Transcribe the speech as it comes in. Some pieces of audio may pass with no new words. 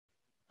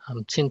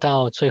进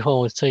到最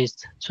后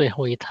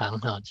一堂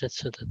这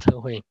次的特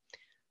会，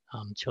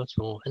求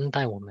主恩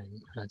待我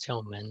们叫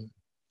我们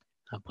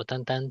不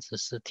单单只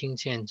是听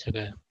见这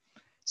个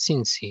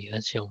信息，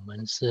而且我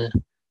们是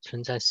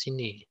存在心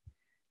里，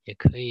也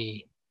可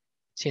以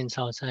建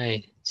造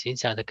在极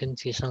甲的根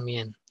基上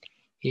面，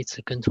一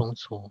直跟从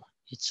主，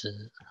一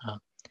直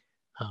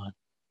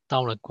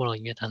过了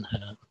约旦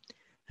河，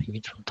与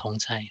主同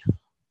在。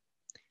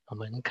我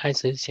们开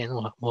始之前，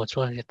我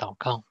做一个祷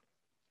告。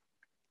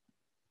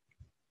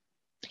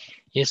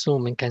耶稣，我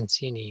们感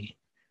谢你，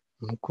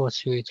我们过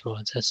去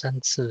做这3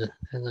次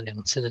甚至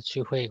2次的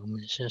聚会，我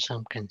们身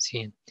上感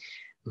谢。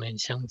我们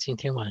将今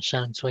天晚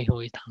上最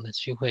后一堂的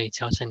聚会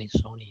交在你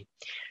手里，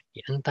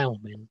你恩待我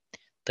们，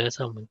得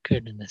着我们个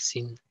人的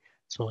心，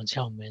所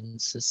叫我们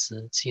时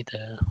时记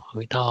得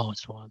回到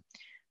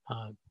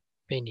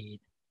被你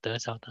得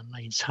着的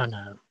那一刹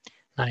那、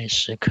那一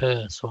时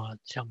刻，所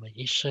叫我们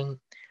一生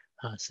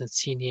是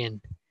纪念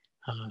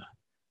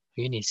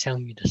与你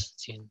相遇的时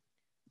间。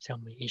像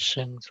我们一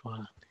生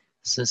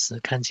时时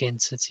看见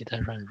自己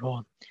的软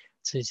弱，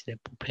自己的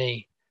不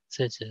配，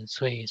自己的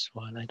罪，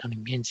来到你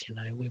面前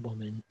来为我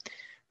们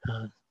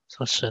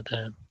所舍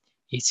的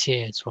一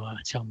切，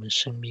叫我们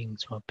生命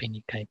被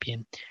你改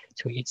变，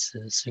就一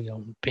直是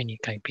有被你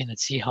改变的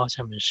记号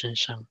在我们身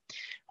上。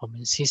我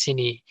们谢谢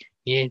你，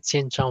你也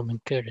建造我们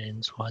个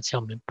人，叫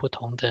我们不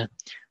同的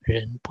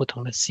人、不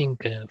同的性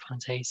格放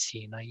在一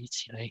起来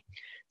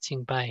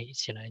敬拜，一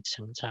起来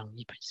成长，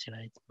一起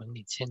来蒙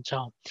你建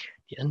造。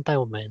你恩待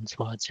我们，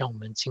叫我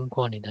们经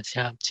过你的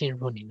家，进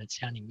入你的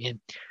家里面，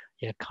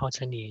也靠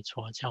着你，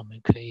叫我们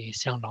可以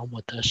向老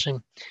我得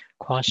胜，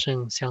夸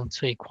胜，向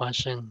罪夸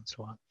胜，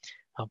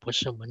不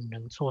是我们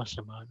能做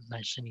什么，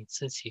乃是你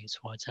自己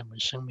在我们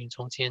生命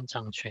中间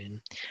掌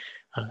权，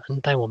恩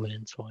待我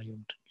们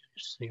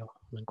有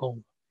能够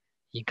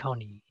依靠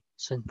你，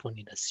顺服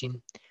你的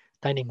心，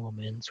带领我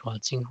们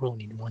进入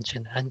你完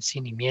全的安息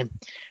里面。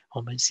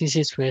我们谢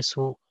谢主耶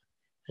稣，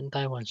恩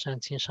待晚上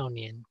青少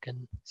年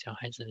跟小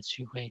孩子的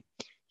聚会，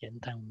也恩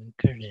待我们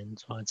个人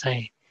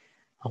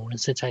无论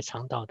是在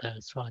长岛的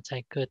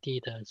在各地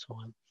的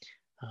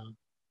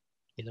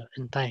你的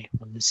恩待，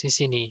我们谢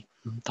谢你。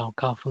祷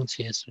告奉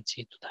主耶稣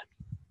基督的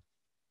名。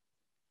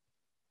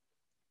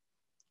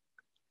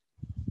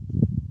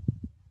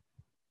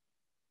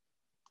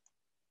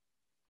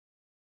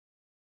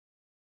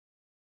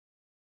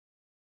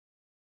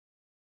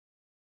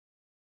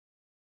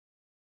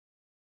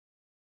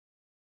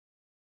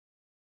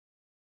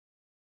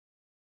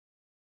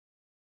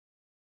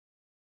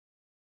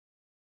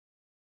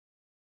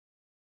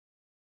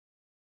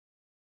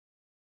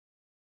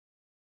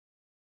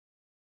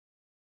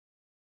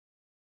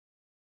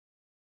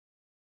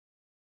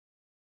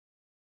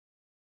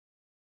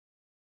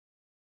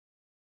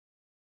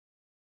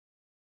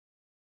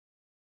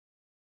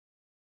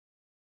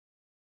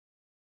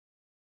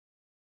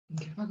你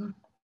给发个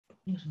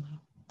那个什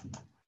么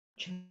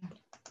圈。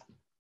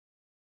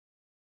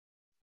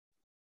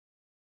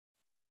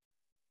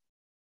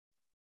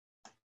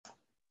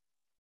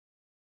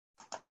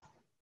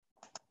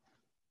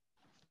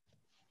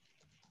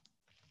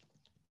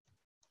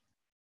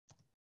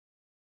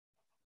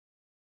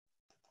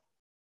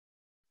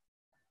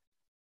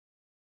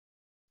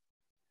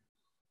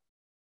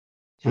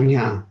想不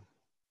想？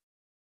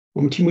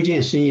我们听不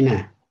见声音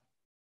呢。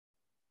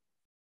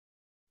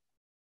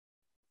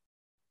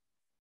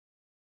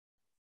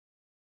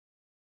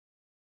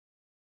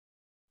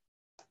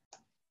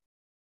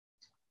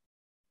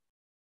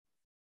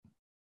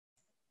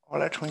我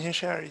来重新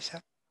share 一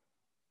下。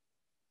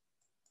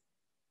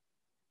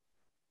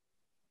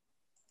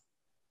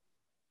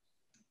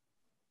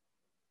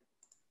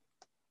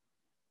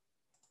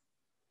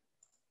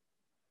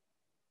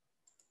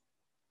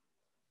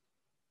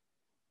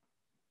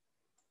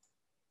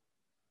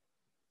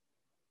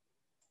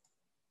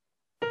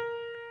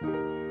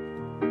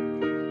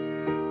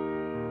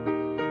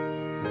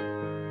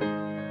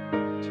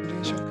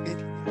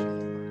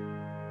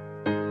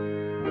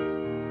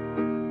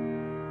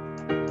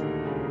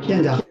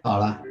现在好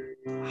了。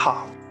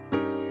好。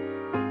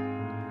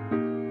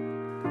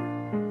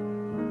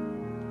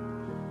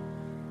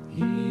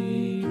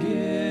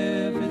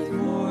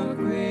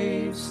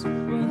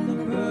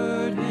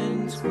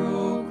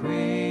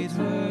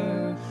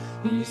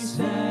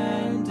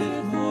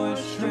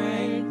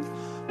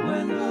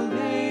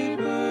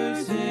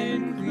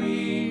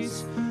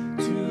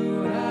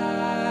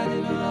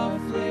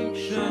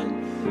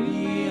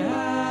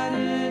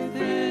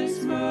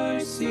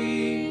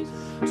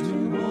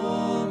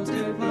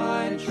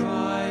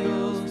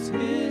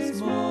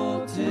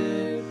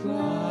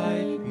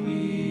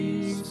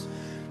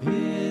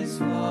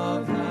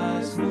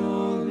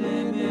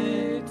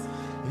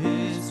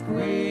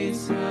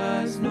Grace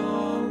has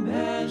no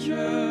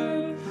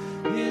measure,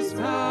 His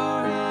power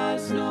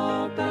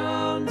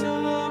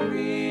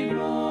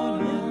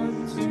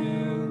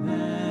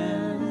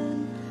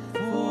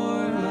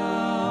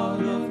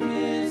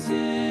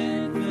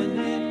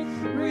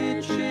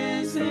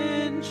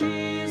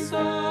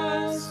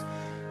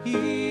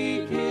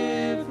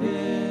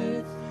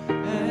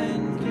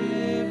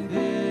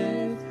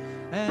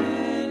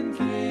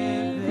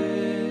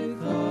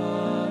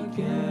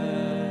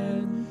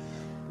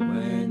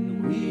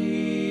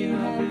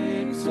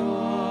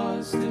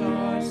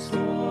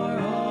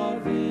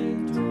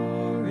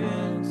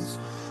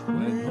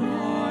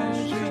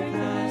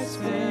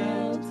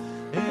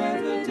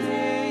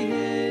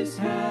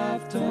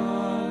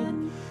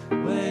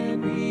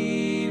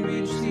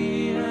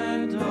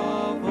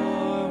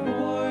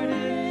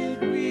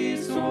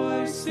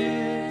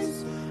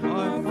sins.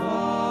 Our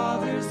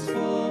Father's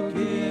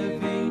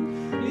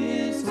forgiving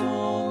is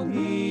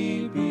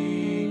only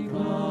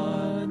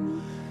begun.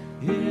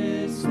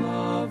 His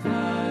love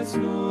has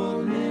no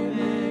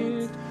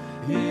limit,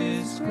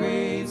 His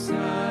grace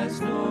has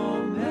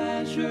no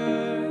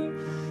measure,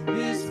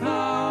 His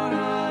power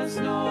has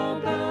no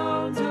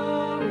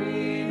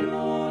boundary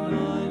known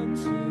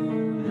unto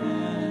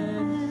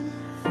man.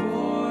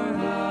 For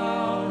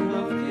out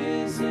of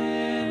His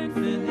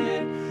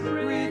infinite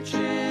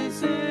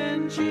riches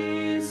in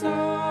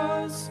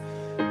Jesus,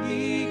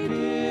 He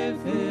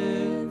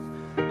giveth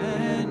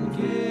and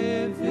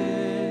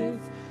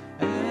giveth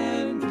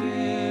and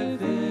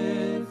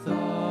giveth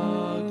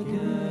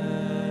again.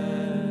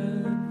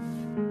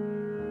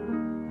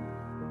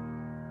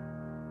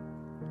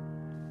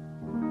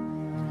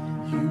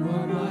 You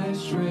are my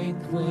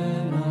strength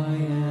when I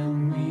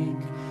am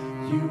weak.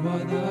 You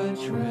are the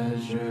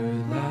treasure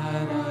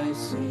that I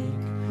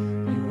seek.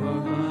 You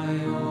are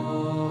my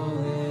all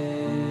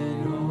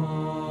in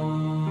all.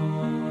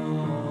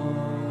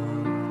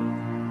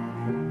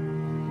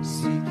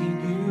 Seeking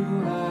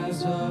you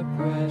as a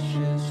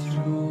precious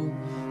jewel,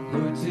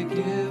 Lord, to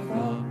give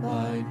up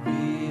I'd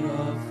be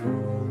a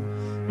fool.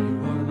 You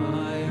are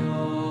my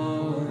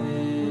all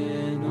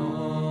in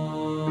all.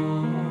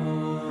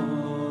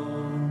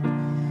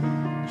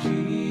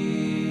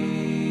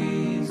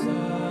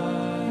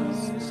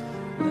 Jesus,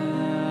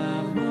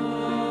 Lamb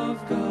of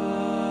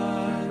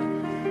God,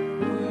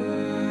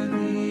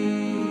 worthy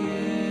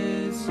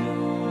is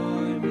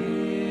your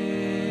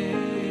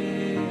name.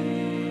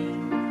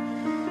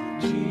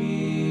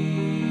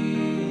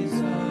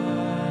 Jesus,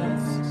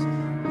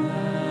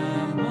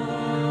 Lamb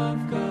of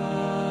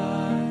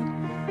God,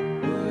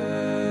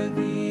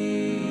 worthy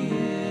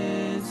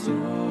is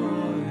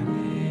your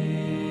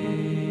name.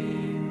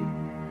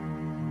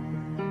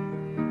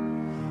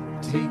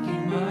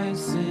 Taking my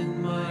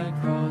sin, my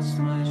cross,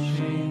 my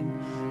shame,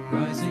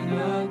 rising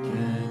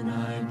again,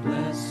 I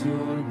bless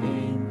your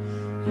name.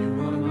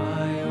 You are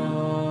my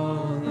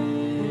all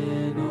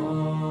in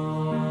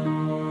all.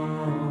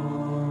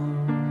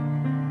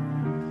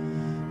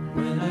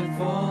 When I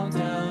fall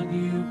down,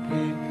 you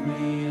pick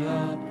me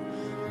up.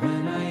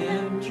 When I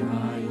am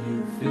dry,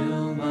 you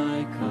fill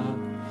my cup.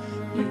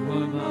 You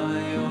are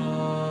my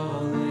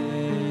all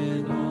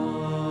in all.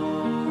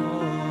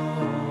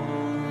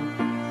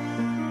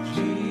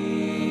 Jesus.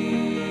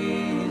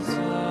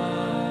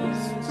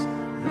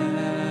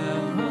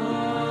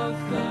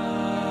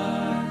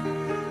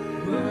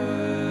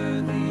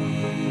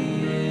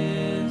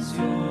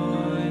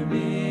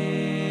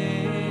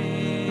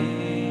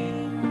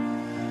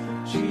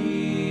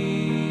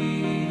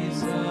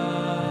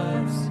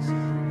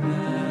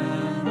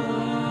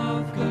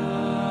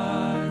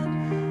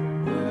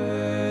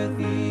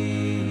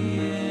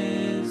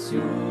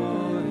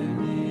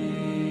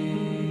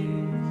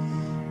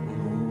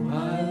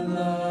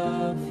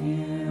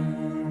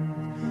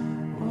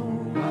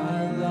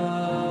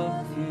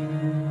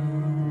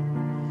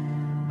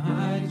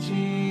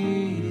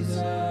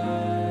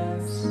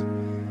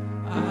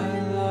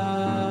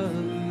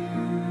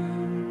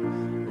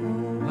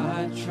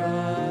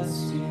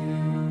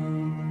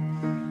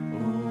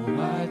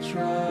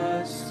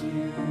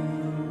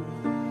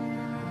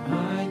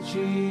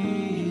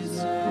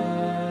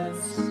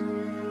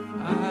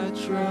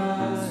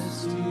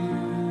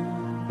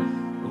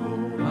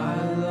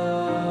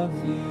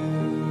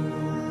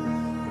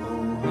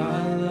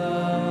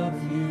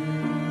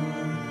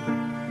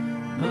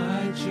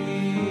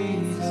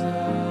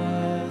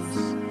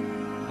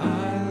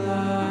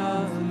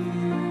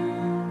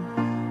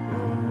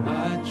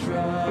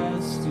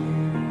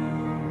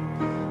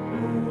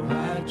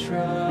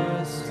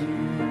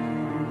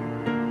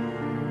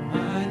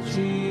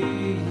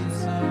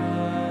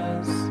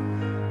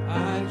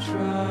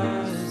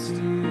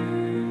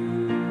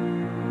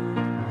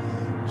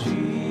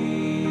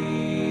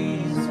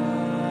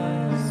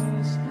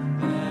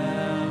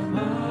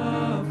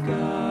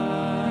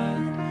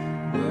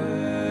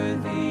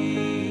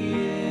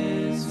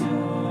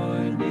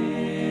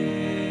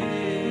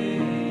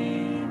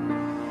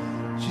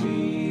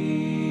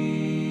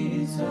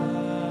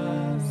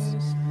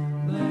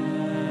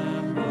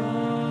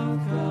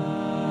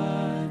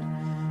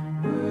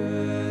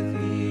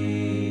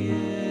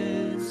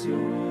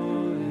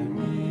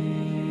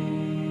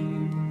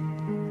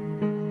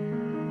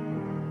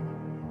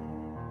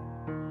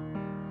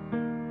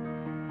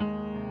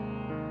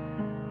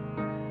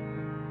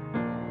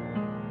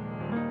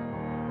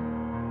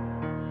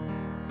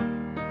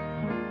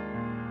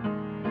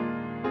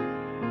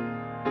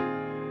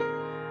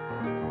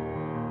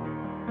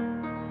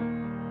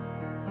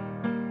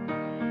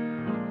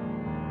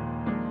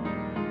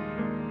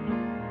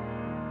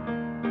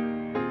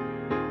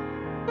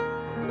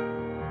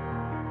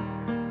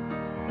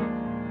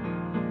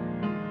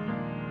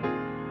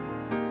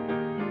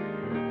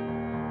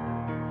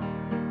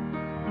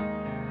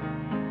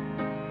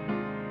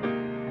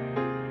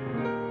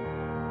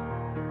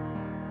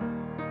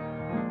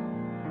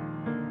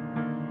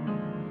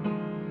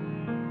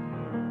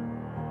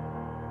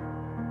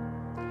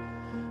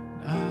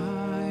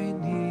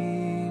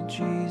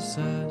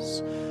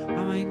 Jesus.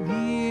 My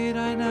need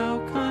I now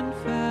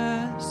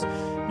confess,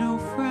 no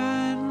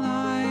friend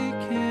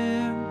like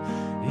him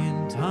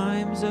in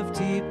times of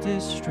deep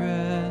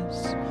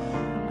distress.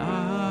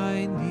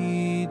 I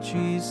need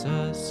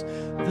Jesus,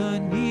 the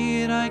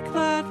need I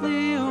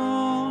gladly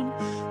own,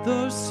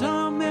 though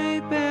some may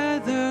bear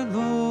their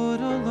load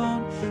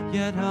alone,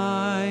 yet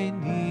I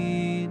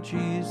need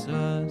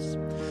Jesus.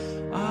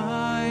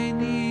 I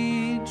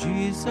need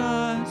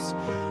Jesus.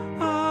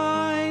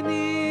 I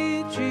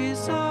need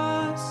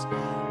Jesus.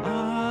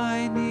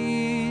 I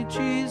need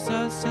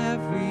Jesus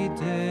every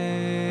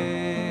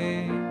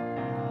day.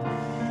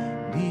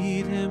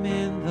 Need him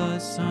in the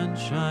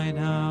sunshine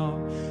now.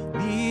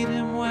 Need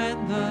him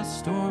when the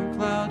storm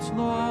clouds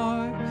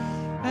lower.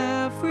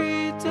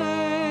 Every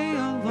day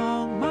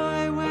along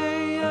my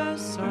way,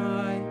 yes,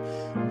 I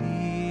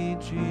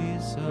need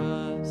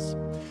Jesus.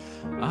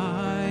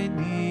 I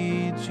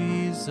need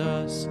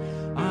Jesus.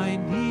 I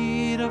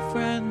need a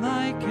friend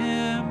like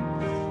him,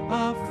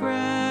 a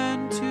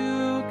friend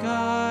to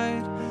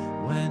guide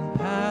when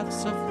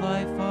paths of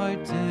life are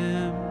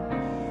dim.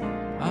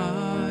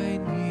 I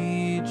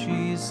need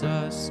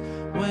Jesus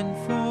when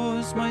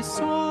foes my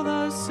soul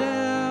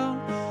assail.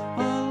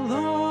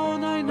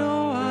 Alone I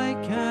know I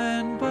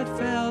can but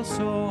fail,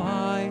 so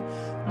I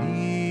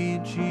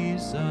need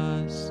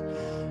Jesus.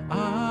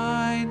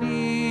 I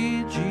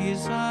need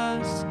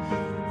Jesus.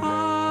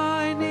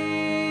 I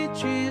need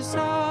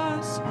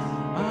Jesus.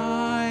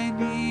 I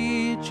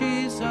need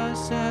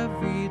Jesus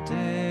every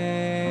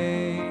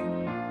day.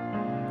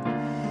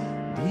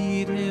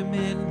 Need him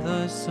in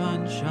the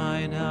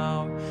sunshine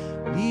now.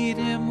 Need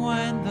him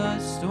when the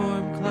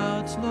storm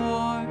clouds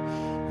lower.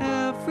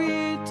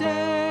 Every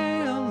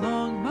day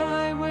along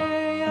my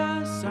way,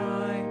 yes,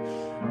 I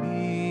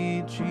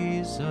need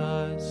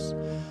Jesus.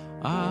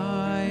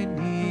 I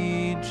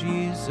need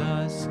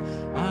Jesus.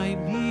 I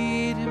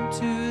need him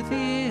to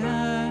the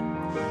end.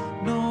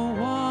 No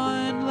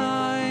one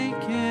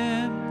like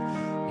him.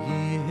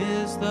 He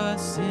is the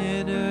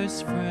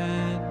sinner's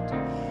friend.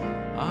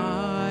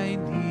 I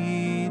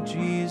need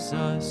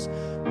Jesus.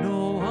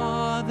 No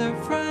other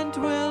friend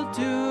will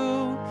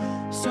do.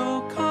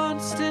 So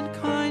constant,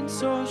 kind,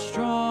 so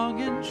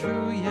strong and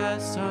true.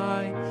 Yes,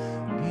 I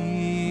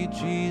need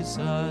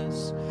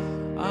Jesus.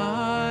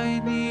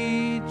 I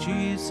need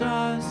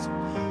Jesus.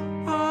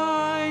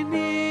 I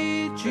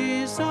need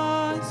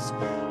Jesus.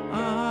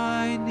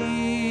 I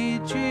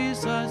need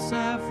Jesus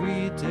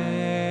every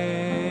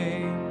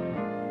day.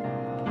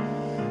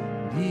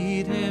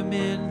 Need him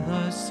in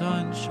the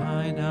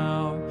sunshine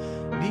now.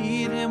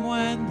 Need him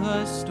when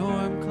the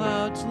storm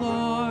clouds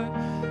lower.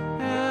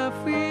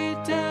 Every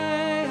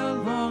day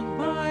along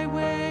my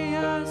way,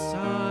 yes,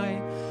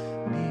 I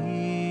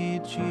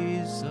need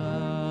Jesus.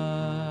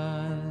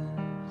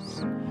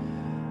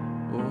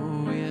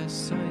 Oh,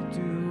 yes, I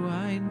do.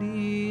 I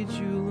need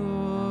you,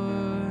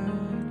 Lord.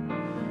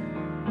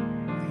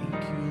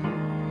 Thank you,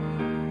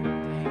 Lord.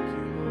 Thank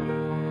you,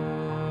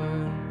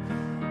 Lord.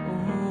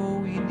 Oh,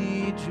 we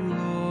need you,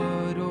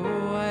 Lord.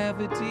 Oh, I have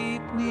a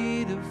deep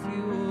need of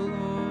you, oh,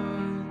 Lord.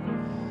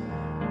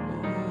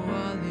 Oh,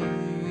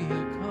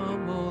 hallelujah.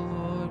 Come, oh,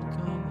 Lord.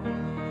 Come, oh,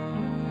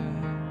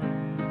 Lord.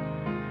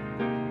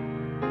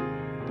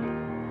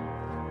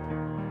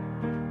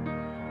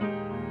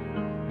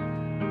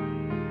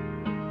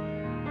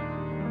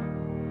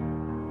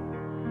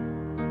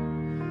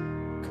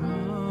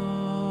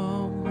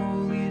 Come,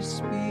 Holy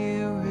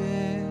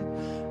Spirit,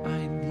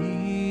 I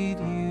need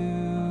you.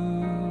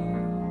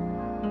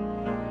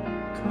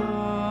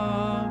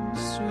 Come,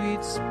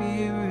 sweet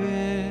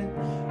Spirit,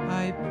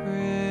 I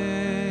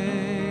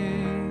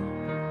pray.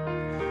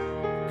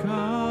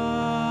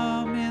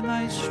 Come in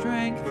thy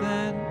strength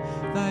and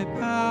thy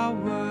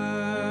power.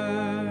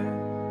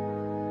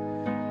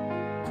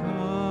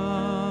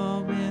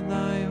 Come in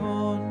thy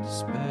own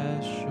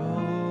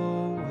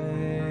special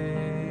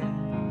way.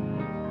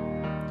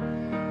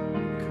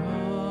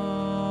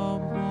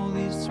 Come,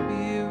 Holy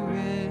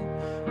Spirit,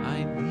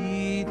 I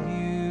need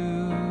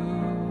you.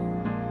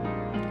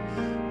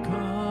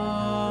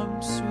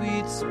 Come,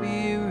 sweet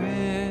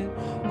Spirit,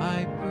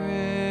 I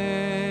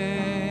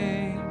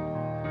pray.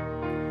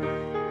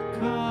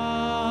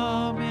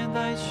 Come in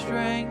thy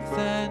strength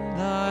and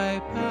thy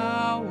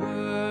power.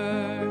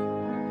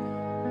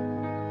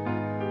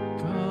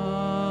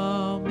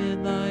 Come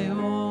in thy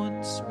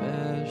own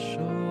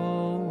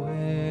special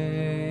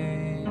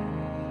way.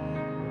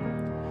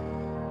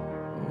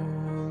 Oh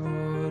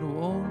Lord,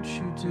 won't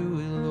you do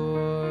it,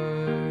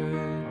 Lord?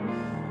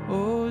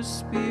 Oh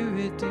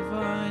Spirit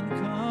divine,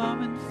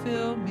 come and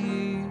fill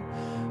me.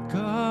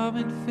 Come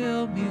and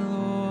fill me,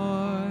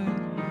 Lord.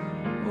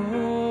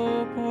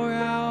 Oh, pour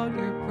out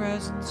your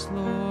presence,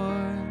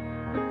 Lord.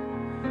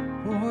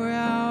 Pour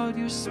out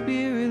your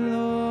Spirit,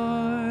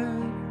 Lord.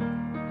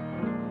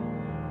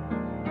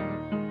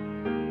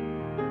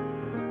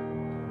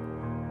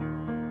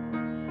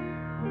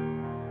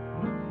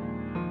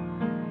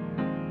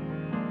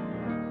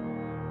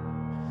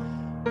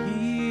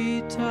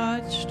 He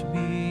touched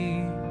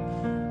me.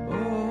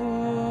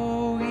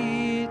 Oh,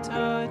 he touched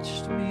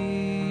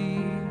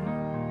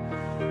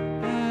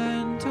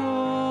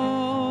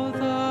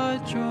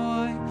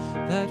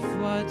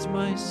feeds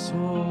my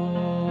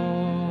soul.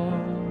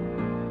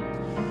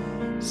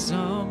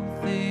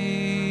 Something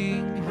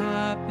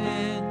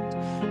happened,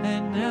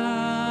 and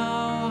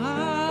now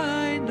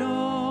I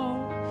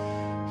know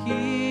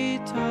He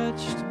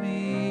touched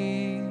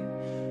me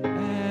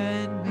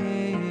and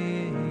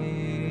made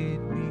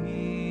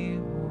me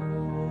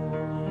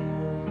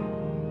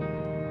whole.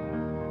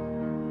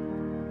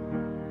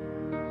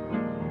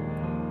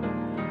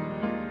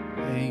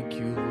 Thank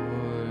you,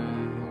 Lord.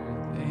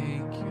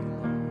 Thank you,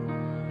 Lord.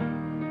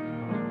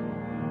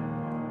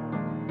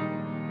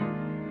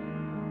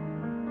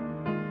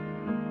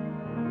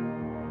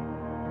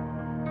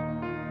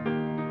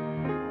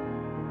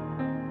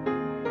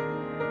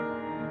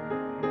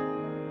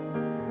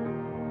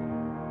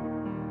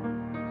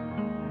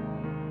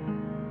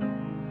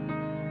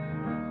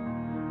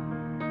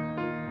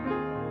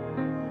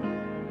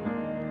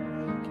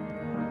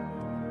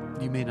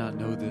 You may not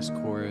know this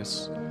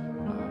chorus,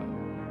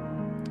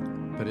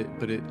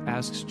 but it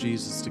asks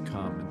Jesus to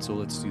come, and so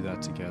let's do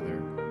that together.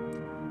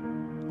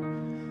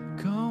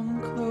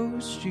 Come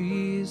close,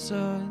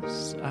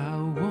 Jesus, I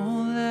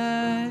won't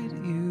let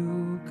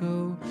you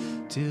go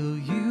till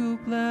you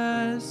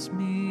bless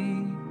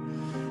me,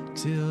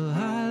 till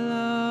I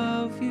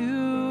love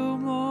you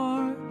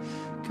more.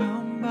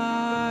 Come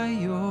by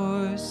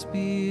your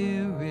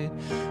Spirit,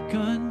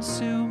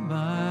 consume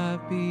my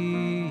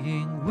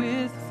being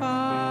with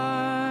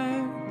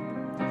fire,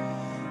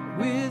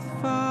 with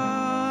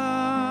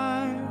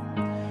fire.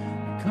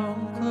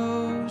 Come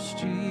close,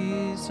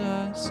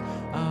 Jesus,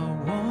 I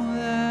won't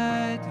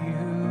let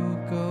you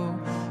go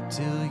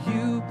till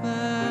you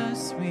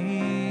bless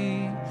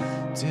me,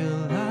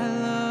 till I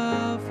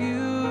love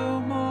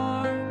you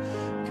more.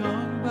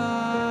 Come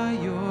by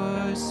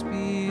your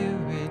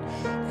Spirit,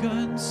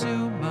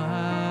 consume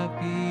my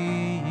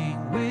being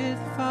with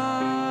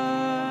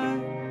fire,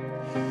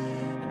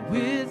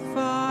 with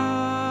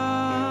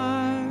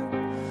fire,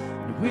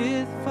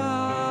 with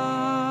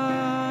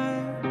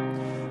fire,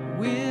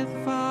 with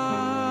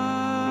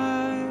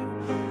fire,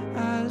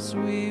 as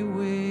we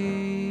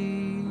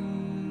wait.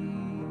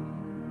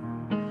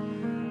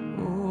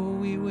 Oh,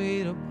 we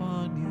wait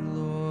upon you,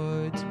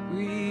 Lord, to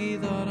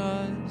breathe on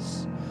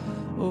us.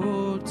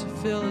 Oh, to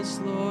fill us,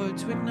 Lord,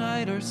 to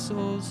ignite our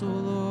souls, oh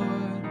Lord.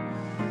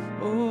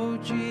 Oh,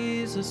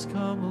 Jesus,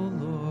 come, oh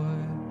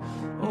Lord.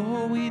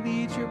 Oh, we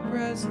need your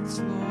presence,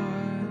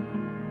 Lord.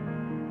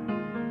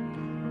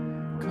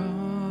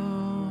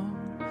 Come,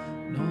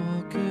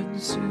 all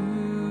consuming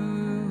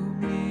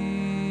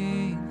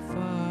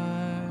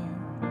fire,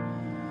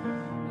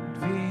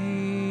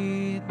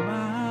 invade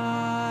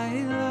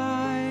my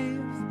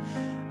life.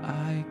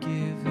 I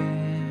give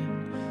in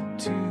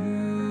to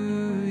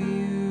you.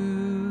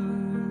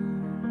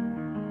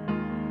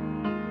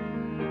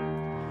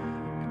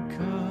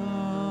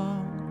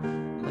 Come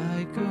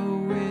like a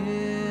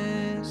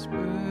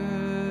whisper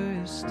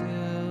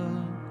still,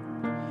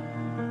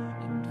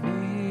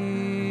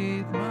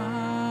 invade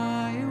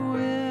my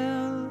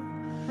will.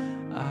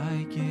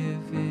 I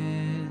give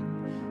in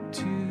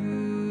to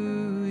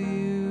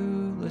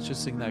you. Let's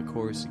just sing that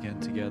chorus again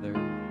together.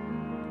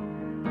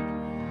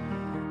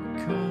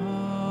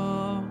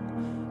 Come,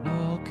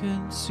 all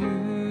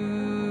consuming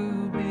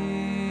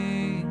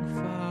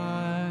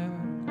fire,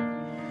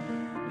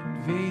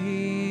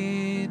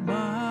 invade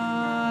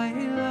my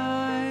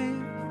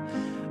life.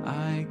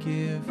 I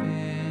give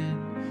in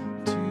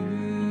to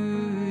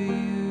you.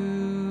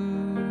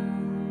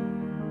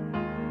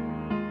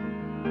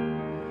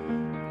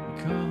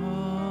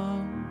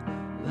 Come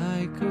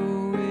like a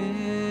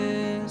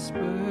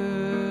whisper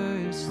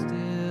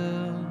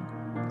still,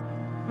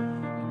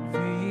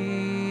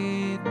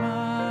 invade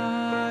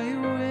my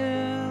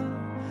will.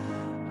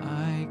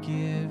 I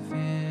give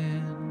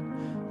in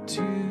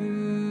to you.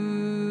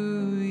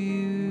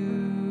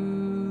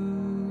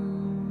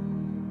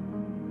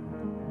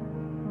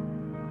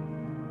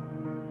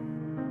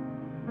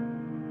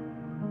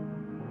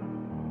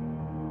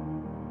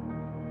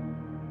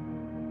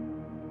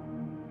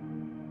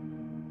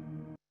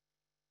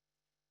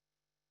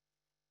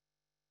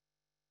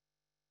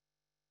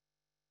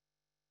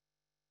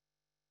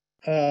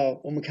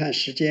我们看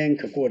时间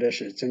可过得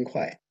是真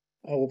快。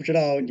我不知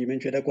道你们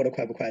觉得过得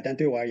快不快，但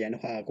对我而言的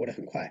话，过得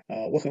很快。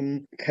我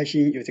很开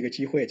心有这个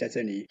机会在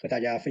这里和大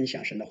家分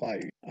享神的话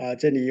语。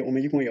这里我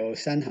们一共有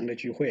3堂的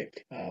聚会。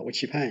我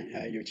期盼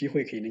有机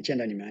会可以能见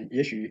到你们，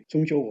也许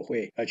终究我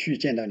会去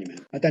见到你们。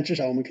但至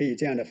少我们可以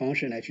这样的方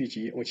式来聚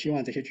集。我期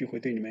望这些聚会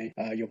对你们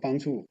有帮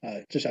助，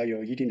至少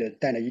有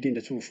带来一定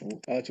的祝福。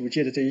主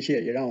借着这一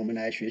切，也让我们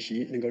来学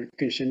习，能够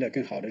更深的、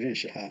更好的认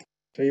识他。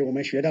所以我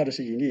们学到的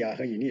是以利亚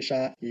和以利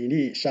沙，以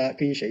利沙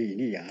跟随以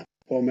利亚。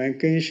我们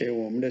跟随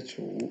我们的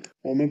主，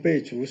我们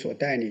被主所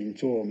带领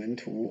做门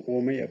徒，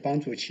我们也帮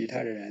助其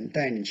他的人，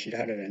带领其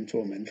他的人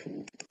做门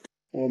徒。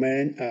我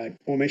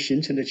们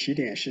形成的起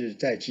点是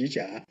在吉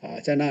甲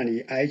在那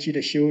里埃及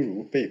的羞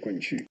辱被滚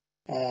去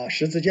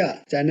十字架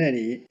在那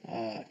里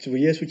主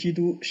耶稣基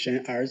督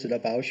神儿子的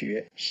宝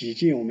血洗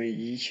净我们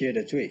一切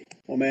的罪。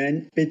我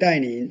们被带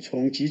领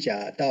从吉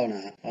甲到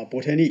了伯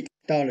特利，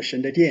到了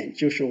神的殿，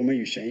就是我们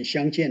与神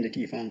相见的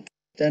地方。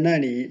在那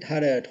里，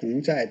他的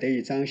同在得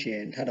以彰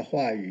显，他的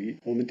话语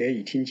我们得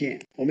以听见。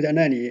我们在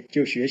那里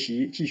就学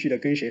习，继续的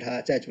跟随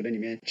他，在主的里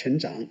面成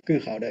长，更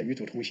好的与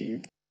主同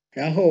行。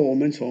然后我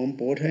们从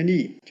伯特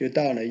利就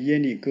到了耶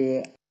利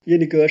哥。耶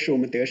利哥是我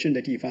们得胜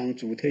的地方，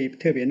主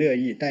特别乐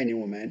意带领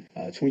我们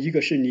从一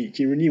个胜利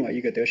进入另外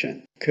一个得胜，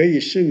可以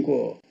胜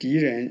过敌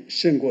人，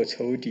胜过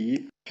仇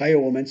敌，还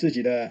有我们自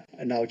己的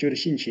老旧的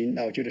性情、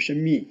老旧的生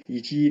命，以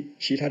及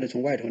其他的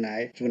从外头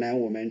来阻拦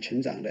我们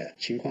成长的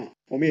情况。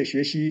我们也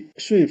学习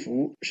顺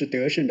服是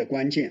得胜的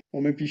关键，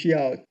我们必须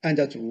要按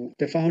照主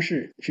的方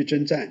式去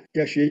征战，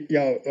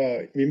要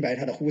明白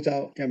他的呼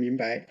召，要明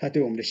白他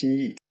对我们的心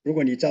意。如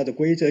果你照着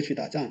规则去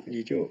打仗，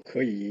你就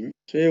可以赢。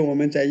所以我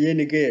们在耶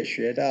利哥也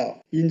学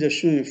到，因着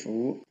顺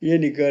服，耶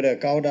利哥的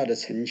高大的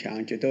城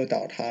墙就都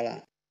倒塌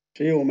了。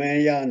所以我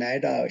们要来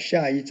到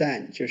下一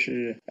站，就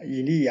是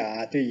以利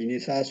亚对以利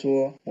沙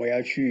说，我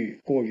要去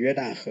过约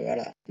旦河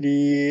了，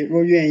你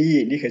若愿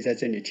意，你可以在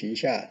这里停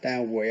下，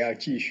但我要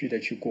继续的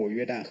去过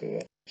约旦河。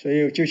所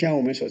以就像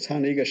我们所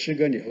唱的一个诗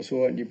歌里头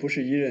说，你不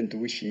是一人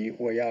独行，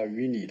我要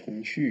与你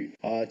同去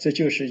这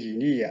就是以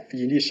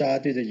利沙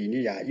对着以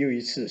利亚又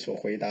一次所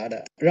回答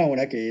的。让我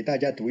来给大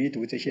家读一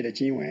读这些的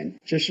经文，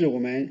这是我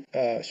们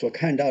所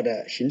看到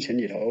的行程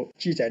里头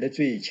记载的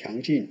最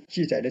强劲、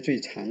记载的最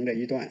长的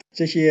一段。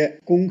这些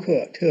功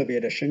课特别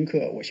的深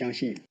刻，我相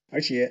信，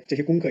而且这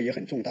些功课也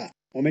很重大。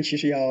我们其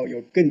实要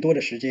有更多的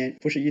时间，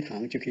不是一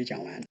堂就可以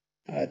讲完。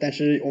但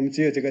是我们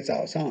只有这个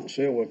早上，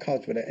所以我靠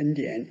主的恩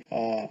典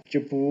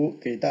就不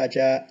给大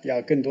家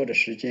要更多的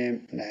时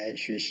间来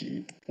学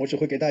习，我只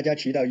会给大家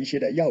提到一些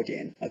的要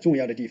点重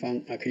要的地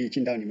方可以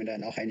进到你们的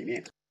脑海里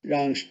面，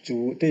让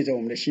主对着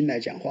我们的心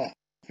来讲话。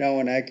让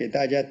我来给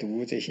大家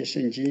读这些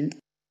圣经，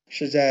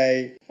是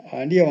在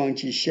列王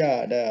记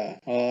下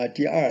的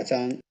第2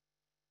章，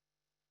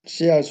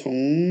是要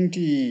从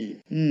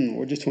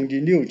我就从第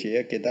6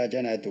节给大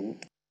家来读。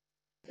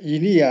以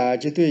利亚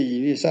就对以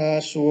利沙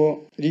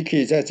说，你可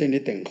以在这里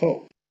等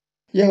候，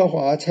耶和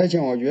华差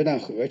遣我约旦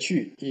河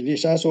去。以利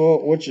沙说，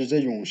我指着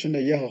永生的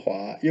耶和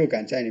华，又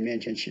敢在你面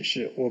前起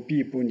誓，我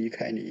必不离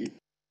开你。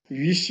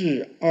于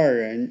是2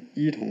人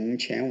一同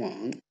前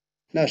往。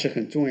那是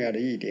很重要的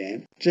一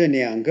点，这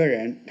2个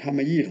人他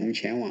们一同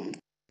前往。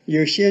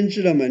有先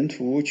知的门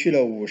徒去了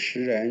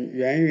50人，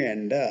远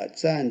远地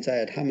站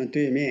在他们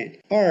对面。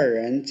2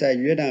人在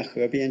约旦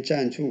河边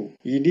站住，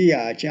以利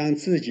亚将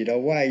自己的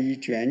外衣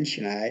卷起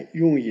来，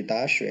用以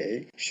打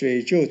水，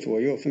水就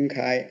左右分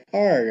开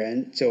，2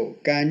人走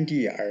干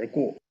地而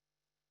过。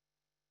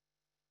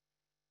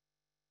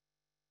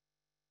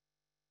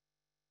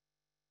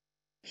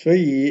所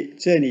以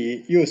这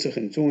里又是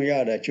很重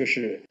要的，就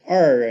是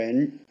2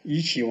人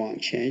一起往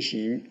前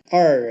行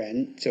，2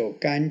人走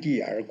干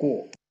地而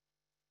过。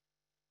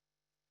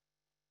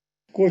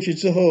过去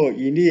之后，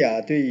以利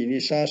亚对以利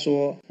沙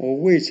说，我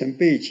未曾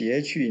被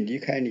劫去离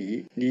开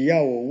你，你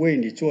要我为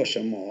你做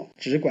什么，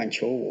只管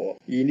求我。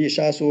以利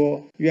沙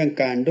说，愿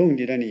感动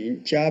你的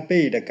灵加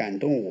倍的感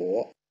动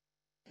我。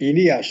以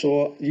利亚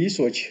说，你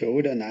所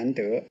求的难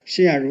得，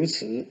虽然如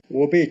此，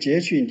我被劫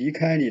去离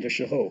开你的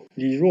时候，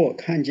你若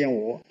看见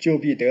我，就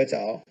必得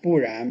着，不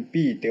然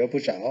必得不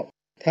着。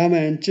他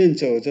们正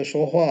走着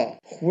说话，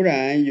忽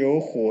然有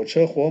火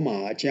车火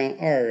马将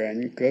2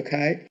人隔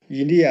开，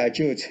以利亚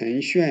就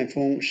乘旋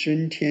风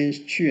升天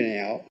去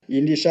了。以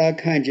利沙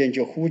看见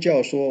就呼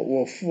叫说，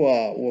我父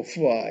啊，我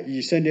父啊，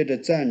以色列的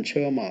战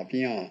车马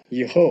兵啊！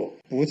以后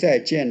不再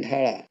见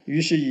他了。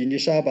于是以利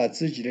沙把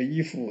自己的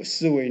衣服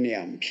撕为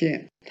2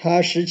片，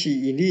他拾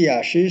起以利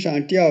亚身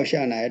上掉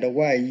下来的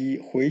外衣，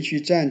回去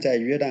站在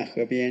约旦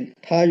河边。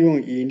他用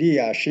以利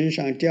亚身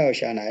上掉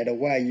下来的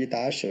外衣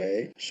打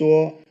水，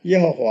说，耶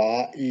和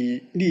华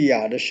以利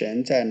亚的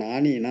神在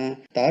哪里呢？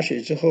打水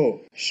之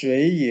后，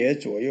水也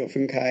左右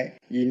分开，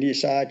以利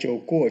沙就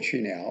过去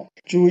了。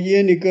住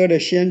耶利哥的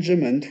先知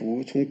门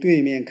徒从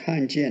对面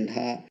看见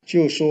他，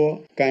就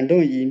说，感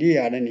动以利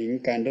亚的灵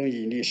感动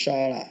以利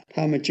沙了。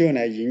他们就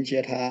来迎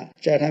接他，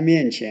在他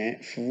面前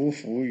伏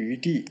伏于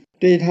地。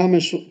对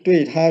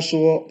他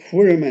说，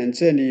仆人们，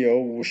这里有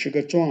50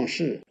个壮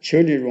士，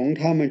求你容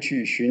他们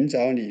去寻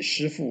找你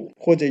师父，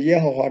或者耶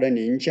和华的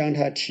灵将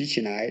他提起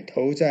来，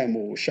投在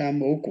某山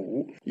某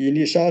谷。以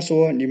利沙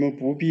说，你们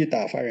不必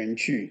打发人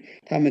去。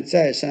他们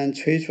再三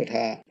催促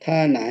他，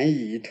他难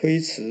以推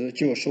辞，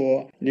就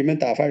说，你们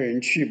打发人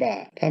去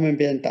吧。他们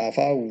便打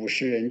发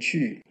50人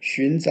去，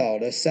寻找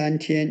了3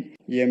天，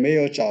也没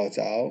有找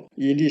着。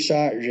以利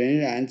沙仍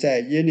然在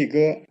耶利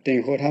哥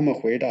等候他们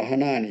回到他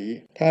那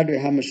里。他对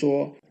他们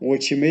说，我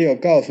岂没有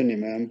告诉你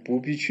们不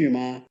必去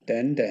吗？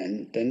等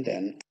等等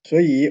等。所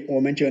以我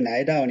们就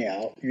来到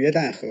了约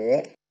旦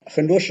河。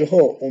很多时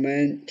候我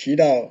们提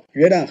到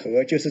约旦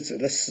河就是指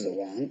的死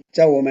亡，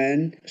在我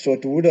们所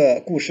读的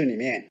故事里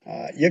面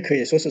也可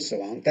以说是死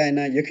亡，但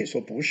呢也可以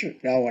说不是。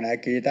让我来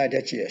给大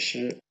家解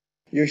释。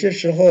有些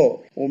时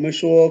候我们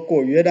说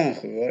过约旦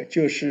河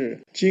就是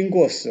经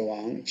过死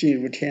亡进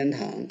入天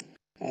堂，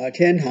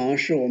天堂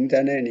是我们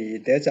在那里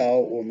得着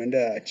我们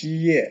的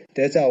基业，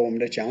得着我们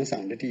的奖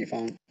赏的地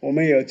方。我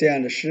们有这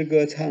样的诗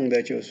歌唱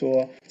的，就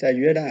说在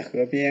约旦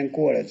河边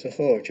过了之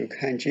后，就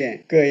看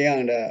见各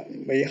样的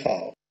美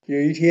好。有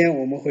一天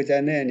我们会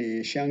在那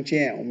里相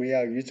见，我们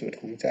要与主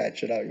同在，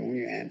直到永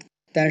远。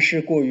但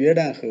是过约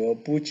旦河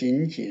不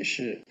仅仅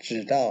是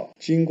直到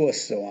经过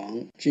死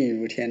亡进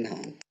入天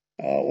堂。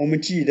我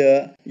们记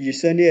得以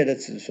色列的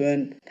子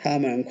孙，他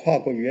们跨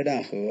过约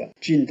旦河，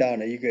进到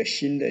了一个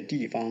新的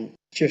地方，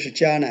就是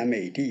迦南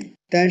美地。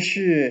但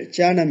是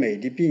迦南美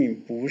地并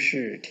不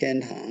是天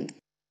堂，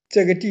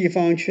这个地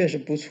方确实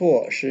不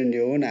错，是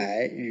牛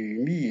奶与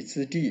蜜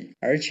之地，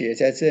而且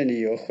在这里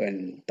有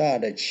很大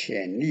的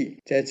潜力，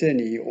在这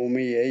里我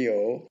们也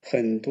有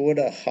很多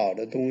的好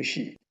的东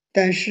西。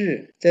但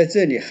是在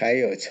这里还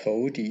有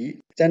仇敌，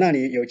在那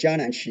里有迦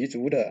南旗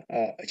族的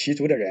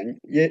人、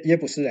耶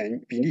布斯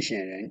人、比利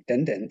显人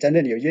等等，在那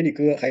里有耶利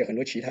哥，还有很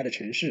多其他的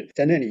城市，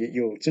在那里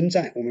有征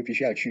战，我们必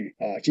须要去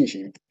进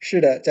行。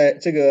是的，在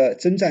这个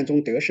征战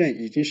中得胜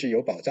已经是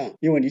有保障，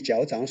因为你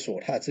脚掌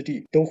所踏之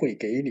地都会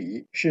给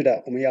你。是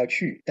的，我们要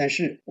去，但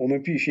是我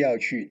们必须要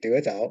去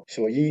得着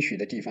所应许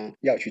的地方，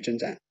要去征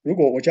战。如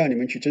果我叫你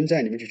们去征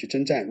战，你们就去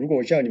征战；如果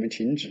我叫你们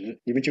停止，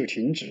你们就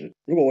停止；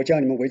如果我叫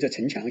你们围着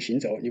城墙行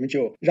走，你们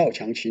就绕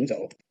墙行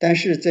走。但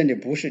是这里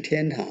不是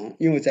天堂，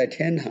因为在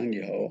天堂里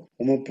头，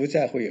我们不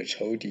再会有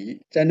仇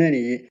敌，在那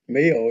里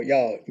没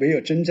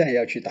有征战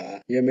要去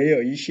打，也没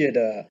有一切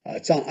的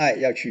障碍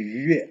要去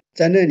逾越，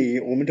在那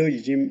里我们都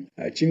已经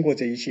经过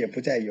这一切，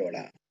不再有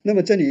了。那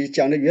么这里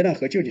讲的约旦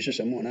河究竟是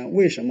什么呢？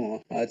为什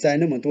么在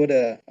那么多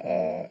的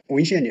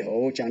文献里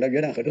头讲到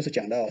约旦河都是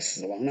讲到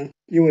死亡呢？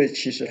因为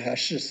其实它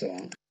是死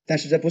亡，但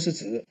是这不是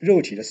指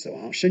肉体的死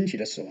亡、身体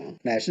的死亡，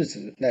乃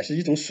是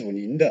一种属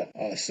灵的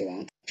死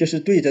亡，就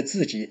是对着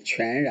自己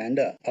全然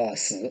的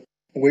死，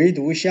唯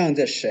独向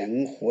着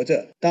神活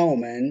着。当我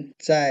们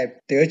在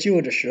得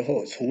救的时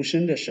候、重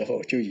生的时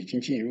候，就已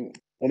经进入。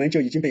我们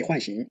就已经被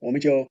唤醒，我们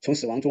就从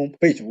死亡中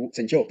被主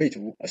拯救，被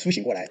主苏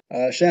醒过来。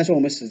虽然说我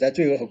们死在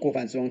罪恶和过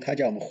犯之中，他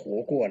叫我们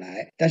活过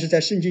来，但是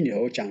在圣经里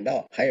头讲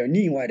到还有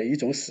另外的一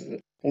种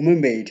死，我们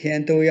每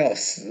天都要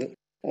死，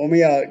我们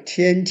要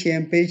天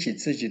天背起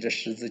自己的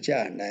十字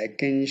架来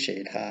跟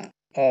随他。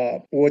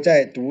我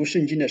在读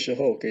圣经的时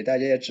候给大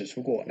家也指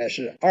出过，那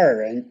是二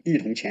人一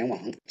同前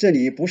往。这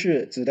里不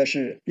是指的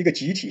是一个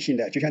集体性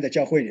的，就像在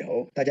教会里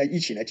头大家一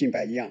起来敬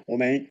拜一样，我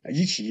们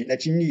一起来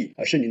经历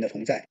圣灵的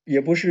同在，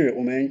也不是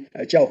我们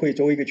教会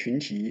作为一个群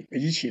体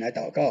一起来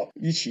祷告，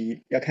一起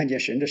要看见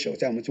神的手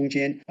在我们中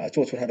间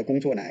做出他的工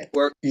作来，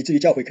以至于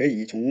教会可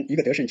以从一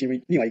个得胜进入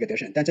另外一个得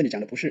胜。但这里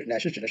讲的不是，乃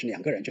是指的是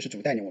两个人，就是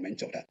主带领我们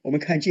走的。我们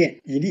看见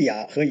以利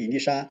亚和以利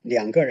沙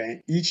两个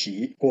人一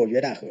起过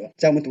约旦河，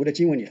在我们读的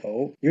经文里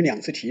头有2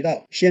次提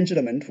到先知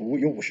的门徒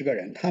有50个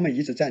人，他们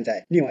一直站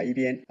在另外一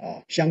边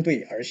相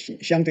对而行，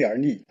相对而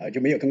立就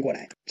没有跟过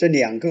来。这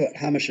2个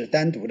他们是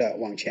单独的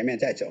往前面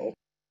在走。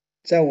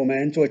在我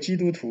们做基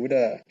督徒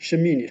的生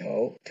命里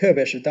头，特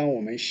别是当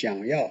我们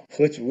想要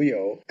和主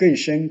有更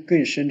深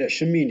更深的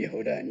生命里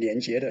头的连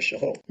结的时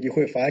候，你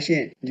会发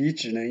现你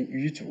只能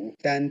与主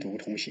单独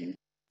同行，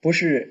不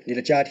是你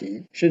的家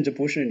庭，甚至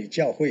不是你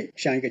教会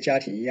像一个家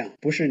庭一样，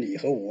不是你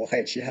和我还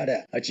有其他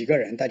的几个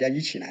人大家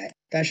一起来，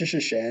但是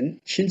是神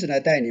亲自来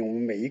带领我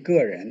们每一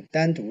个人，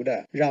单独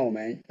的让我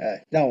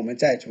们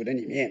在主的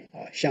里面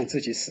向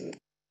自己死，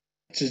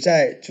只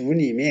在主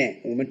里面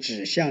我们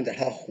只向着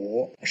他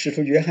活。使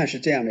徒约翰是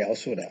这样描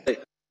述的，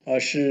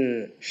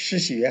是施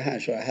洗约翰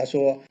说，他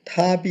说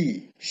他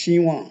必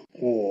兴旺，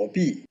我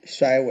必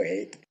衰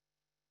微。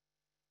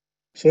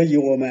所以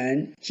我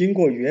们经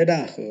过约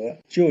旦河，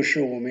就是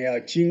我们要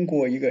经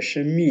过一个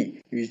生命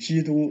与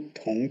基督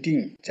同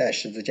定在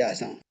十字架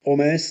上。我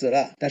们死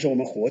了，但是我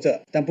们活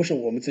着，但不是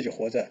我们自己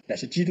活着，乃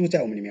是基督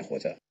在我们里面活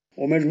着。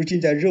我们如今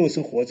在肉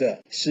身活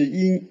着，是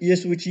因耶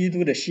稣基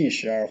督的信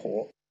实而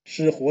活，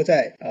是活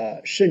在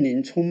圣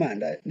灵充满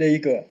的那一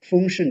个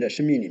丰盛的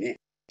生命里面。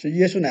是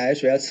耶稣来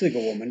所要赐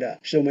给我们的，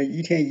是我们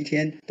一天一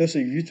天都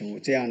是与主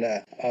这样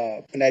的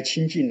来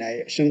亲近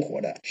来生活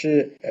的，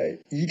是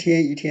一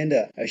天一天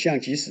的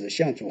向己死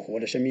向主活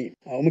的生命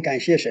我们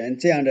感谢神，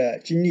这样的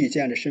经历这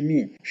样的生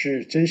命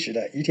是真实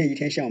的，一天一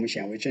天向我们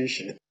显为真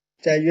实。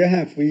在约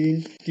翰福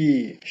音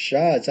第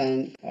12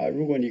章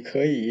如果你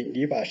可以，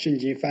你把圣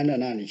经翻到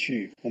那里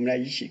去，我们来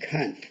一起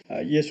看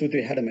耶稣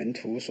对他的门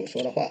徒所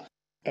说的话。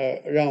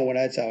让我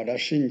来找到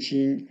圣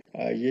经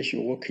也许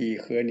我可以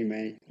和你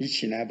们一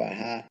起来把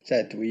它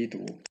再读一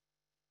读。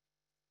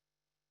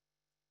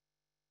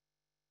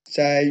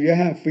在约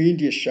翰福音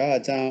第12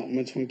章，我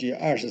们从第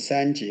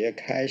23节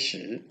开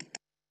始。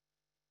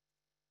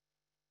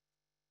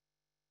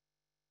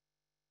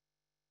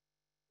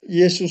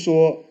耶稣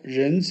说，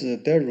人子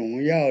得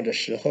荣耀的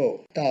时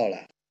候到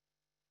了。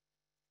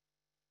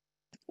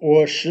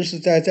我实实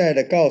在在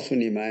的告诉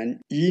你们，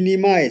一粒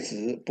麦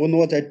子不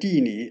落在地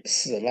里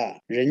死了，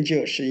仍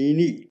旧是一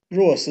粒；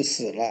若是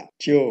死了，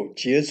就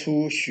结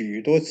出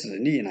许多子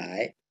粒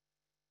来。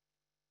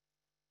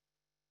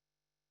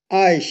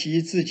爱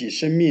惜自己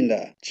生命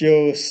的，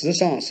就死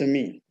丧生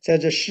命；在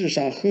这世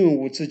上恨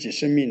恶自己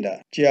生命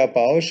的，就要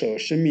保守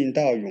生命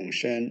到永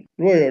生。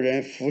若有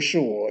人服侍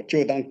我，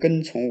就当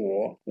跟从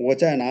我；我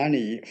在哪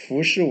里，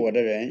服侍我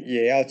的人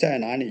也要在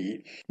哪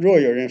里。若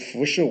有人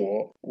服侍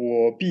我，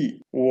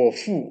我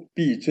父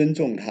必尊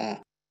重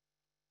他。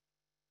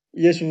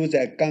耶稣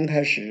在刚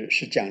开始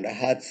是讲的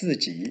他自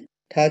己，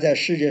他在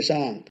世界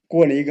上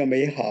过了一个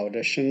美好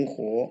的生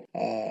活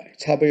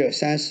差不多有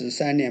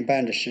33年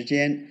半的时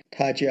间，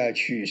他就要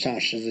去上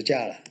十字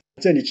架了。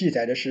这里记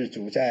载的是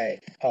主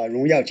在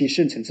荣耀进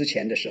圣城之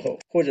前的时候，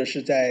或者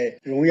是在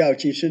荣耀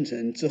进圣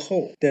城之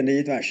后的那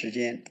一段时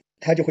间，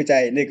他就会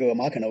在那个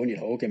马可楼里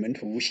头给门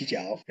徒洗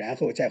脚，然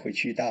后再回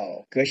去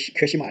到客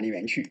西马尼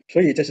园去。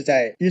所以这是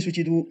在耶稣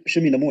基督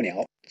生命的末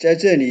了。在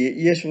这里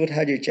耶稣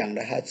他就讲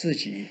了他自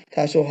己，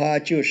他说他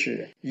就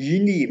是一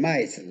粒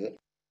麦子，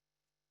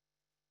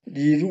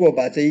你如果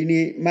把这一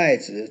粒麦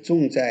子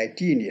种在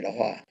地里的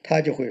话，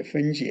它就会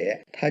分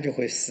解，它就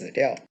会死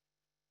掉。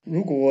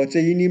如果这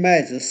一粒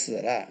麦子死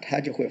了，它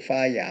就会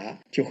发芽，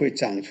就会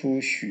长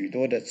出许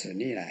多的籽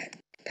粒来。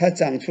它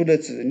长出的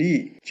籽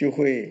粒就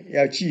会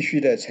要继续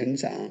的成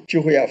长，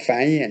就会要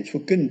繁衍出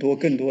更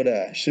多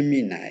的生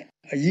命来。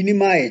一粒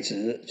麦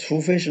子除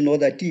非是落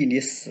在地里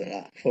死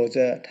了，否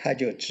则它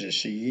就只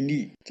是一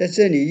粒。在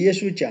这里耶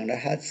稣讲了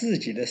他自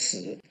己的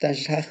死，但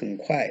是他很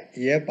快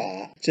也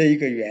把这一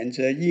个原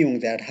则应用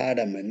在他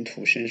的门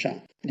徒身上。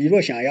你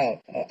若想要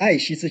爱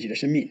惜自己的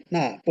生命，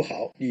那不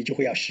好，你就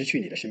会要失去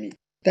你的生命。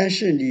但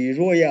是你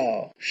若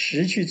要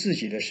失去自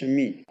己的生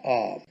命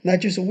那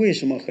就是为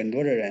什么很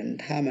多的人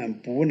他们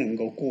不能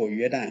够过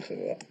约旦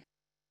河。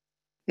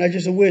那就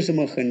是为什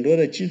么很多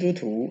的基督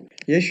徒，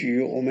也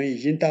许我们已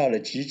经到了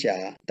吉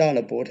甲，到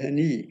了伯特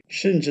利，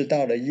甚至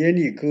到了耶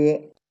利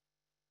哥，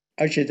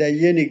而且在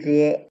耶利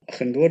哥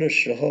很多的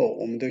时候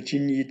我们都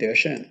经历得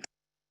胜，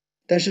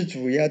但是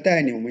主要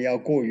带领我们要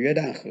过约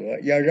旦河，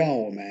要让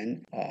我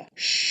们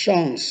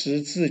丧失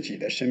自己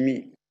的生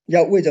命，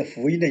要为着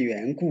福音的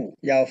缘故，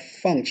要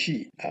放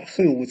弃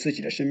恨恶自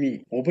己的生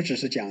命。我不只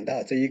是讲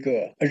到这一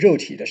个肉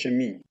体的生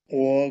命，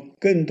我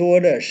更多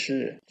的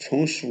是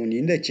从属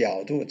灵的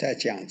角度在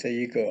讲这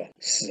一个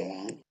死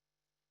亡。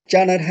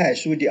加拉太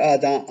书第2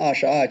章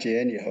22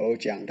节里头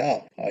讲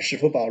到使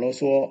徒保罗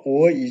说，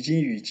我已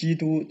经与基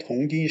督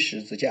同钉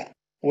十字架，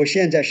我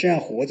现在虽然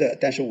活着，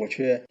但是我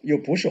却又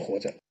不是活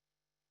着，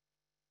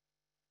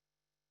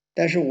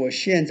但是我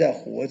现在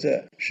活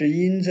着是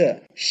因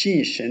着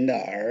信神的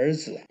儿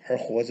子而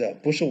活着，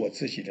不是我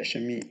自己的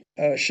生命。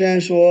虽然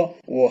说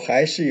我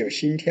还是有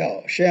心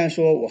跳，虽然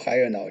说我还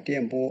有脑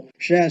电波，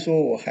虽然说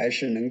我还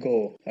是能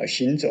够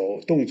行走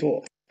动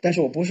作，但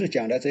是我不是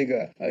讲的这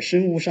个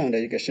生物上的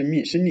一个生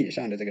命，生理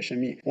上的这个生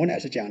命，我乃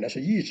是讲的是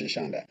意志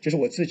上的，就是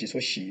我自己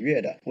所喜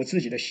悦的，我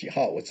自己的喜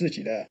好，我自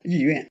己的意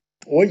愿。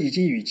我已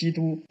经与基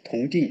督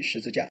同钉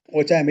十字架，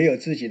我再没有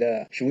自己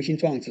的雄心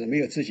壮志，没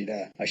有自己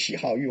的喜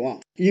好欲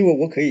望，因为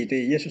我可以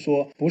对耶稣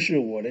说，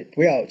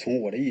不要从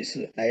我的意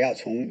思，乃要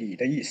从你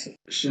的意思。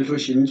使徒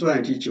行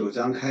传第9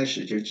章开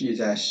始就记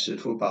载使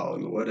徒保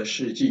罗的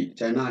事迹，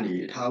在那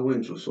里他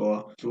问主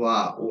说，主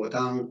啊，我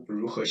当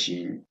如何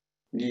行？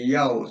你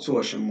要我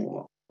做什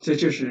么？这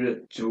就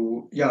是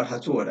主要他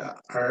做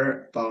的，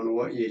而保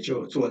罗也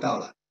就做到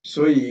了。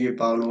所以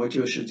保罗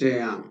就是这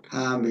样，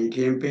他每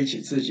天背起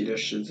自己的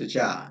十字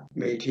架，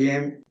每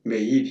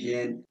一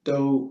天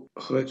都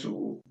和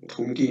主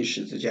同钉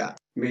十字架，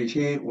每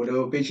天我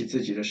都背起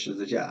自己的十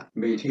字架，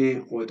每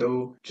天我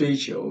都追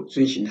求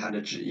遵行他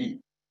的旨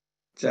意。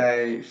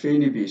在腓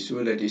立比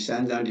书的第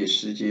3章第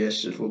10节，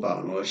使徒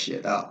保罗写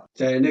道，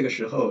在那个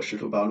时候使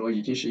徒保罗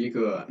已经是一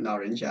个老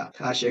人家，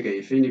他写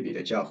给腓立比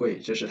的教会，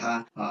这是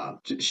他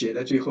写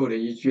的最后的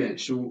一卷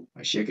书，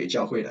写给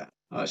教会的。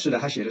是的，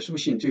他写的书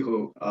信最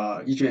后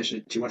一卷是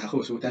提摩太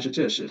后书，但是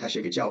这是他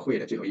写给教会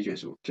的最后一卷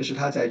书，这是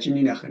他在经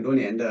历了很多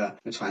年的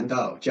传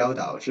道教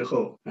导之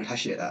后他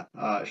写的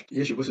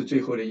也许不是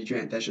最后的一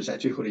卷，但是在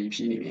最后的一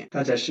批里面，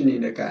他在圣灵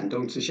的感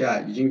动之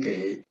下，已经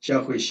给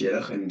教会写了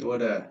很多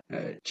的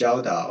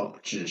教导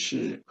指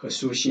示和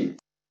书信。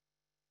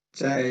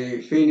在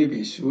腓立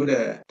比书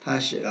的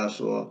他写到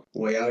说，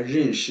我要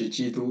认识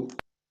基督，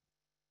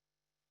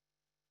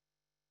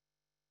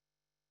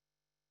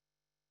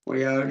我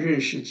要认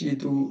识基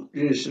督，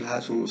认识他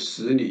从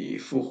死里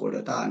复活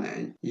的大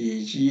能，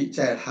以及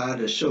在他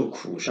的受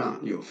苦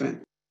上有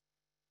份，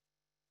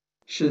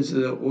甚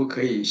至我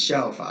可以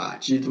效法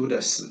基督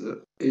的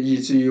死，以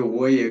至于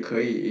我也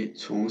可以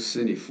从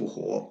死里复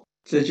活。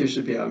这就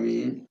是表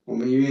明我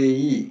们愿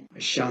意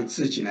向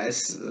自己来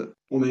死，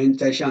我们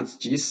在向自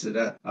己死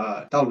的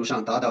道路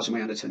上达到什么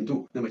样的程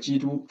度，那么基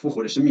督复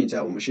活的生命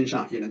在我们身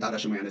上也能达到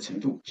什么样的程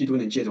度，基督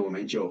能借着我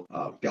们就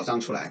表彰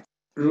出来。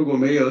如果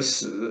没有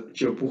死，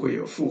就不会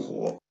有复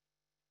活，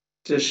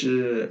这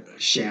是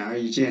显而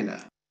易见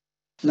的。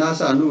拉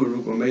撒路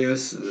如果没有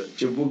死，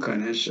就不可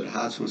能使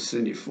他从死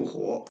里复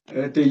活。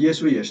对耶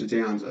稣也是这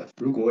样子，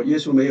如果耶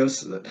稣没有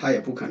死，他也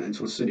不可能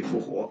从死里复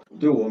活。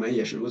对我们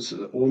也是如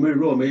此，我们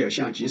若没有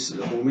向己死，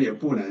我们也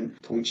不能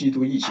同基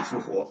督一起复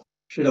活。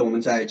是的，我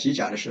们在击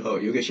甲的时候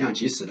有一个像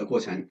击死的过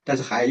程，但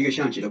是还有一个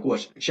像击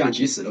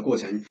死的过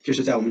程，就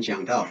是在我们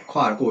讲到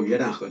跨过约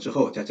旦河之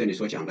后，在这里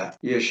所讲的，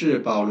也是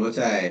保罗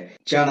在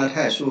加拉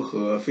太书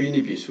和腓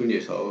立比书里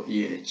头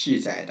也记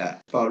载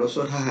的。保罗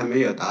说他还没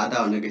有达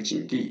到那个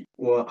境地，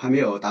我还没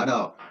有达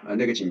到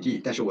那个境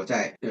地，但是我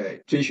在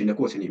追寻的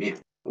过程里面。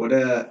我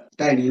的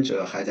带领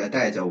者还在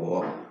带着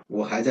我，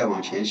我还在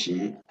往前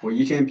行，我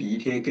一天比一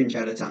天更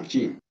加的长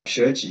进，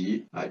舍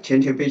己天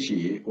天背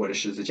起我的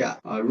十字架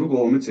如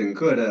果我们整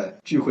个的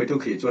聚会都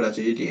可以做到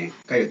这一点，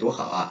该有多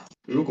好啊！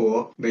如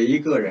果每一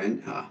个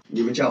人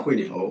你们教会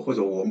里头或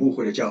者我牧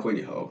会的教会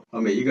里头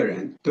每一个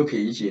人都可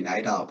以一起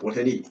来到伯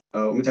特利，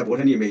我们在伯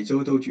特利每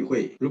周都聚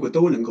会，如果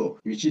都能够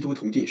与基督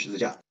同定十字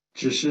架，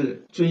只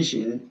是遵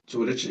行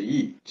主的旨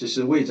意，只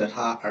是为着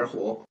他而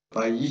活，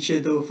把一切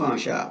都放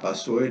下，把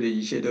所有的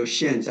一切都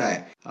献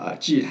在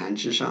祭坛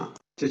之上。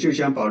这就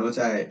像保罗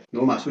在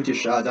罗马书第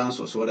12章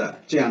所说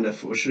的，这样的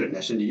服事乃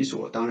是理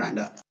所当然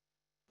的。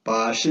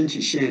把身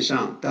体献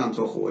上当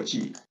作活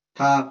祭，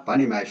他把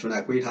你买出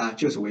来归他，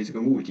就是为这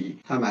个目的。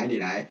他买你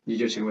来，你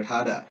就成为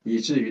他的，以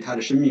至于他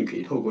的生命可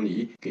以透过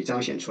你给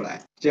彰显出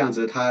来。这样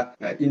子他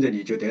因着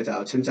你就得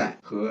着称赞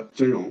和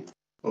尊荣。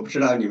我不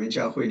知道你们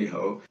教会里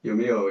头有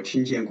没有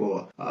听见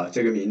过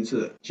这个名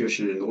字，就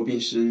是罗宾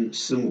森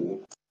师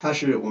母。她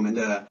是我们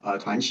的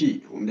团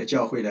契，我们的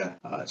教会的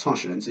创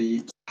始人之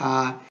一。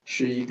她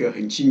是一个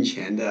很敬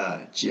虔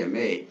的姐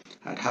妹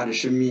她的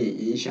生命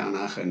影响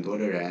了很多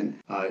的人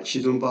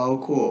其中包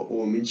括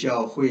我们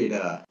教会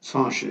的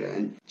创始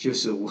人，就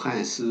是吴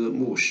汉斯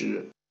牧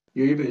师。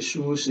有一本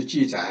书是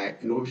记载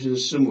罗宾森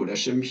师母的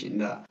生平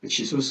的，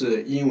起初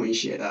是英文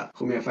写的，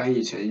后面翻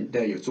译成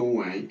的有中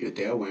文、有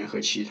德文和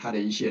其他的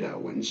一些的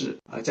文字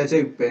在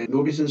这本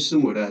罗宾森师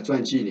母的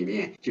传记里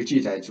面，就记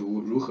载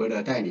主如何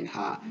的带领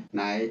他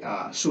来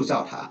塑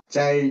造他。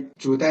在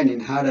主带领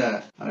他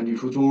的旅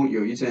途中，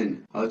有一阵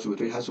主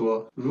对他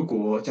说，如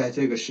果在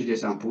这个世界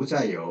上不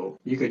再有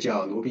一个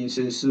叫罗宾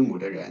森师母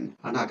的人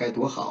那该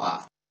多好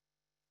啊！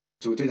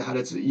主对他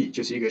的旨意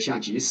就是一个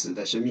像即死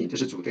的生命，这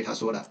是主对他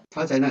说的。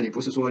他在那里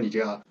不是说你就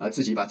要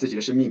自己把自己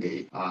的生命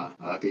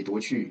给夺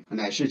去，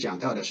乃是讲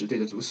到的是对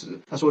着主死。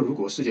他说如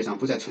果世界上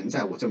不再存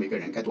在我这么一个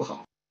人该多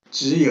好，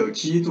只有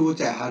基督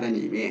在他的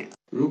里面。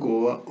如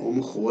果我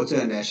们活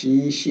着乃是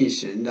因信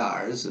神的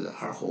儿子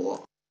而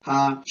活，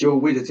他就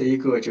为了这一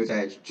个就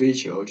在追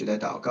求，就在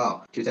祷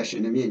告，就在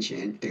神的面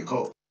前等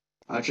候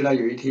直到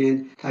有一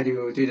天他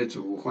就对着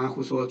主欢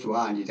呼说，主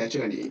啊，你在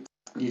这里，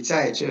你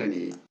在这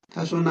里。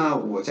他说那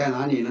我在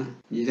哪里呢？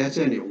你在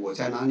这里，我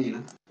在哪里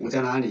呢？我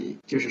在哪里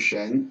就是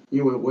神，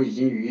因为我已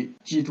经与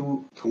基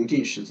督同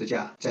定十字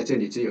架，在这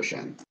里只有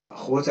神，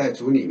活在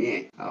主里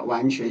面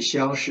完全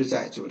消失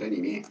在主的里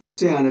面。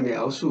这样的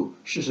描述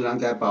事实上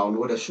在保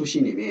罗的书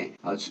信里面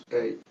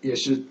也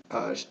是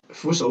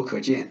俯首可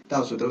见，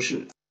到处都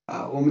是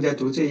我们在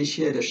读这一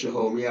切的时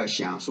候，我们要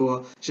想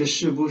说这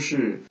是不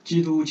是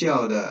基督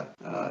教的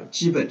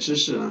基本知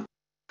识呢？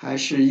还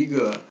是一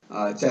个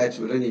在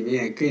主的里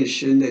面更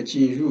深的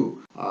进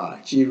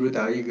入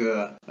到一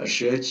个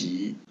舍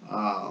己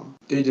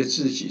对着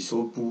自己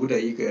所布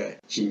的一个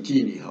境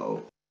地里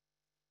头，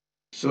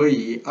所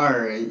以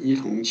二人一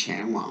同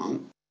前往。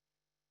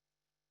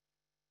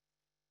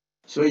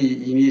所以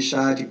以利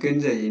沙就跟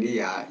着以利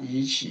亚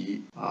一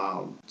起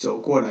走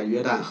过了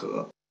约旦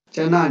河，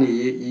在那里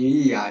以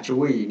利亚就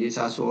问以利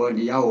沙说，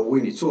你要我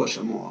为你做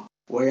什么？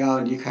我要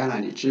离开了，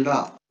你知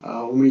道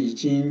我们已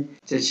经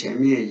在前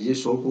面已经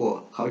说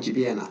过好几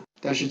遍了，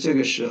但是这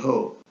个时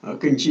候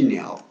更近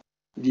了。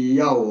你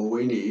要我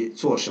为你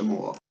做什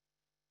么？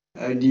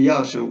你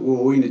要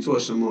我为你做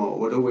什么，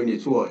我都为你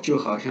做，就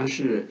好像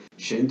是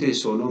神对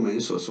所罗门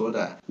所说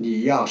的，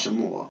你要什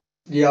么？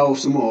你要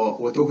什么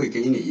我都会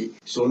给你。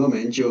所罗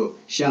门就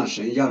向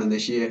神要的那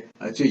些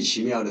最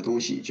奇妙的东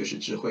西，就是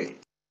智慧，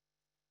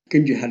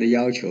根据他的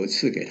要求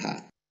赐给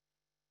他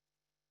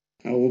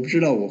我不知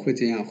道我会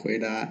怎样回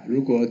答。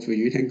如果主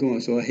有一天跟我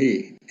说，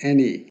嘿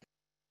Annie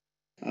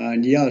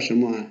你要什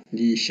么？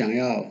你想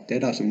要得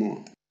到什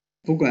么？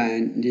不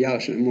管你要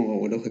什么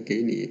我都会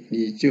给你，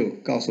你就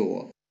告诉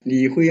我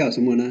你会要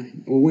什么呢？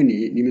我问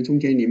你，你们中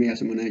间你们要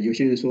什么呢？有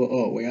些人说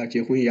我要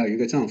结婚，要有一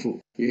个丈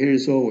夫。有些人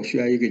说我需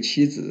要一个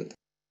妻子。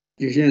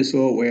有些人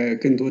说我要有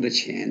更多的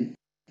钱，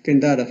更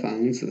大的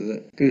房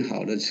子，更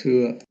好的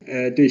车。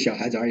对小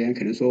孩子而言，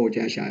可能说我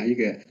想要一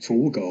个宠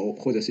物狗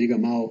或者是一个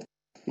猫。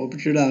我不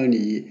知道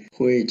你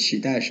会期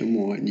待什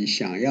么，你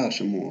想要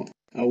什么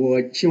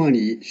我希望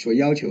你所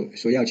要求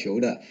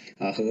的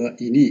和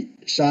以利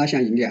沙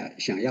像以利亚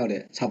想要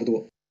的差不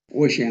多。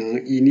我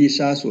想以利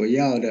沙所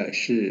要的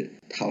是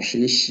讨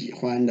神喜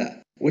欢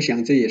的，我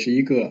想这也是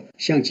一个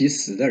像极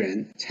死的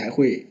人才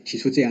会提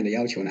出这样的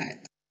要求来。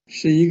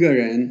是一个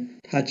人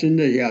他真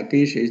的要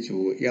跟随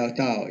主，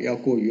要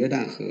过约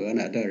旦河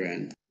了的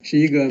人，是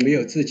一个没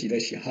有自己的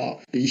喜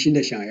好，一心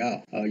的想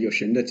要有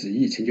神的旨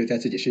意成就在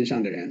自己身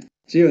上的人。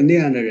只有那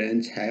样的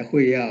人才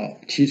会要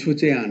提出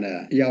这样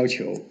的要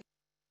求。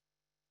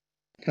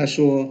他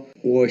说，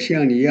我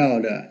向你要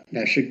的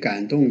乃是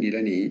感动你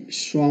的灵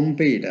双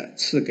倍的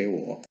赐给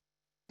我。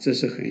这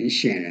是很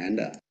显然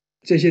的。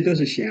这些都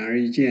是显而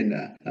易见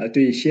的，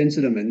对先知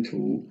的门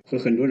徒和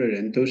很多的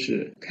人都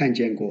是看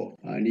见过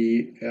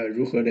你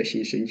如何的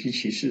行神迹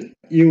奇事，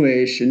因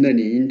为神的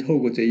灵透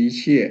过这一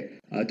切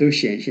都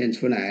显现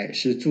出来，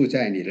是住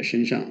在你的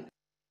身上，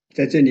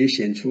在这里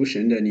显出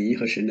神的灵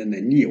和神的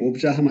能力。我不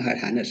知道他们还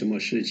谈了什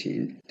么事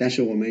情，但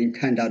是我们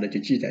看到的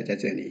就记载在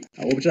这里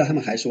我不知道他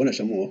们还说了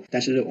什么，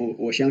但是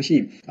我相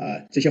信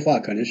这些话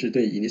可能是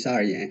对以利沙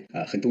而言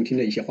很动听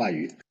的一些话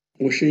语。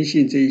我深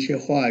信这一些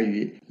话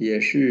语也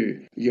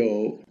是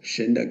有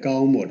神的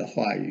高抹的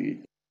话语，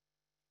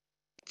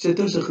这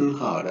都是很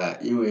好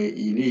的，因为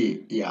以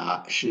利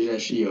亚实在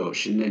是有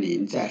神的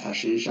灵在他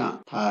身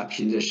上，他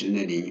凭着神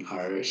的灵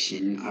而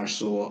行而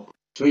说，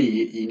所以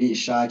以利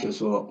沙就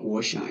说：“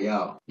我想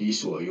要你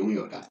所拥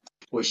有的。”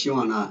我希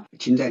望呢，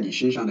停在你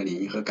身上的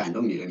灵和感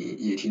动你的灵，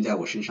也停在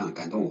我身上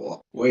感动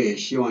我。我也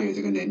希望有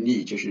这个能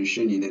力，就是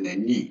圣灵的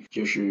能力，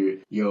就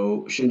是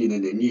有圣灵的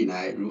能力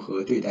来如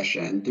何对待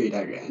神、对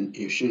待人，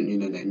有圣灵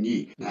的能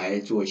力来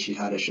做其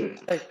他的事。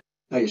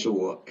那也是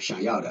我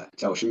想要的，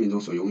在我生命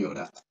中所拥有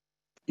的。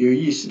有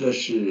意思的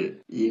是，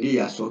以利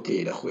亚所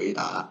给的回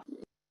答：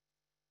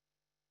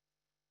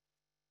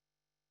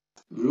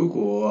如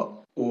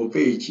果我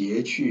被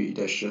劫去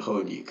的时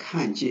候，你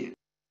看见，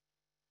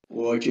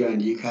我就要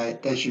离开；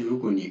但是如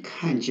果你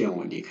看见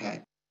我离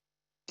开，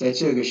在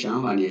这个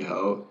想法里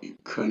头，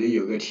可能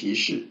有个提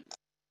示：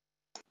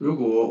如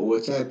果我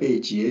在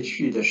被劫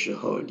去的时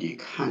候，你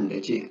看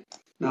得见，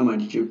那么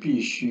你就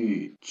必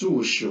须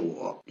注视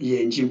我，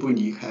眼睛不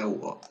离开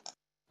我。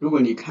如果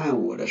你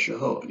看我的时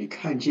候，你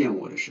看见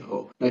我的时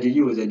候，那就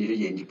意味着你的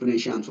眼睛不能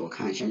向左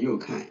看、向右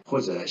看，或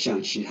者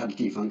向其他的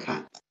地方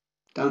看。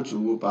当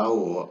主把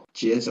我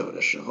劫走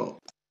的时候，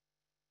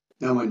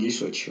那么你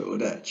所求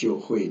的就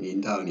会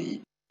临到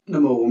你。那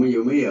么我们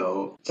有没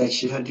有在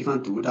其他地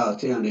方读到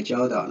这样的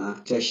教导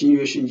呢？在新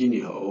约圣经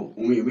里头，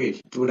我们有没有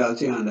读到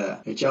这样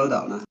的教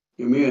导呢？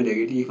有没有哪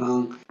个地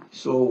方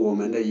说我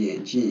们的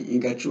眼睛应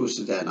该注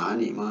视在哪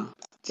里吗？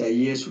在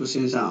耶稣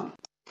身上，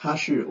他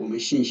是我们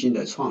信心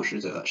的创始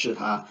者，是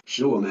他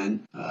使我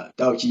们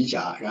到基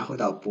甲，然后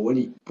到伯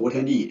特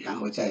利，然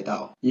后再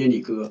到耶利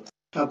哥。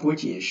他不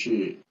仅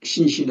是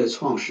信心的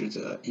创始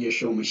者，也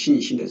是我们信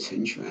心的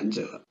成全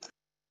者。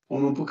我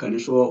们不可能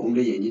说我们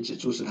的眼睛只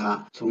注视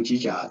他，从基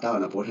甲到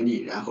了伯特利，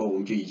然后我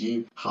们就已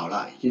经好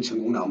了，已经成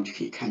功了，我们就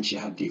可以看其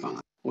他的地方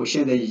了。我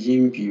现在已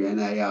经比原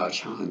来要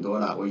强很多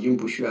了，我已经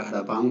不需要他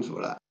的帮助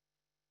了。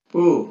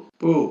不，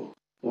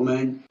我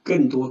们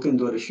更多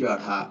的需要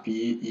他，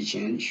比以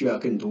前需要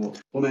更多。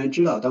我们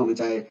知道，当我们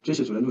在追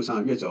随主的路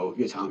上越走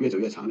越长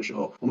的时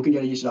候，我们更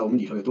加的意识到我们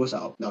里头有多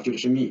少老旧的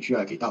生命需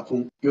要给倒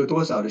空，有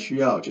多少的需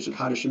要就是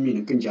他的生命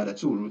能更加的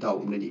注入到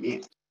我们的里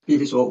面。并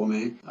非说我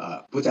们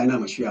不再那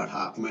么需要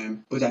他，我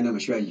们不再那么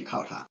需要依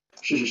靠他。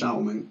事实上，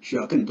我们需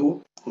要更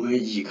多，我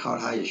们依靠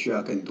他也需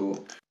要更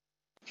多。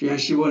就像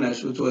希伯来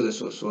书作者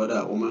所说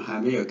的，我们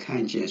还没有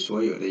看见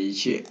所有的一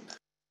切，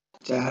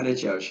在他的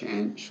脚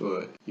前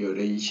所有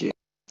的一切，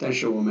但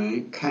是我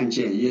们看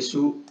见耶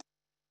稣。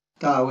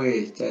大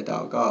卫在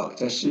祷告，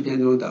在诗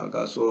篇中祷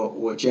告说：“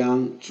我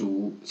将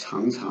主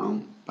常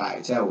常摆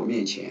在我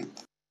面前。”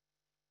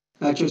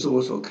那就是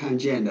我所看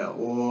见的。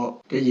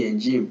我的眼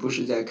睛不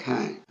是在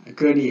看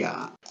歌利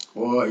亚，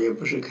我也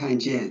不是看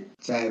见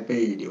在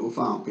被流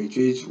放、被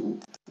追逐，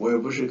我也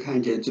不是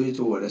看见追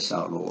逐我的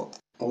扫罗。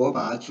我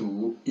把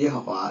主耶和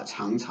华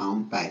常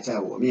常摆在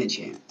我面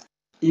前，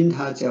因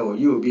他在我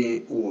右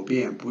边，我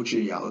便不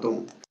致摇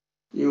动。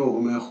因为我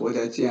们活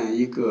在这样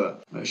一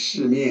个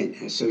四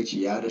面受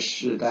挤压的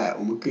时代，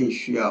我们更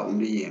需要我们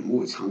的眼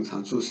目常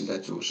常注视在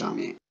主上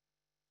面。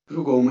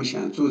如果我们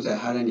想住在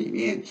他的里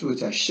面，住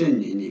在圣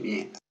灵里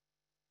面，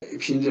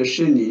凭着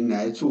圣灵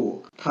来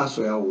做他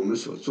所要我们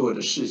所做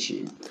的事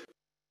情，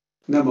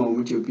那么我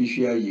们就必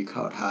须要依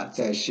靠他，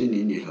在圣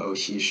灵里头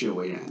行事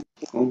为人。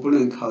我们不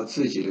能靠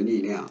自己的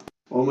力量，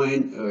我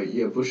们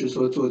也不是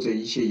说做这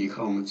一切依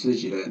靠我们自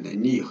己的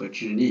能力和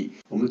智力，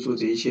我们做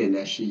这一切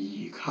呢是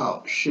依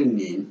靠圣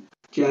灵。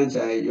就像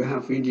在约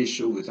翰福音第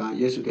15章，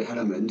耶稣对他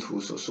的门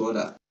徒所说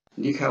的：“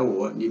离开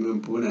我，你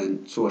们不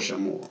能做什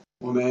么。”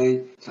我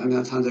们常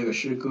常唱这个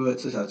诗歌，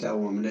至少在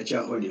我们的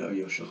教会里头，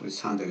有时候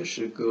唱这个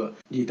诗歌：“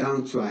你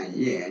当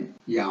转眼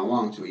仰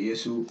望主耶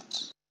稣，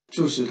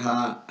注视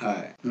他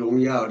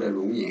荣耀的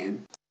容颜。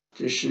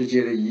这世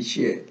界的一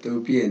切都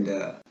变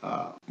得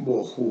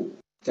模糊，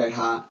在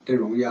他的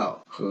荣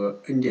耀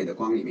和恩典的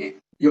光里面，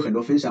有很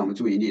多分散我们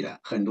注意力的，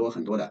很多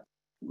的。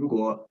如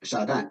果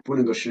撒旦不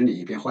能够使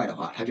你变坏的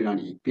话，他就让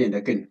你变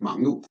得更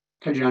忙碌。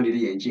他就让你的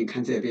眼睛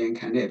看这边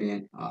看那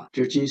边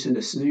就今生的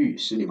私欲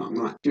使你忙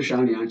乱，就是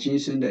让今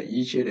生的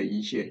一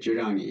切就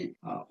让你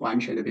完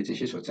全的被这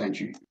些所占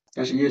据。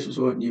但是耶稣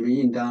说，你们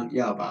应当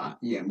要把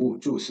眼目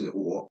注视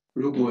我。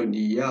如果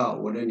你要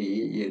我的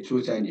灵也住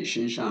在你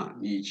身上，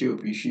你就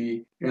必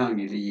须让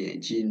你的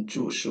眼睛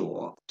注视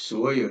我。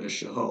所有的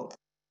时候，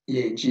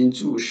眼睛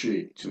注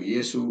视主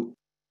耶稣。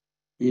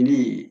以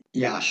利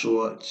亚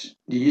说，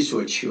你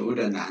所求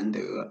的难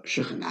得，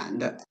是很难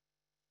的，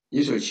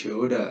你所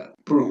求的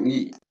不容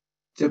易，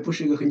这不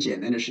是一个很简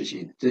单的事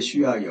情，这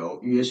需要有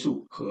约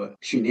束和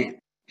训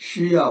练，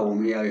需要我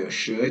们要有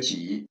舍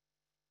己，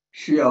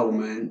需要我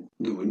们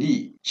努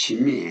力勤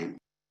勉。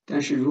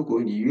但是如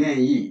果你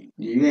愿意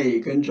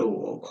跟着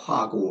我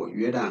跨过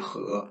约旦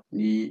河，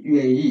你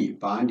愿意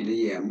把你的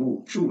眼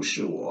目注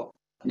视我，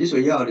你所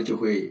要的就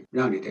会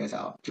让你得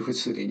着，就会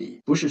赐给你。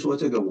不是说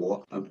这个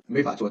我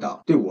没法做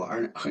到，对我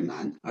而很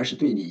难，而是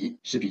对你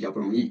是比较不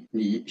容易。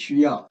你需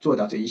要做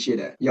到这一切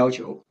的要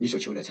求，你所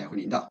求的才会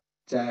临到。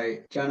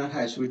在加拉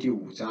太书第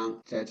5章，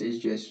在这一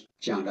节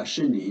讲了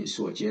圣灵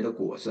所结的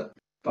果子。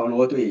保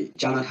罗对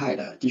加拉太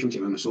的弟兄姐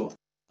妹们说，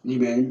你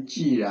们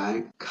既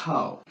然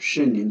靠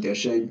圣灵得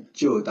生，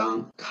就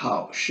当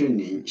靠圣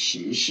灵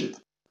行事。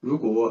如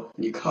果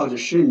你靠着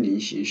圣灵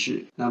行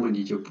事，那么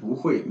你就不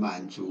会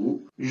满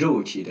足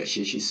肉体的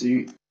邪气私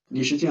欲。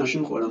你是这样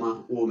生活的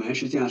吗？我们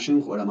是这样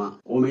生活的吗？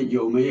我们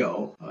有没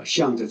有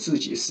向着自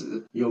己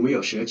死？有没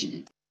有舍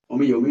己？我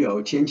们有没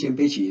有天天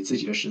背起自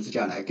己的十字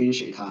架来跟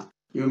随他？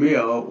有没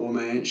有我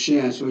们虽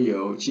然说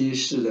有今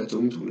世的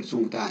种种的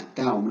重担，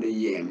但我们的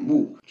眼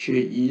目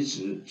却一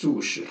直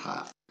注视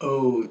他。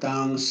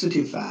当司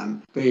提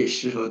反被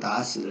石头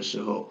打死的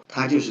时候，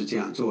他就是这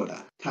样做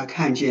的。他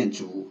看见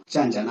主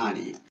站在那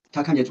里，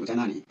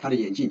他的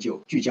眼睛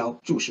就聚焦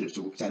注视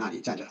主在那里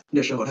站着。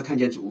那时候他看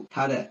见主，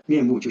他的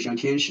面目就像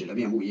天使的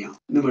面目一样。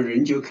那么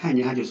人就看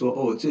见他，就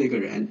说这个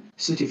人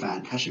司提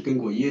反他是跟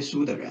过耶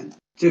稣的人。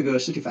这个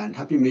司提反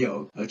他并没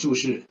有注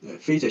视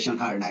飞着向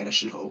他而来的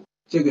石头。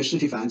这个司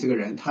提反这个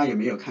人，他也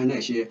没有看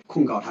那些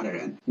控告他的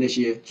人，那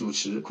些主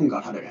持控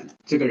告他的人。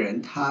这个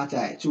人他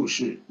在注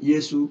视耶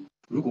稣。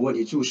如果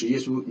你注视耶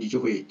稣，你就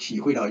会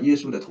体会到耶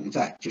稣的同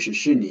在，就是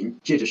圣灵，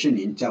借着圣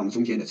灵在我们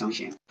中间的彰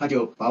显，他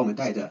就把我们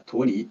带着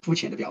脱离肤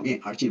浅的表面，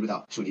而进入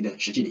到属灵的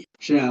实际里。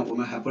虽然我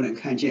们还不能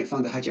看见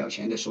放在他脚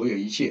前的所有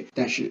一切，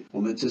但是我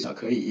们至少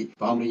可以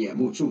把我们的眼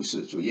目注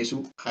视主耶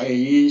稣。还有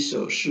一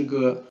首诗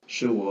歌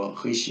是我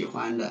很喜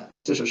欢的，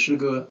这首诗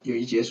歌有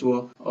一节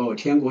说，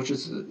天国之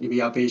子，你们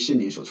要被圣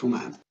灵所充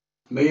满。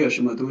没有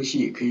什么东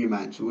西可以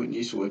满足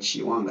你所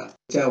期望的，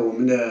在我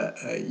们的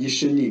一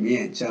生里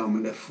面，在我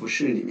们的服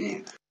饰里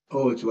面，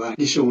主啊，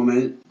你是我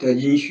们的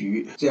应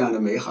许，这样的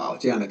美好，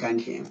这样的甘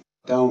甜。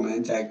当我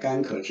们在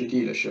干渴之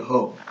地的时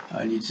候，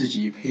你自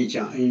己配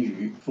降恩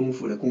雨，丰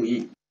富的供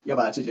应，要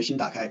把自己的心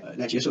打开，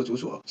来接受主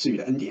所赐予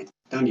的恩典。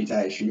当你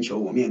在寻求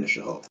我面的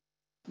时候，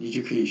你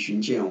就可以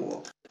寻见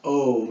我。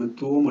我们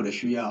多么的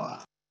需要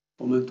啊！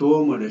我们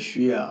多么的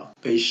需要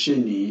被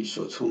圣灵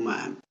所充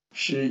满。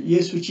使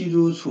耶稣基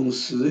督从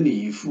死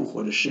里复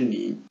活的圣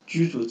灵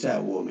居住在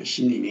我们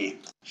心里面，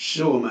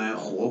使我们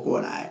活过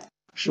来，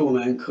使我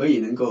们可以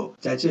能够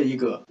在这一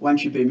个弯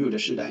曲悖谬的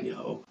时代里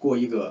头，过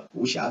一个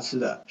无瑕疵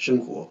的生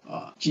活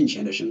敬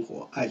虔的生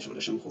活，爱主的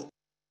生活。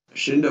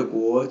神的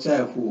国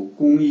在乎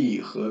公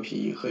义、和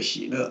平和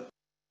喜乐，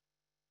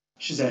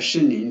是在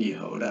圣灵里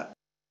头的。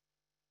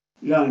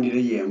让你的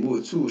眼目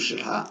注视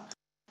他，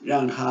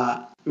让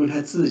他用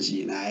他自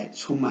己来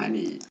充满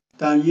你。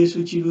当耶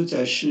稣基督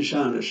在世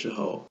上的时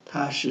候，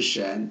他是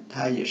神，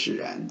他也是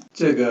人，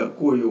这个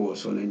过于我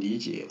所能理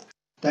解。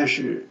但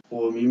是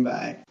我明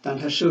白，当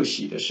他受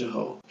洗的时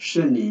候，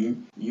圣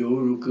灵犹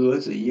如鸽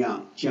子一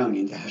样降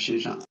临在他身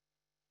上，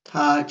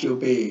他就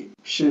被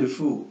圣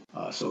父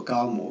所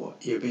膏抹，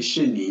也被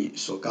圣灵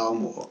所膏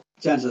抹，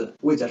这样子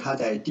为着他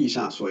在地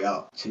上所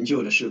要成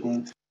就的事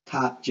工，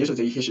他接受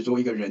这一切是作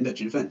为一个人的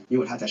职分，因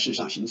为他在世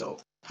上行走，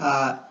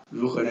他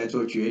如何来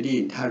做决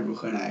定，他如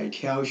何来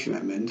挑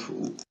选门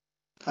徒，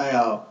他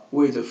要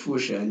为着父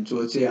神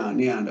做这样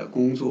那样的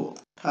工作，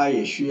他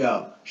也需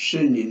要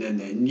圣灵的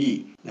能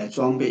力来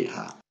装备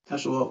他。他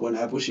说，我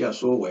来不是要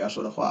说我要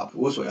说的话，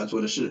我所要做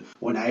的事，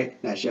我乃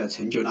是要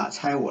成就那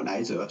差我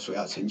来者所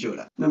要成就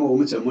的。那么我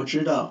们怎么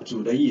知道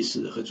主的意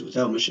思和主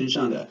在我们身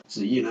上的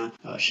旨意呢？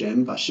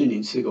神把圣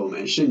灵赐给我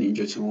们，圣灵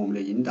就成为我们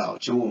的引导，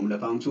成为我们的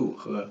帮助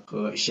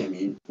和显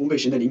明。我们被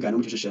神的灵感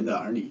动，就是神的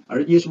儿女，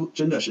而耶稣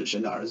真的是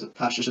神的儿子，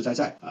他实实在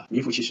在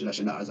名副其实的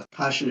神的儿子，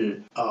他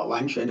是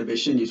完全的被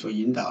圣灵所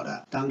引导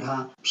的。当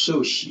他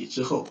受洗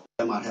之后，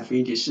在马太福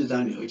音第4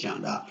章里头讲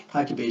的，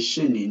他就被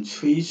圣灵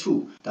催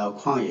促到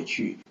旷野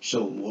去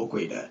受魔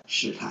鬼的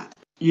试探。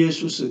耶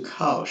稣是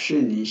靠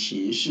圣灵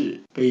行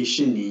事，被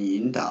圣灵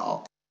引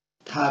导，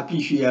他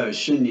必须要有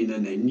圣灵的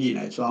能力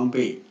来装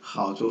备，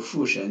好做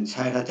父神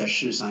差他在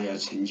世上要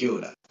成就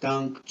的。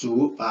当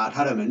主把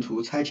他的门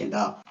徒差遣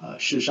到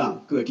世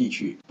上各地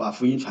去，把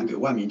福音传给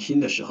万民听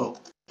的时候，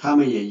他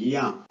们也一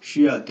样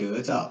需要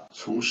得到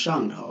从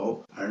上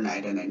头而来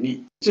的能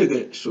力。这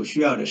个所需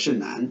要的是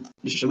难，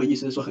你是什么意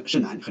思？说是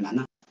难很难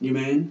呢？你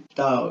们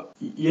到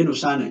耶路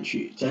撒冷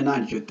去，在那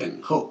里就等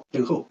候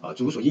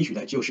主所应许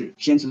的，就是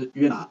先知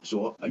约拿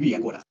所预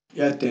言过的，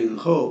要等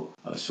候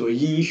所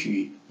应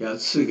许要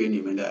赐给你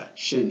们的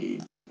圣灵。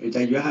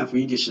在约翰福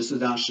音第14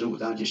章、15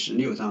章及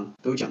16章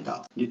都讲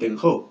到，你等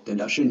候等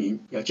到圣灵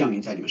要降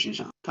临在你们身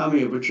上。他们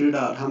也不知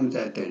道他们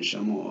在等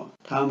什么，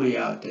他们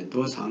要等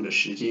多长的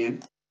时间，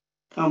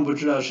他们不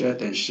知道是要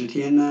等10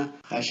天呢，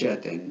还是要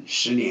等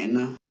10年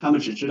呢？他们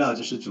只知道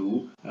这是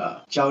主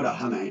教导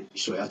他们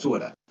所要做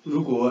的，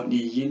如果你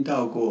已经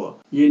到过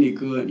耶利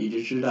哥，你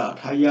就知道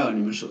他要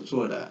你们所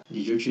做的，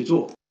你就去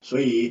做。所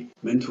以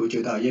门徒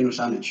就到耶路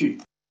撒冷去。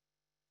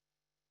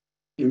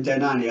你们在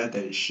那里要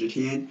等10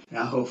天，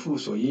然后父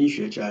所应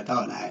许就要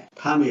到来。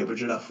他们也不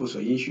知道父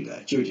所应许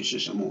的究竟是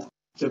什么，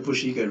这不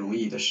是一个容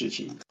易的事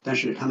情。但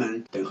是他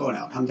们等候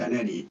了，他们在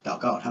那里祷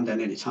告，他们在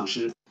那里唱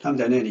诗，他们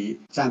在那里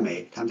赞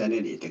美，他们在那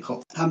里等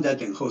候。他们在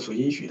等候所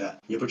应许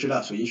的，也不知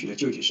道所应许的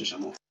究竟是什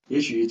么。也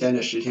许在那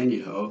10天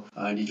里头，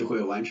你就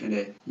会完全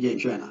的厌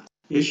倦了。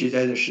也许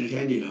在这10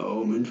天里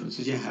头，门徒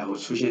之间还会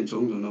出现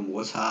种种的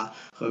摩擦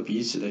和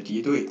彼此的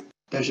敌对。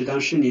但是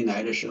当圣灵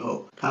来的时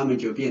候，他们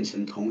就变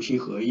成同心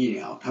合一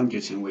了，他们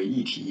就成为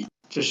一体。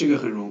这是个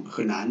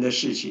很难的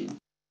事情。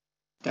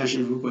但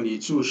是如果你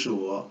注视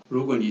我，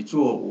如果你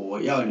做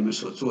我要你们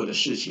所做的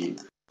事情，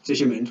这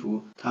些门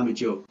徒他们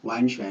就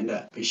完全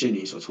的被圣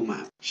灵所充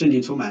满。圣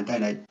灵充满带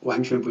来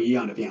完全不一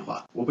样的变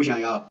化。我不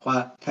想要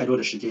花太多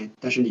的时间，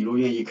但是你若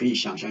愿意，可以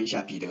想象一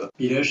下彼得。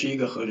彼得是一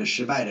个何等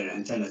失败的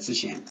人，在那之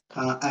前，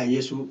他爱耶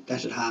稣，但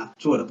是他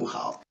做得不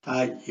好，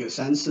他有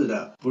3次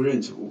的不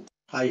认主。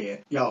他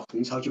也要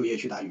重操旧业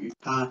去打鱼，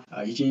他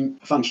已经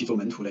放弃做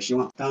门徒的希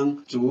望。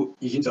当主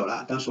已经走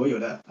了，当所有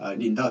的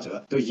领导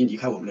者都已经离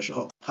开我们的时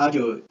候，他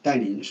就带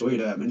领所有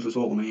的门徒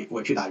说：“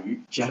我去打鱼。”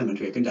其他的门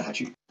徒也跟着他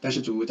去。但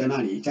是主在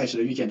那里再次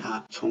的遇见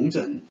他，重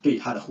整对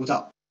他的呼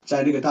召。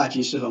在那个大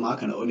祭司和马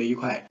可楼那一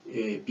块，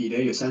彼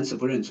得有3次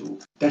不认主，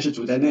但是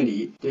主在那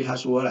里对他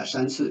说了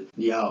3次：“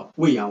你要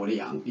喂养我的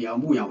羊，你要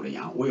牧养我的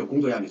羊，我有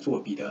工作要你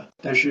做，彼得。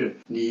但是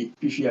你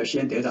必须要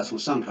先得到从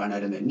上头而来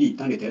的能力，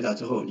当你得到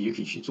之后，你就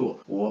可以去做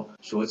我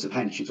所指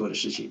派你去做的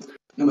事情。”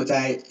那么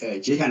在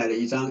接下来的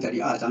一章，在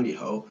第2章里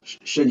头，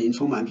圣灵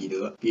充满彼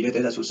得，彼得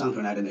得到从上头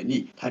来的能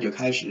力，他就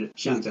开始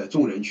向着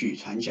众人去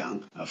传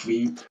讲福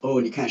音。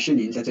你看圣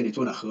灵在这里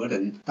做了何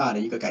等大的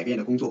一个改变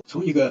的工作，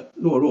从一个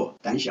懦弱、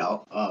胆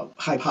小、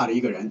害怕的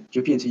一个人，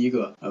就变成一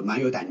个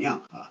蛮有胆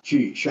量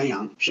去宣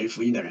扬神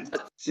福音的人。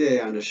这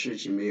样的事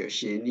情没有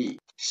先例。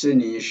圣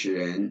灵使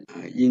人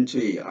因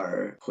罪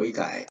而悔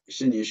改，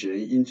圣灵使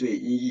人因罪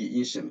因义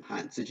因审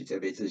判自己责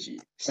备自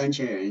己。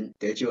3000人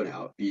得救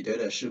了，彼得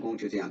的事工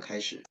就这样开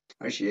始。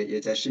而且也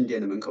在圣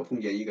殿的门口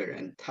碰见一个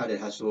人，他对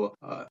他说：“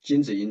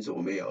金子银子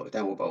我没有，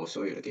但我把我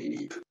所有的给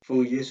你，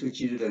奉耶稣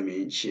基督的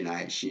名起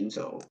来行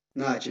走。”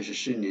那就是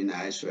圣灵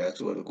来所要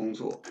做的工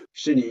作。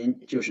圣灵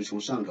就是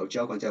从上头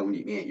浇灌在我们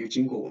里面，又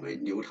经过我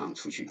们流淌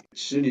出去，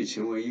使你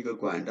成为一个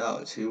管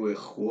道，成为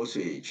活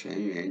水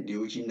泉源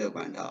流经的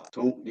管道，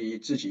从你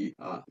自己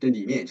的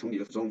里面，从你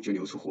的腹中就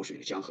流出活水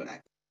的江河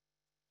来。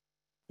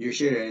有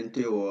些人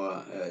对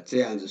我这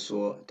样子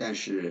说，但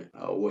是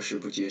我是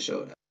不接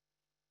受的。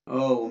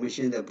我们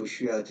现在不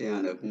需要这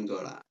样的工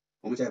作了。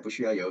我们再不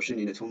需要有圣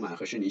灵的充满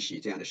和圣灵洗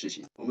这样的事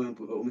情。我们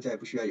再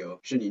不需要有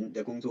圣灵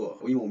的工作，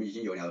因为我们已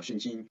经有了圣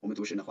经，我们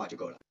读神的话就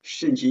够了。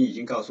圣经已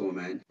经告诉我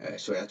们，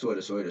所要做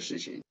的所有的事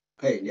情。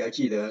你要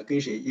记得，跟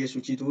随耶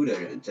稣基督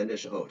的人在那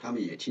时候，他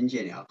们也听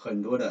见了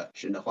很多的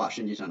神的话，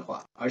圣经上的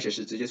话，而且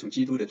是直接从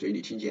基督的嘴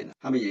里听见的。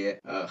他们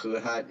也和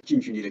他近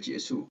距离的结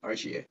束，而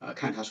且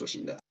看他所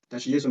行的。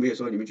但是耶稣没有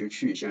说你们就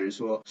去向人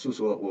说诉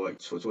说我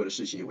所做的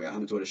事情，我要他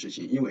们做的事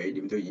情，因为你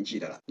们都已经记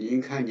得了，你已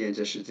经看见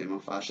这是怎么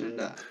发生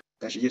的。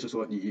但是耶稣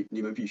说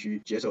你们必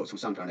须接受从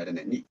上头来的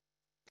能力，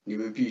你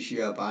们必须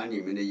要把你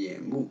们的眼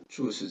目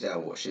注视在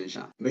我身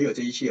上。没有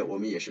这一切，我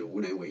们也是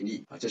无能为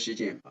力这是一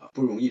件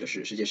不容易的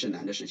事，是件甚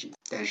难的事情，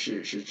但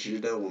是是值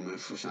得我们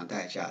付上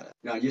代价的。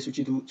让耶稣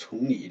基督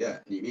从你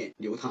的里面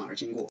流淌而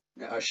经过，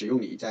而使用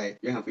你。在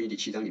约翰福音第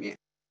7章里面，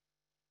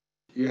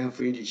约翰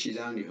福音第7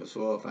章里头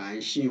说：“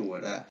凡信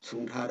我的，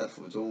从他的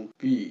腹中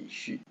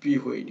必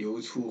会流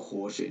出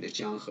活水的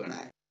江河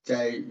来。”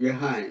在约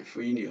翰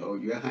福音里头，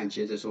约翰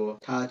接着说，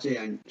他这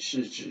样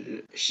是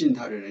指信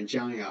他的人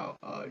将要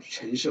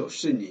承受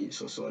圣灵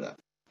所说的，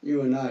因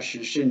为那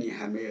时圣灵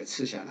还没有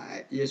赐下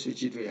来，耶稣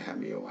基督也还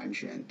没有完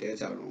全得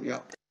着荣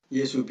耀，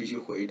耶稣必须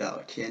回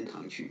到天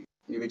堂去。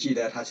你们记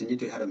得他曾经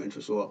对他的门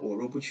徒说：“我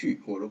若不去，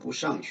我若不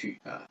上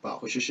去保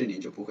惠师圣灵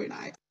就不会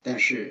来。”但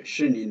是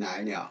圣灵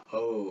来了，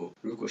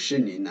如果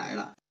圣灵来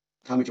了，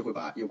他们就会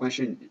把有关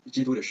圣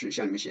基督的事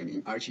向你们显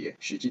明，而且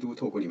使基督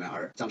透过你们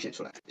而彰显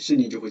出来。圣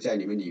灵就会在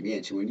你们里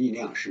面成为力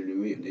量，使你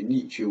们有能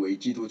力去为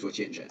基督做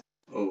见证。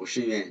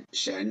是愿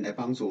神来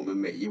帮助我们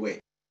每一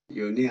位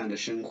有那样的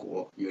生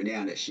活，有那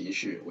样的行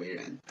事为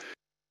人。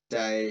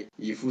在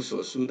以弗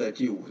所书的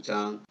第5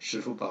章，使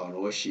徒保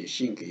罗写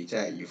信给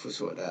在以弗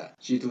所的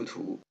基督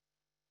徒，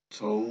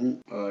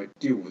从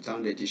第5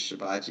章的第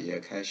18节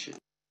开始，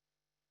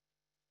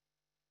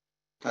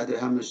他对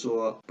他们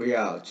说：“不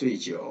要醉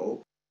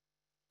酒，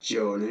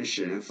酒能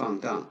使人放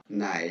荡，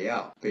乃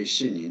要被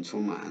圣灵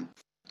充满。”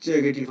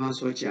这个地方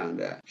所讲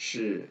的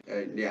是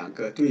2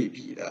个对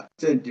比的。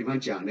这地方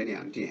讲的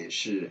2点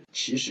是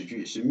祈使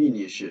句，是命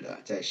令式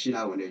的，在希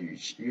腊文的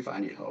语法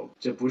里头，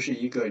这不是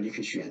一个你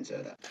可以选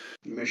择的。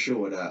你们是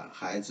我的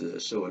孩子，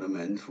是我的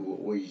门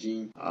徒，我已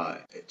经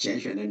拣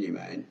选了你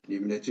们，你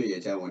们的罪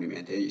也在我里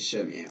面得以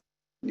赦免。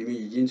你们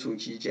已经从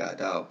基甲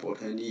到伯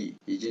特利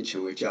已经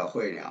成为教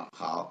会了。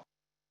好，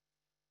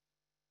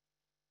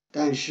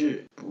但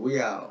是不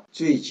要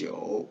醉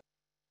酒，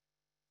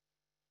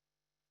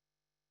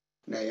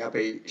乃要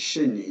被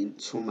圣灵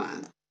充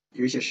满。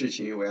有一些事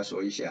情我要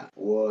说一下，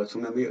我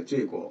从来没有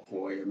醉过，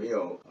我也没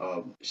有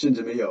甚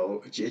至没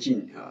有接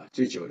近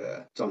醉酒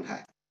的状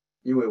态，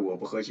因为我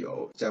不喝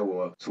酒。在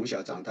我从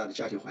小长大的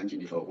家庭环境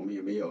里头，我们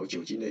也没有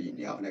酒精的饮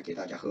料来给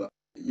大家喝，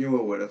因为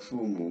我的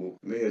父母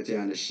没有这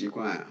样的习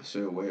惯，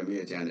所以我也没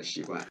有这样的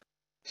习惯，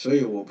所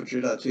以我不知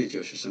道醉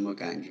酒是什么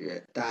感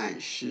觉。但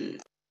是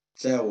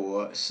在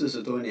我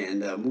40多年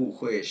的牧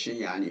会生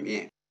涯里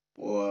面，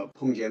我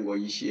碰见过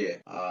一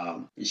些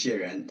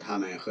人，他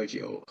们喝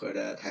酒喝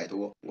得太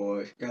多，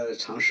我要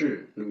尝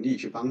试努力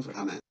去帮助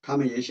他们，他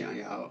们也想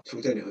要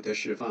从这里头得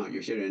释放。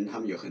有些人他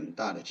们有很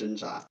大的挣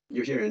扎，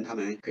有些人他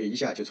们可以一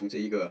下就从这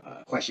一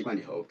个坏习惯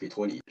里头给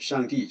脱离，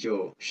上帝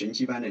就神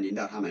迹般的领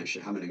导他们，使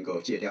他们能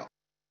够戒掉。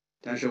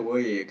但是我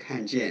也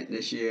看见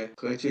那些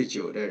喝醉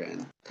酒的人，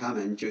他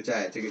们就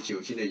在这个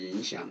酒精的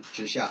影响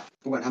之下，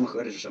不管他们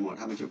喝的是什么，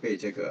他们就被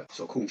这个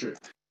所控制。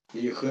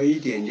你喝一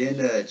点点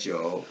的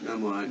酒，那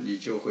么你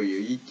就会有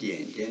一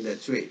点点的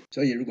醉。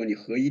所以如果你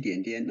喝一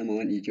点点，那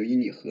么你就因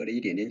你喝了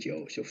一点点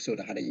酒就受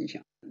到它的影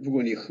响。如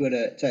果你喝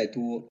的再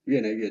多，越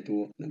来越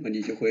多，那么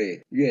你就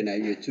会越来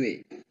越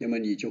醉，那么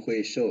你就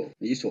会受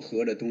你所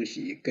喝的东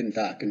西更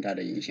大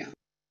的影响。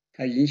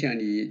它影响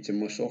你怎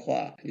么说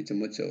话，你怎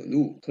么走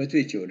路。喝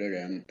醉酒的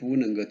人不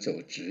能够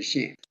走直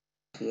线，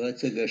和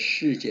这个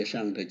世界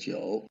上的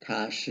酒，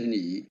它使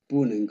你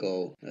不能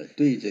够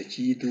对着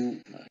基督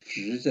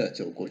直着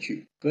走过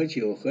去。喝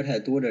酒喝太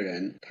多的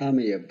人，他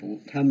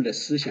们的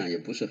思想也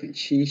不是很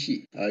清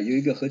晰。有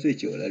一个喝醉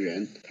酒的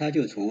人，他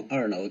就从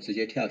2楼直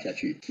接跳下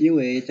去，因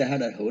为在他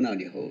的头脑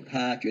里头，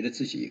他觉得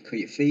自己可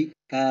以飞，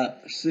他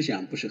思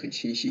想不是很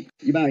清晰。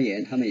一般而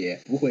言，他们也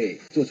不会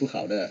做出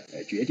好的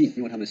决定，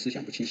因为他们思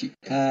想不清晰。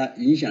他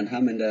影响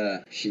他们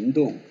的行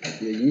动，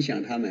也影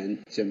响他们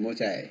怎么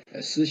在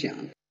思想。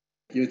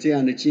有这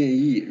样的建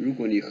议，如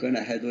果你喝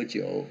了太多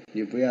酒，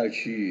你不要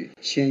去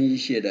签一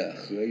些的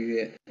合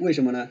约。为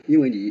什么呢？因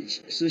为你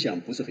思想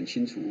不是很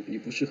清楚，你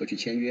不适合去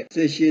签约。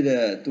这些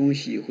的东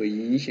西会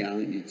影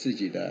响你自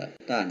己的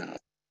大脑。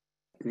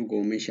如果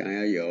我们想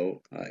要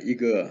有一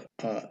个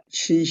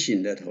清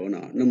醒的头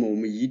脑，那么我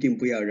们一定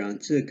不要让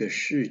这个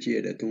世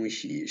界的东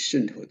西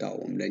渗透到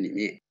我们的里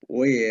面。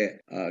我也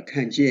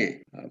看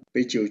见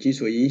被酒精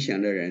所影响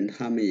的人，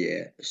他们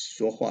也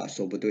说话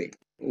说不对。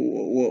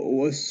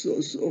我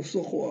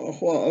说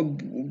话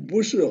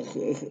不是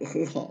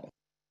很好。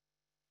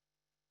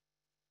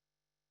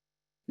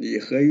你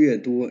喝越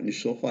多，你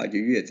说话就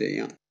越这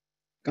样。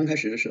刚开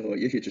始的时候，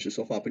也许只是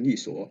说话不利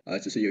索，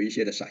只是有一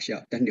些的傻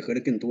笑。但是你喝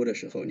得更多的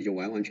时候，你就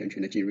完完全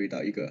全的进入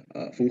到一个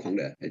疯狂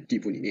的地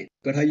步里面。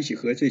和他一起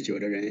喝醉酒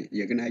的人，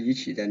也跟他一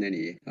起在那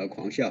里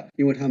狂笑，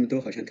因为他们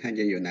都好像看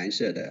见有蓝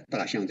色的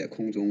大象在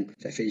空中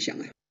在飞翔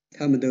啊。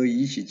他们都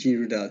一起进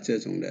入到这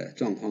种的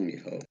状况里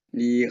头。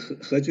你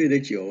喝醉的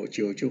酒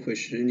就会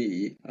使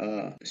你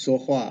说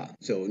话、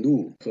走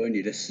路和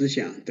你的思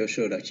想都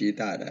受到极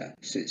大的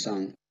损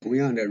伤。同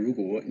样的，如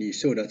果你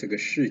受到这个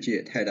世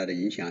界太大的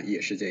影响，也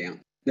是这样。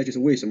那就是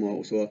为什么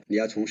我说你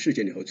要从世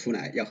界里头出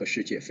来，要和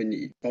世界分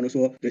离。保罗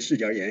说，对世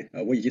界而言，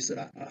我已经死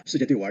了世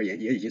界对我而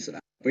言也已经死了。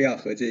不要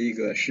和这一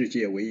个世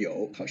界为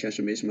友，好像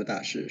是没什么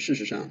大事。事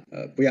实上，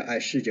不要爱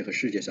世界和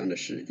世界上的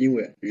事，因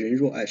为人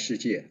若爱世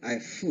界，爱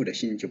父的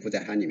心就不在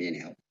它里面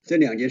了。这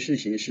2件事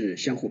情是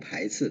相互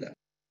排斥的，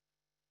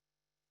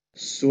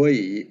所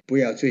以不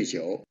要醉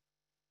酒。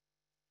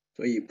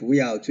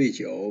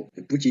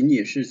不仅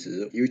仅是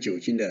指有酒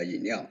精的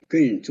饮料，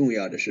更重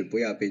要的是不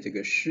要被这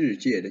个世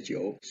界的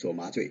酒所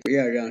麻醉，不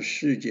要让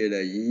世界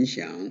的影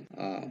响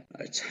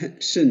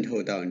渗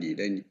透到你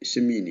的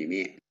生命里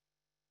面。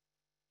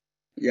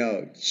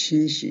要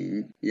清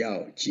醒，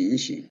要警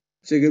醒。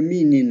这个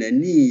命令的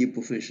另一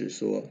部分是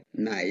说，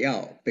乃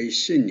要被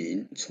圣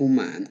灵充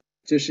满。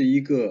这是一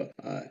个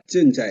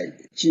正在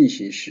进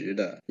行时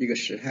的一个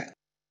时态。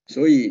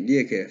所以你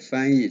也可以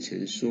翻译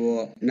成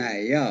说，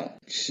乃要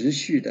持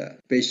续的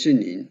被圣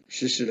灵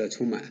时时的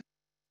充满，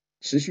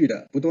持续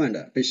的不断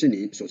的被圣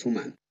灵所充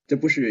满。这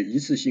不是一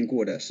次性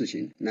过的事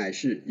情，乃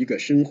是一个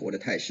生活的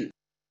态势，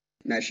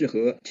乃是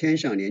和天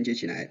上连接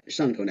起来，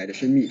上头来的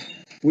生命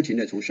不停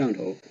的从上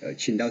头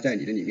倾倒在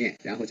你的里面，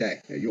然后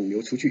再涌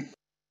流出去。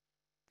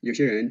有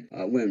些人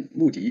问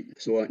穆迪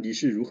说，你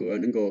是如何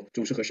能够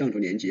总是和上头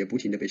连接，不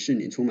停的被圣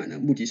灵充满呢？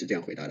穆迪是这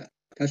样回答的，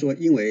他说，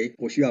因为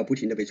我需要不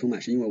停的被充满，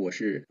是因为我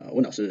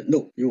老是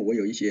漏，因为我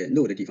有一些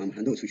漏的地方把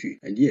它漏出去，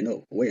你也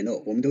漏，我也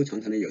漏，我们都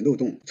常常的有漏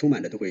洞，充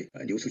满的都会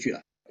流出去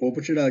了。我不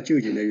知道究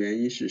竟的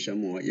原因是什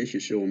么，也许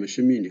是我们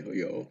生命里头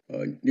有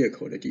裂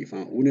口的地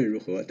方。无论如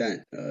何，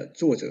但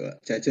作者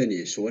在这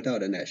里说到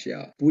的乃是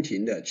要不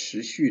停的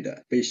持续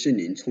的被圣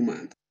灵充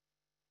满，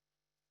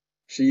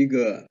是一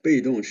个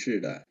被动式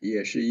的，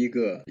也是一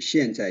个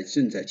现在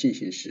正在进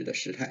行时的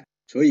时态。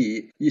所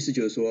以意思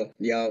就是说，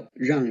你要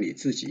让你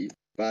自己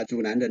把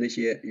阻拦的那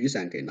些雨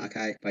伞给拿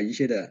开，把一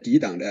些的抵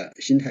挡的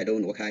心态都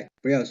挪开，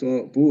不要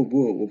说不，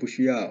我不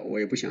需要，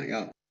我也不想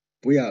要。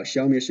不要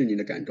消灭圣灵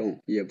的感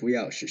动，也不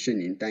要使圣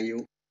灵担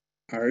忧，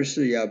而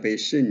是要被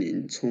圣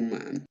灵充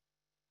满。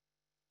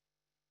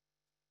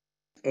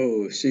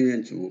圣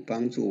愿主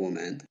帮助我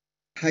们，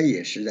他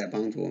也是在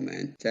帮助我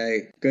们。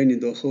在哥林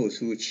多后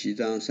书7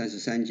章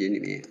33节里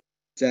面，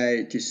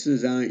在第4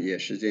章也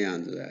是这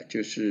样子的，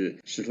就是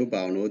使徒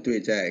保罗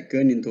对在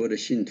哥林多的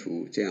信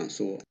徒这样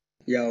说，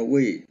要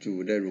为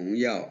主的荣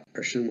耀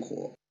而生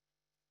活，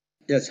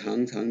要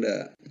常常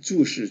的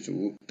注视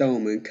主。当我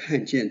们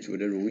看见主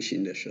的荣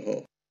行的时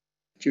候，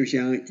就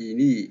像以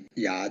利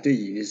亚对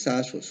以利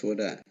沙所说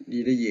的，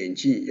你的眼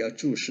睛要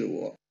注视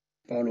我。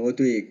保罗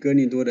对哥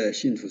林多的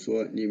信徒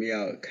说，你们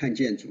要看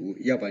见主，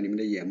要把你们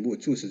的眼目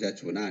注视在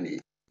主那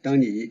里。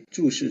当你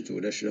注视主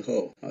的时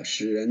候，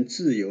使人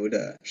自由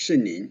的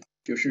圣灵，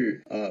就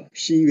是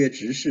新约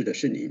执事的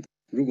圣灵，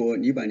如果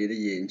你把你的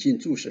眼睛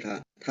注视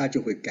他，他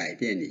就会改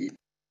变你。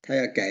他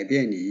要改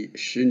变你，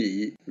使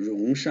你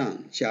荣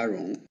上加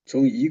荣，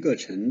从一个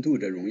程度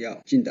的荣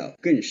耀进到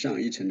更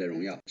上一层的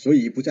荣耀。所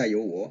以不再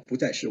有我，不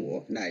再是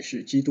我，乃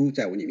是基督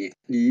在我里面。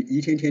你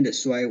一天天的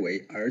衰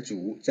微，而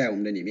主在我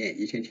们的里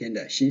面一天天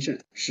的兴盛，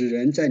使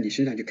人在你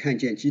身上就看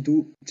见基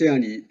督。这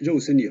样你肉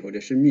身里头的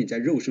生命在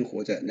肉身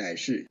活着，乃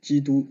是基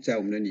督在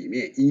我们的里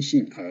面因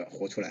信而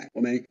活出来。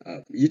我们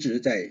一直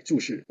在注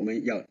视，我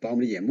们要把我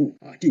们的眼目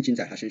定睛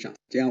在他身上，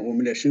这样我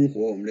们的生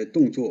活、我们的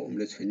动作、我们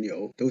的存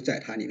留都在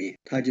他里面，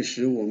他就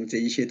使我们这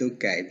一切都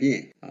改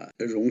变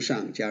荣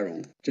上加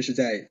荣。这是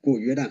在过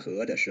约旦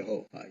河的时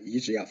候一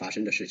直要发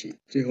生的事情。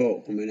最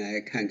后我们来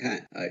看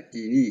看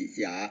以利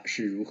亚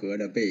是如何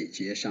的被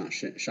接上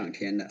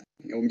天的。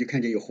我们就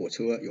看见有火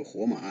车有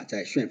火马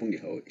在旋风里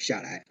头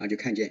下来，然后就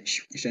看见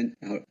咻一声，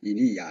然后以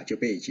利亚就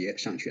被接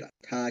上去了，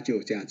他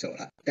就这样走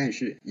了。但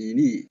是以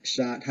利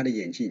沙他的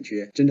眼睛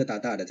却睁得大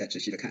大的在仔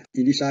细的看。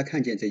以利沙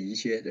看见这一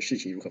切的事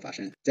情如何发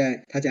生，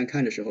在他这样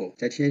看的时候，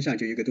在天上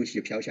就有一个东西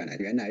就飘下来，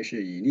原来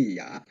是以利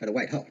亚他的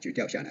外套就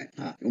掉下来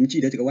我们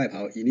记得这个外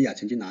袍以利亚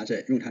曾经拿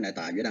着用它来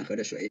打约旦河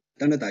的水，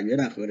当他打约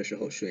旦河的时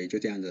候，水就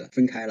这样子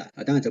分开了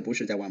当然这不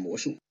是在玩魔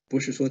术，不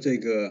是说这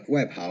个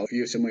外袍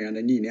有什么样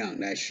的力量，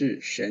乃是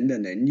神的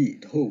能力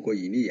透过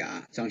以利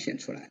亚彰显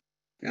出来。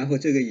然后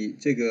这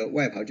个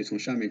外袍就从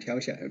上面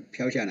飘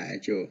下来，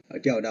就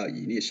掉到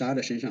以利沙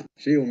的身上。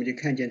所以我们就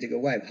看见这个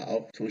外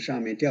袍从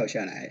上面掉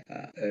下来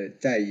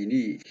在以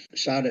利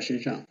沙的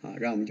身上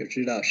让我们就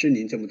知道圣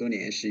灵这么多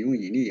年使用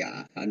以利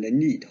亚能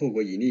力透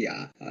过以利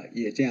亚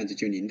也这样子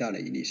就临到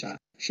了以利沙。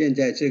现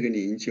在这个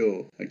灵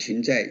就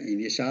停在以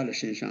利沙的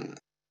身上了。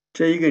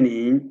这一个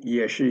灵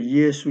也是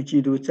耶稣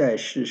基督在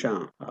世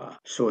上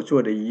所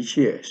做的一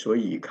切所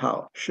倚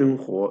靠生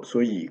活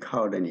所倚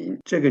靠的灵，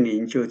这个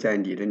灵就在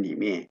你的里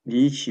面，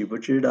你岂不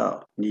知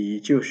道你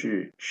就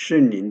是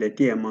圣灵的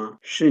殿吗？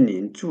圣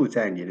灵住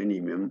在你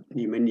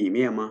们里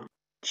面吗？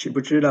岂不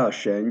知道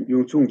神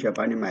用重价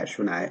把你买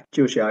出来，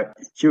就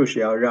是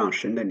要让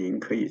神的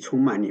灵可以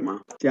充满你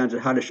吗？这样子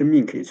他的生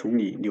命可以从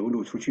你流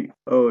露出去。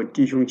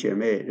弟兄姐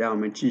妹，让我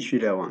们继续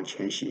的往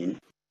前行。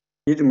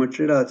你怎么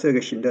知道这个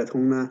行得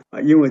通呢？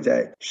因为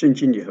在圣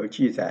经里头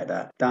记载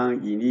的，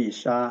当以利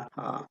沙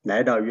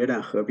来到约旦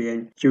河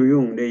边，就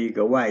用那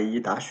个外衣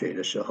打水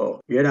的时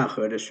候，约旦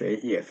河的水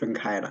也分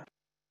开了。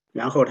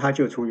然后他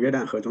就从约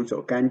旦河中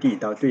走干地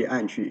到对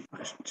岸去，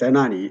在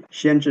那里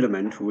先知的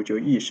门徒就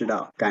意识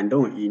到，感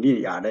动以利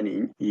亚的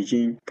灵已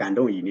经感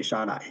动以利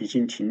沙了，已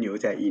经停留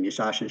在以利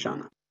沙身上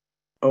了。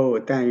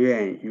但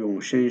愿永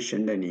生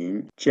神的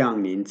灵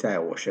降临在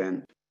我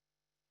身。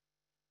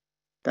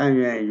但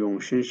愿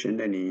永生神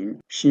的灵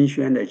新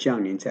鲜的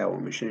降临在我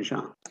们身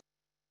上，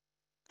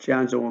这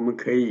样子我们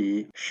可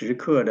以时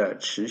刻的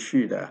持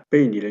续的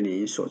被你的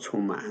灵所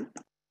充满。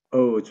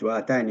主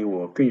啊，带领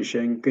我更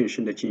深更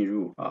深的进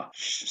入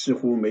似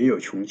乎没有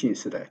穷尽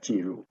似的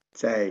进入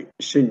在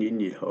圣灵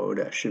里头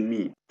的生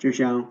命，就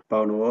像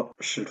保罗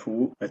使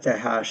徒在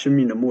他生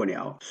命的末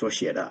了所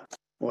写的，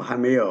我还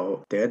没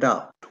有得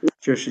到，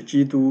就是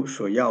基督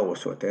所要我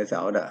所得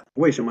着的。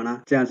为什么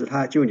呢？这样子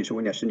他救你是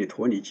为了使你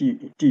脱离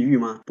地狱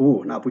吗？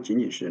不，那不仅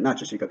仅是，那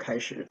只是一个开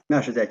始，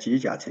那是在机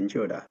甲成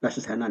就的，那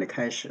是在那里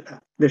开始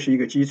的，那是一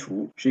个基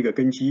础，是一个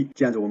根基。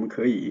这样子我们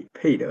可以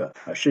配得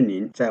圣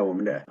灵在我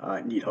们的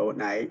里头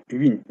来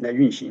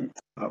运行。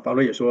保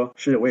罗也说，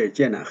是我也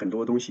见了很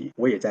多东西，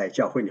我也在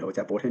教会里头，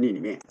在伯特利里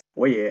面，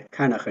我也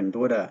看了很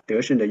多的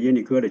得胜的耶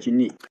利哥的经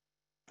历。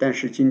但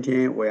是今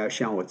天我要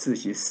向我自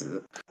己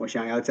死，我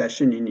想要在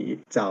圣灵里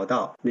找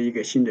到那一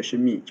个新的生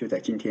命，就在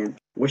今天。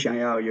我想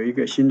要有一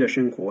个新的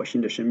生活，新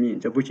的生命，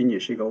这不仅仅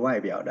是一个外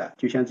表的，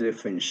就像这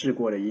粉饰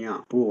过的一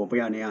样。不，我不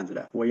要那样子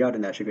的，我要的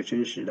呢是个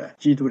真实的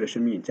基督的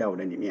生命在我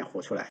的里面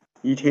活出来，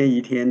一天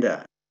一天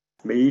的，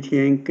每一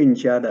天更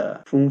加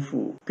的丰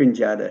富，更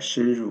加的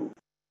深入，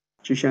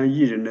就像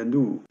义人的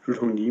路如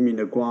同黎明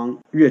的光，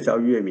越照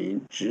越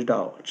明，直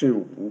到正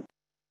午。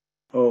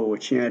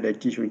亲爱的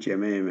弟兄姐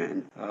妹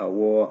们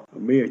我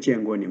没有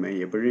见过你们，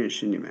也不认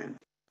识你们，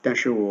但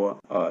是我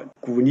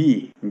鼓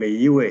励每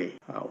一位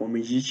我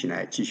们一起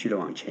来继续的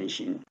往前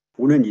行。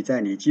无论你在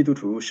你基督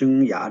徒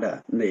生涯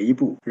的哪一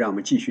步，让我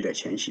们继续的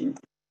前行，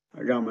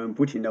让我们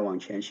不停的往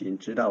前行，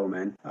直到我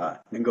们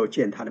能够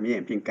见他的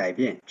面，并改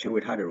变成为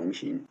他的荣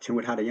形，成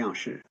为他的样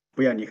式，不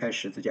不要离开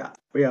十字架，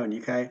不要离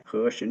开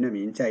和神的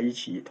名在一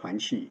起团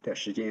契的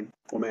时间。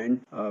我们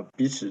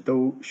彼此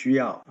都需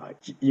要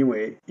因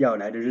为要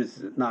来的日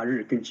子那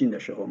日更近的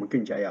时候，我们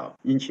更加要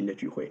殷勤的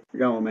聚会。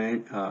让我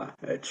们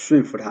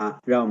顺服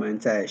他，让我们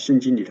在圣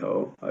经里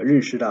头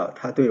认识到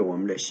他对我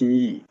们的心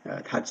意，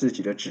他自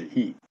己的旨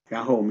意。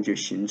然后我们就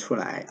行出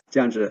来，这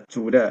样子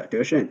主的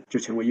得胜就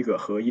成为一个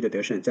合一的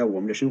得胜，在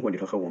我们的生活里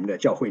头和我们的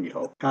教会里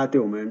头，他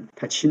对我们，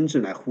他亲自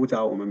来呼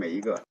召我们每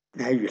一个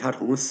来与他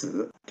同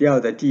死，掉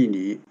在地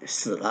里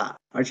死了，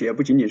而且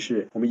不仅仅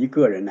是我们一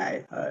个人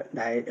来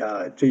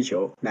追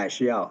求，乃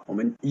是要我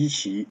们一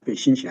起被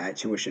兴起来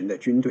成为神的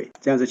军队，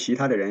这样子其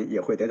他的人也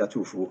会得到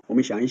祝福。我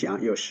们想一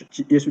想，耶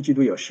稣基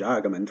督有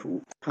12个门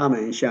徒，他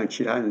们向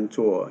其他人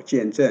做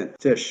见证，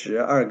这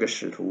12个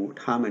使徒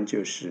他们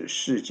就是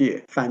世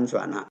界翻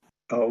转了。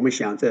我们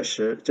想这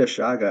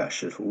12个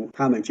使徒，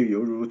他们就犹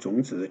如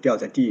种子掉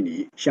在地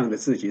里，向着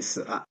自己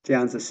死了。这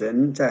样子，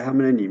神在他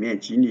们的里面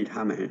激励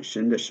他们，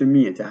神的生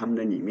命在他们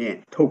的里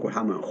面透过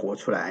他们活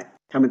出来。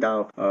他们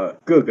到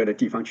各个的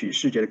地方去，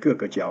世界的各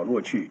个角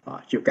落去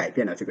就改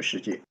变了这个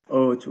世界。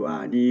主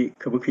啊，你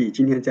可不可以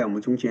今天在我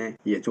们中间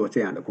也做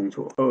这样的工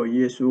作？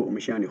耶稣，我们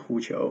向你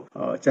呼求，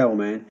在我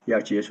们要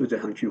结束这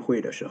场聚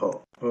会的时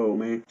候，我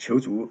们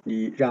求主，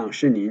你让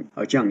圣灵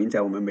降临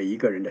在我们每一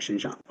个人的身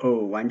上，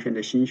完全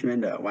的新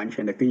鲜的，完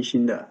全的更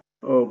新的。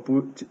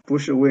不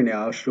是为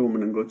了使我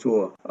们能够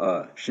做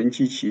神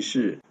奇奇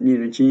事令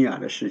人惊讶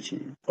的事情。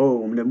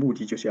我们的目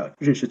的就是要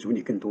认识主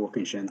你更多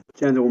更深，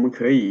这样子我们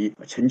可以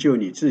成就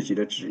你自己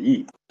的旨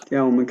意，这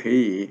样我们可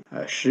以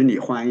使你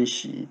欢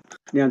喜。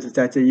那样子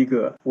在这一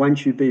个弯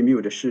曲悖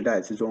谬的世代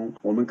之中，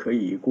我们可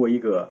以过一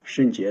个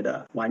圣洁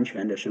的完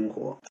全的生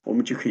活，我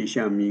们就可以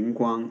像明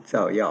光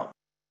照耀。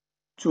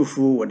祝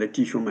福我的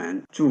弟兄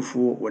们，祝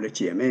福我的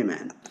姐妹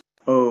们。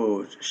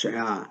神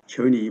啊，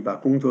求你把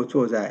工作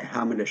做在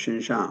他们的身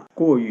上，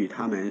过于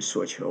他们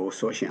所求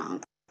所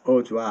想。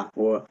主啊，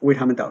我为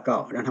他们祷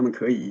告，让他们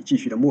可以继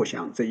续的默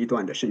想这一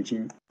段的圣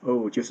经。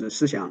就是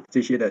思想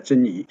这些的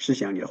真理，思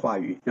想你的话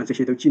语，让这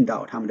些都进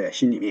到他们的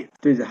心里面，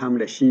对着他们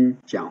的心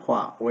讲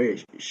话。我也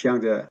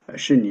向着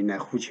圣灵来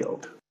呼求，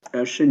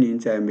让圣灵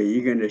在每一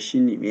个人的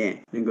心里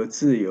面能够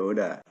自由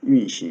的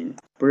运行，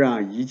不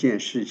让一件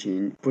事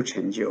情不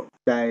成就，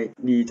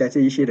你在这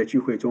一些的聚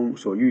会中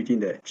所预定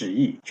的旨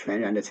意全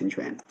然的成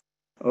全。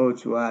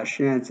主啊，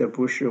虽然这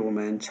不是我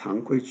们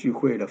常规聚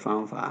会的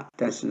方法，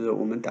但是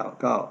我们祷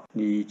告，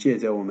你借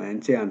着我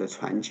们这样的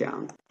传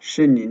讲，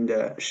圣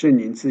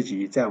灵自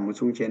己在我们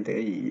中间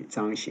得以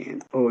彰显。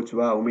主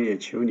啊，我们也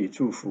求你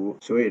祝福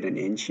所有的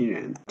年轻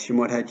人，提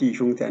摩太弟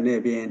兄在那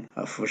边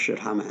服侍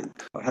他们，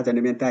他在那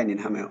边带领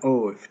他们。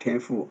天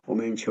父，我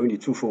们求你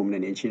祝福我们的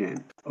年轻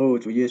人。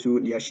主耶稣，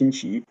你要兴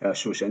起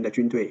属神的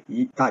军队，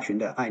一大群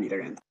的爱你的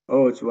人。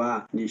主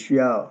啊，你需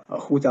要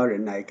呼召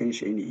人来跟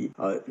随你，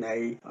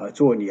来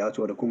做你要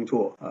做的工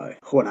作，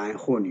或男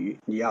或女，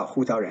你要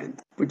呼召人，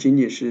不仅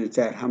仅是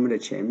在他们的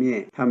前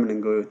面，他们能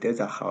够得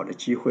到好的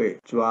机会。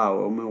主啊，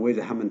我们为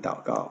着他们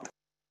祷告。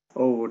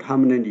他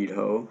们的里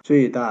头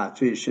最大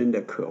最深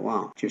的渴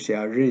望，就是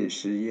要认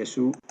识耶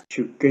稣，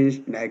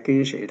来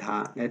跟随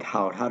他，来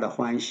讨他的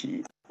欢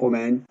喜。我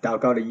们祷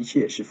告的一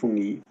切是奉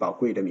你宝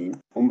贵的名，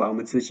我们把我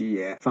们自己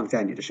也放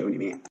在你的手里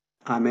面。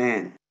阿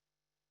们。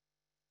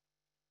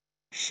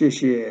谢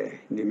谢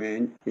你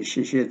们，也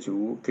谢谢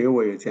主给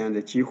我有这样的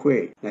机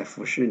会来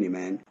服侍你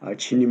们，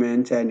请你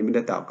们在你们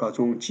的祷告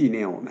中纪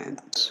念我们。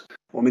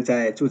我们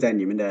住在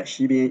你们的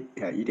西边，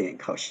一点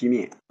靠西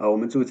面，我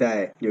们住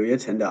在纽约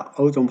城的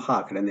欧中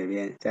Park 的那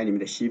边，在你们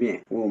的西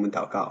面为我们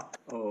祷告。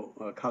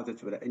靠着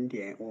主的恩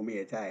典，我们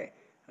也在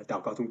祷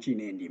告中纪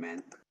念你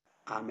们。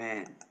阿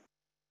们。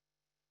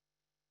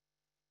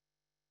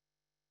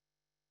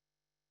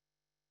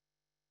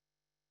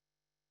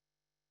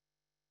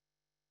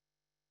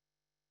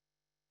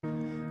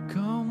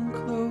Come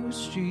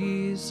close,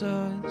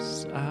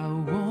 Jesus, I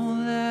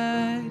won't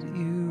let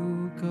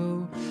you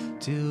go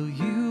till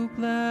you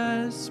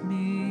bless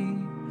me,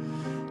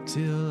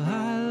 till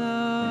I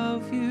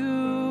love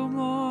you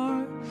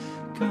more.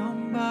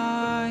 Come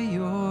by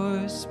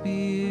your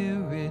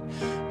Spirit,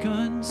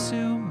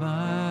 consume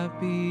my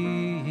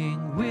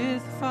being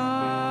with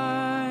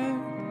fire,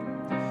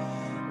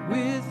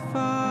 with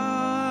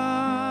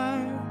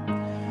fire.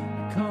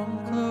 Come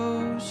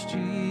close,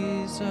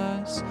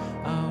 Jesus,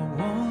 I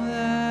won't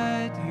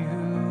let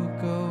you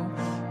go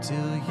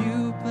till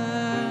you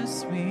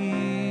bless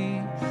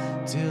me,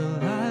 till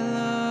I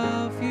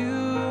love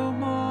you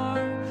more.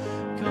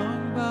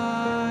 Come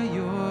by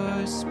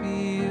your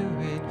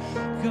Spirit,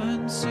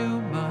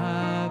 consume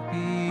my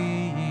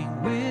being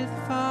with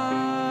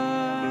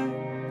fire,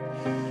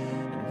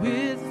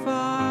 with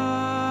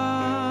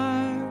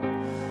fire,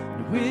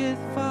 with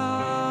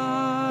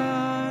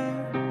fire,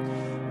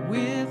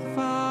 with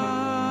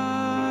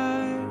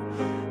fire,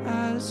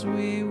 as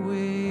we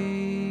wait.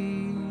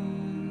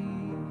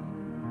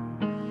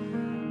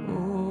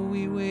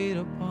 We wait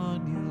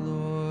upon you,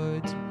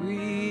 Lord, to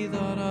breathe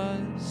on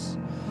us.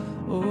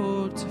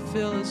 To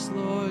fill us,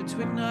 Lord,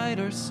 to ignite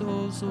our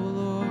souls,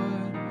 Lord.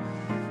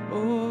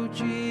 Oh,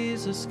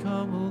 Jesus,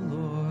 come, oh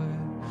Lord.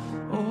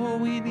 Oh,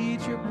 we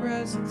need your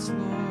presence, Lord.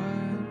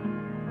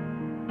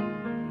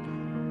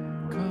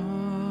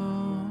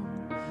 Come,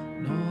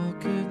 no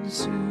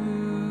consuming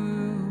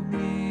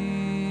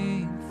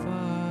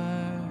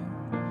fire.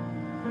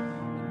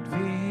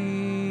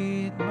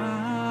 Invade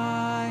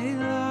my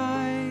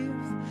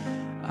life.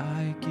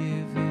 I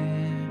give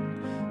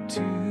in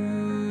to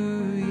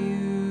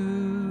you.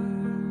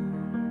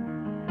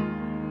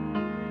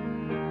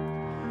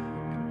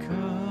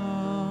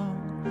 Come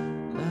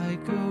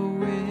like a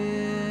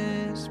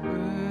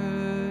whisper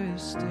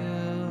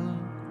still.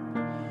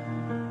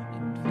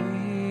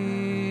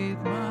 Invade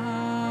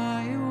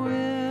my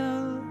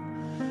will.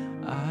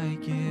 I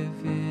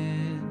give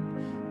in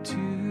to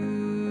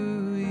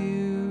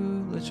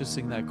you. Let's just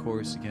sing that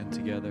chorus again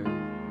together.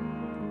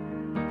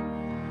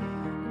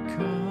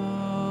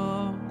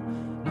 Come,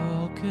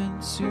 all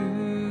consuming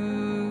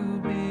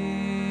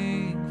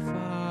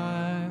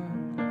fire.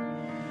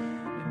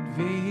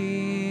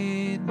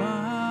 Invade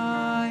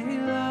my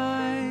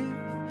life.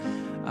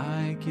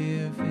 I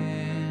give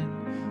in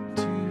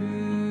to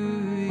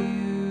you.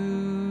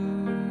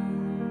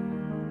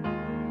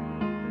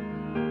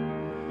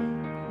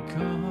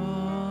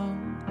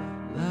 Come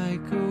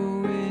like a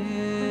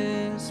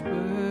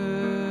whisper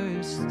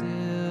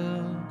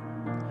still.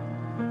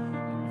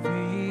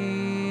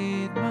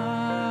 Invade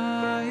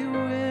my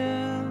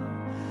will.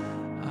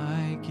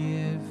 I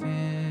give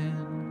in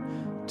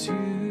to you.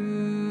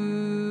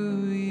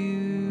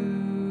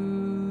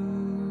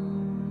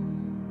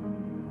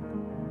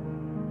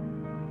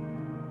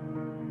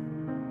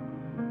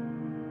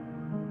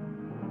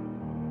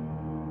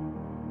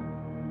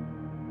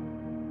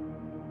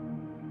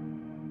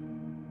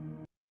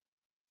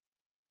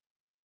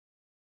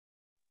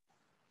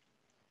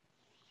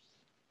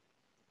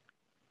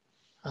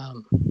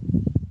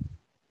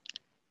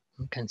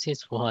感谢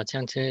主啊，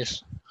将这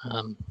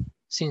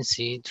信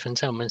息存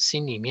在我们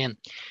心里面。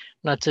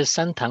那这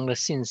3堂的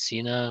信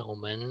息呢，我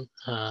们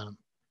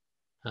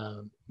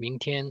明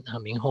天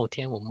明后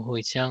天我们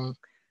会将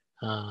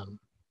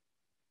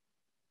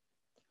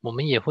我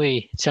们也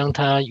会将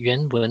它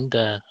原文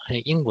的还有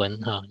英文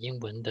英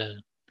文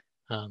的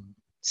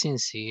信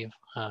息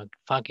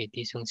发给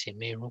弟兄姐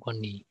妹。如果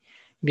你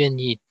愿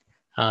意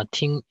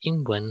听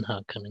英文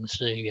可能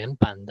是原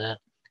版的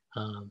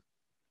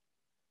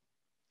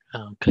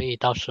可以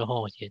到时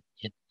候也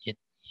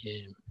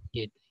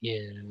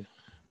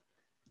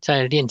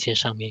在链接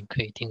上面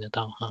可以听得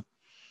到哈。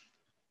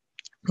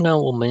那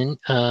我们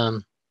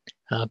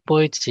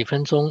播几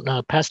分钟，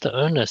那 Pastor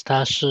Ernest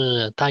他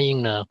是答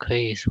应了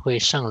会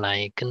上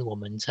来跟我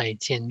们再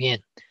见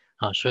面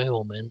所以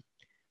我们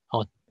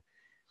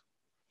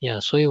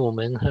所以我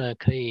们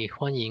可以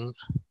欢迎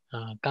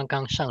刚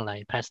刚上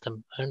来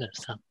Pastor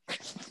Ernest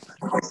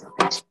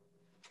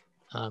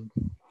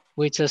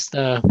we just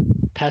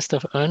Pastor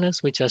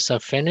Ernest, we just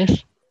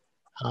finished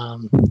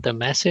the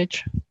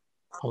message,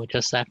 or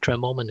just after a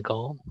moment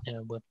ago,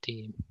 with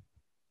the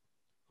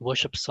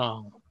worship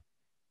song.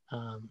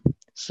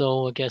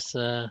 So I guess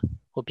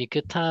would be a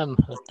good time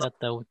that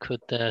we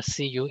could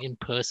see you in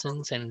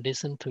person and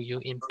listen to you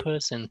in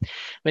person.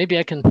 Maybe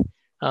I can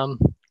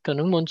可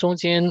能我们中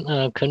间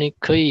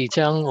可以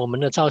将我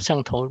们的照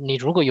相头，你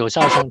如果有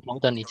照相头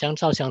的，你将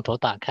照相头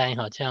打开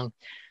这样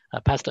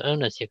Pastor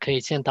Ernest 也可以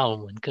见到我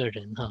们个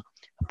人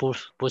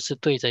不是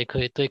对着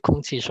可以对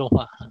空气说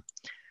话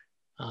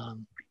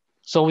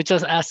So we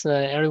just ask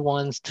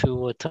everyone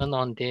to turn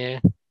on their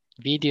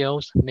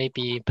videos.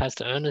 Maybe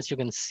Pastor Ernest, you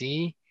can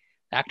see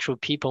actual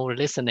people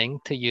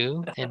listening to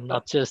you and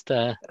not just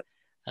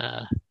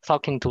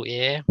talking to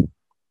air.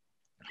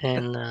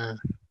 And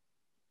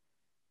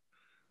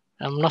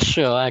I'm not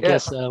sure. I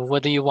guess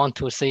whether you want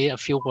to say a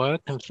few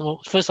words. And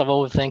first of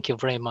all, thank you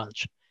very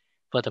much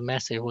for the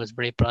message. It was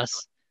very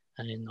blessed,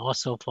 and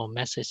also for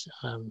message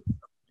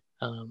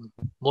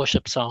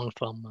worship song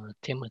from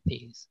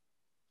Timothy's.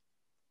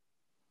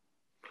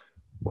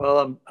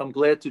 Well, I'm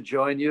glad to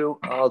join you.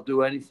 I'll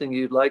do anything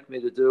you'd like me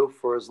to do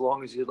for as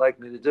long as you'd like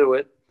me to do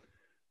it.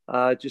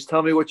 Just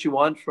tell me what you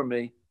want from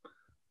me.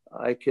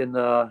 I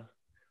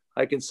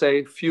can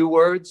say few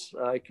words.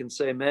 I can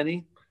say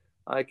many.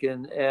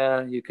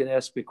 You can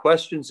ask me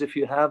questions if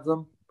you have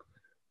them.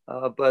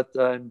 But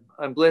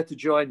I'm glad to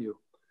join you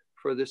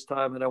for this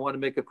time, and I want to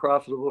make it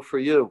profitable for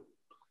you.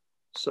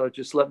 So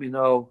just let me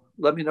know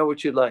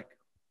what you'd like.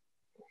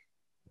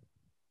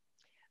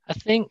 I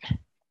think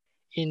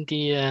in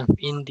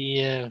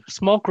the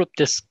small group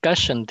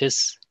discussion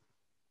this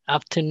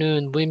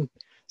afternoon,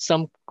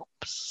 some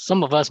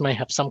of us may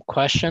have some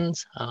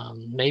questions,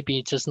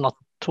 maybe just not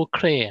too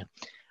clear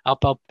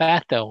about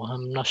Bethel.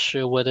 I'm not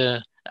sure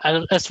whether,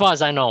 as far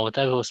as I know,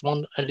 there was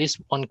at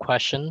least one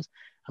question.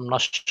 I'm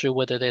not sure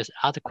whether there's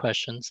other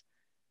questions.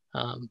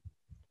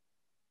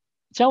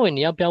 嘉伟，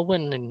你要不要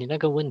问你那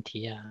个问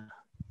题啊？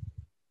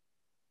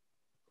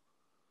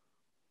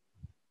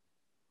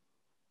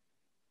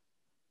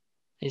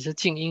你是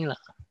静音了。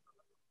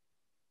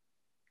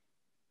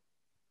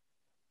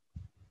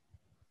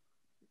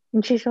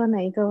你是说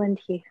哪一个问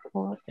题？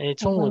我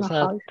中午他问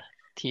了好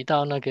提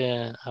到那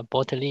个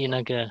伯特利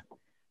那个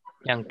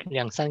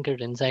两三个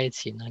人在一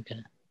起那个。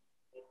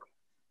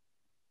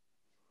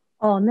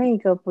哦，那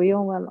个不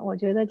用问了，我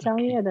觉得张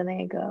悦的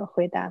那个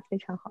回答非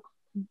常好。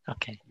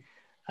Okay,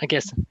 I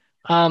guess.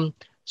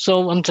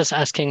 So I'm just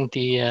asking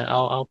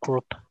our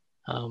group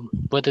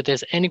whether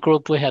there's any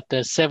group we have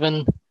the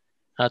 7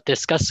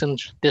 discussion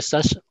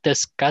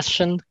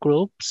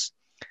groups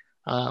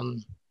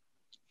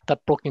that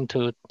broke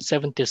into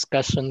 7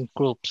 discussion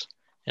groups,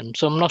 and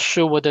so I'm not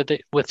sure whether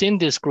within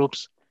these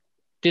groups,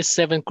 these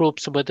 7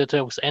 groups, whether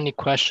there was any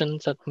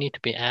questions that need to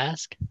be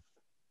asked.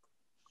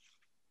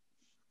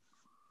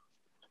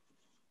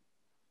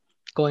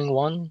 Going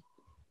 1,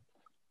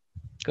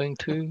 going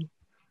 2,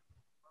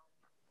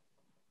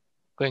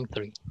 going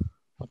 3.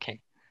 Okay,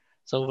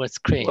 so let's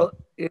create. Well,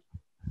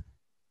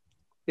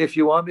 if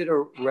you want me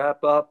to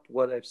wrap up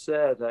what I've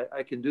said,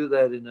 I can do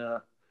that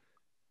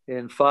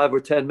in 5 or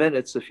 10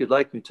 minutes if you'd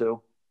like me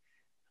to.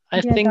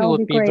 I think it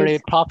would be great. very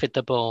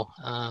profitable.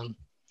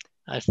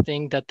 I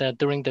think that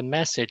during the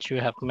message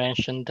you have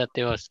mentioned that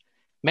there was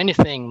many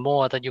things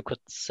more that you could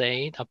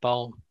say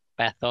about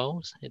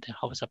Bethel, the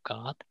house of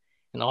God,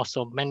 and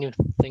also many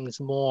things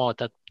more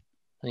that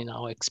in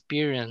our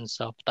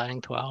experience of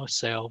dying to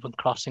ourselves and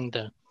crossing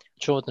the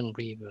Jordan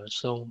River.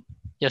 So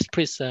yes,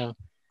 please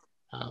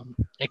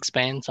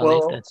expand on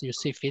it as you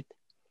see fit.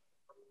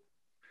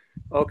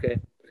 Okay.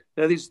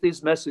 Now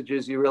these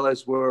messages, you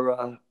realize,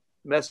 were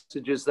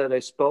messages that I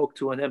spoke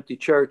to an empty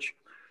church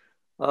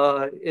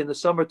in the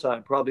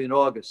summertime, probably in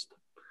August.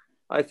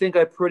 I think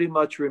I pretty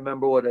much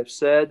remember what I've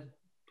said.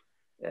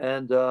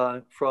 And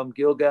from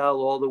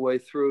Gilgal all the way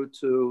through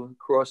to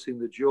crossing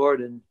the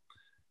Jordan,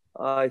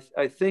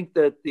 I think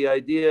that the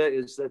idea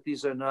is that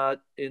these are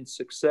not in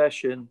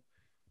succession.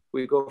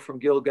 We go from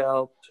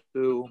Gilgal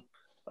to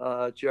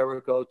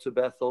Jericho to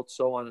Bethel,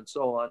 so on and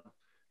so on.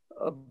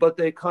 But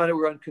they kind of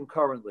run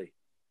concurrently.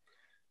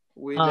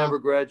 We never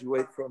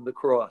graduate from the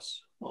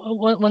cross.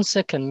 One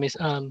second, Miss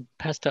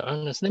Pastor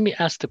Ernest. Let me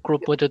ask the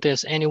group whether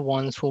there's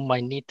anyone who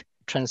might need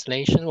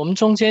translation. 我们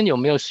中间有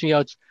没有需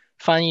要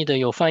翻译的？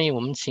有翻译，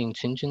我们请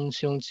群君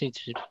兄弟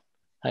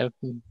还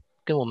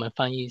跟我们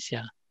翻译一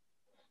下。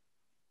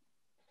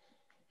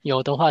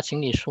有的话，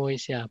请你说一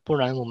下，不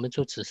然我们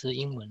就只是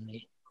英文而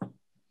已。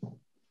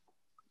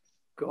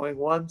Going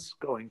once,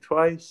 going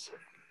twice.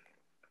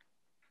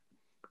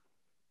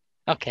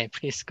 Okay,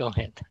 please go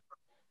ahead.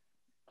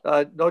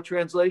 No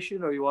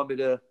translation, or you want me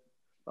to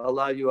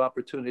allow you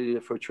opportunity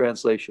for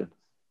translation?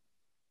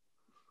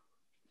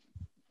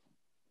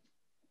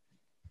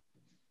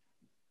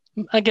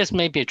 I guess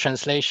maybe a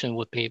translation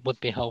would be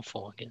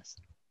helpful, I guess.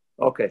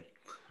 Okay.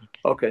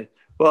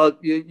 Well,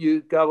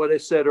 you got what I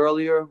said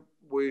earlier.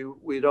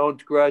 We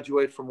don't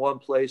graduate from one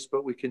place,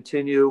 but we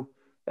continue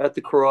at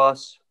the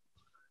cross.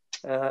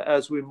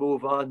 As we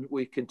move on,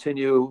 we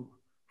continue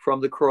from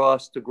the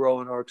cross to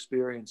grow in our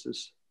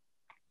experiences.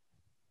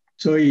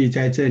 所以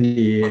在这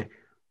里，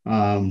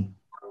安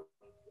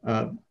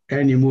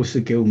尼牧师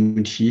给我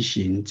们提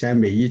醒，在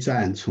每一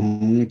站，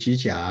从基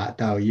甲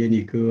到耶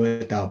利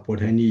哥，到伯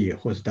特利，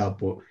或者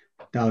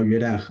到约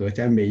旦河，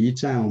在每一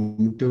站，我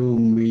们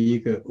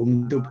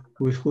都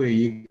不会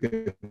一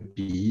个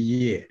毕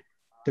业，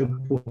都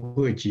不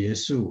会结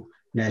束，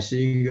乃是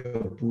一个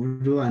不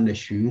断的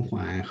循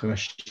环和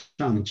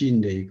上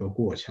进的一个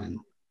过程。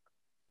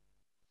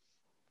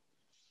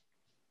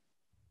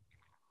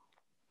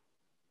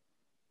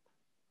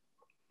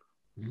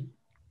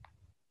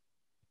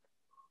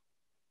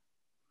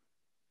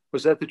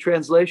Was that the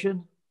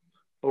translation,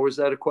 or was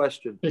that a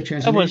question?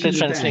 That was the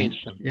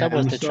translation. Yeah, that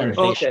was the sorry.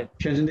 translation. Okay.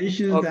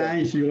 Translation, Okay. then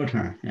it's your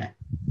turn. Yeah.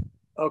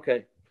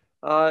 Okay.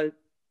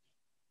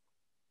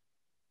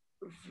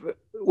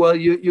 Well,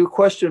 you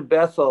questioned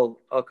Bethel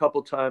a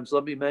couple times.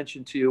 Let me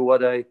mention to you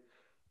what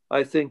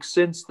I think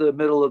since the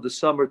middle of the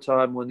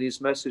summertime when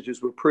these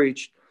messages were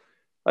preached,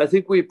 I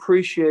think we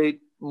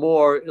appreciate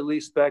more, at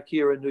least back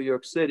here in New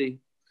York City,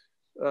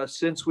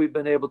 since we've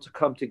been able to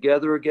come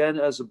together again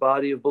as a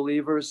body of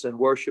believers and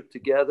worship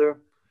together.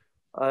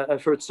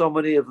 I've heard so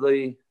many of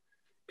the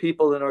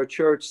people in our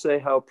church say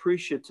how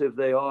appreciative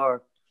they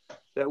are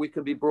that we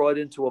can be brought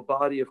into a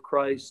body of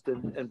Christ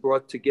and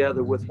brought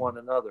together with one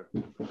another.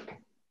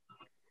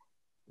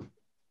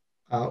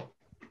 好，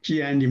既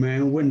然你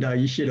们问到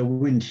一些的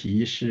问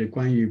题是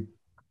关于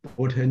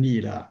伯特利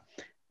的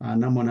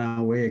那么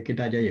呢，我也给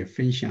大家也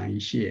分享一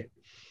些。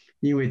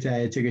因为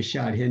在这个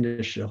夏天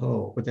的时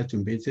候，我在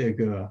准备这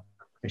个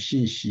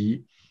信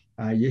息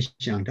也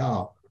想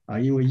到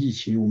因为疫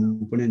情我们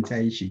不能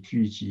在一起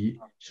聚集，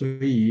所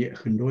以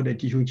很多的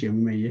弟兄姐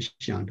妹们也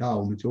想到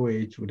我们作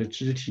为主的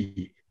肢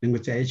体能够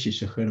在一起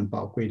是何等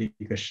宝贵的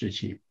一个事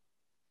情。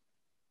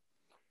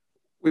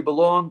We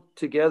belong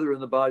together in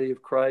the body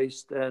of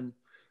Christ, and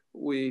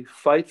we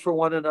fight for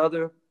one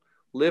another,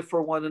 live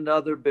for one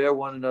another, bear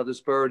one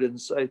another's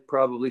burdens. I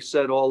probably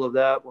said all of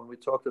that when we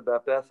talked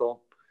about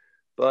Bethel,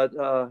 but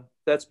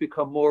that's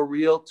become more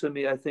real to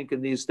me, I think,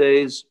 in these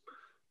days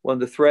when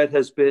the threat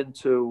has been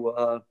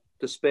to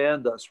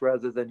disband us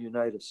rather than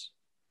unite us.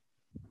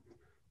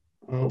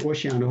 我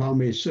想的话，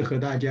每次和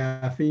大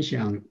家分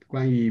享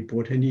关于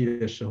伯特利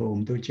的时候，我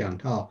们都讲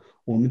到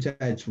我们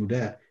在主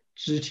的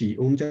肢体，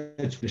我们在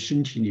主的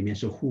身体里面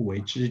是互为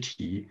肢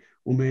体，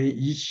我们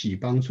一起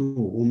帮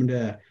助我们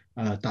的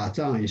打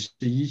仗也是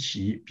一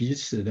起彼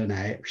此的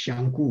来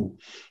相顾，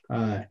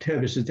特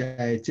别是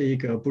在这一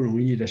个不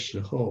容易的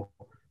时候，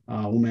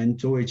我们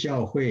作为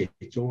教会，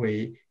作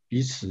为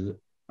彼此，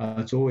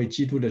作为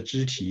基督的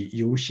肢体，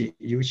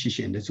尤其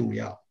显得重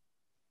要。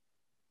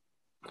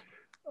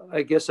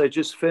I guess I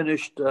just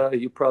finished,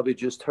 you probably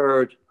just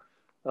heard,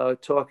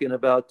 talking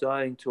about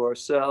dying to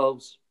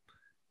ourselves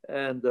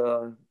and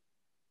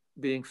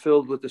being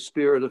filled with the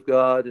Spirit of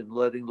God and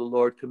letting the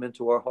Lord come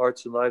into our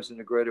hearts and lives in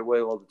a greater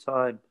way all the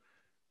time.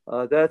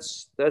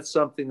 That's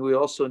something we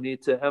also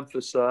need to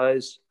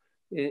emphasize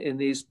in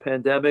these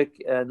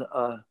pandemic and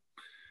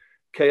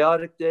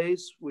chaotic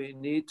days. We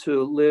need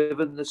to live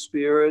in the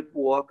Spirit,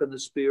 walk in the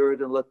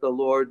Spirit, and let the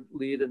Lord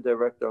lead and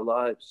direct our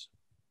lives.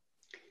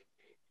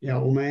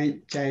 我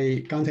们在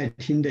刚才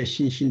听的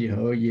信息里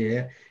头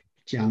也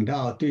讲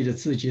到，对着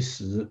自己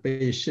死，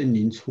被圣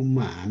灵充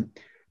满。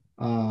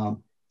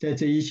在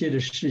这一切的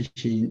事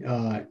情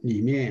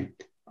里面，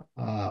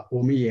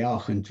我们也要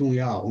很重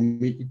要，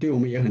对我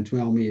们也很重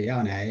要，我们也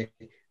要来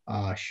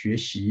学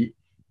习，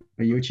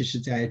尤其是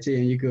在这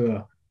样一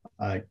个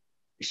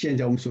现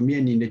在我们所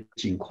面临的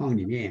境况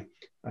里面，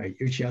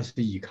尤其要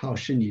是依靠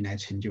圣灵来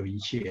成就一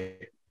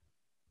切。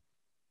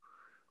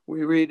We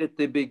read at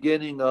the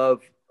beginning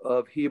of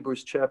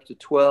Hebrews chapter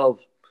 12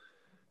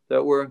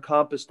 that we're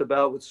encompassed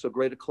about with so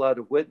great a cloud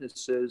of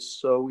witnesses,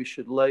 so we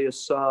should lay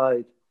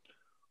aside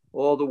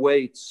all the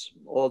weights,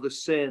 all the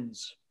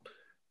sins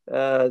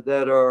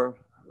that are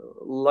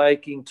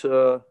liking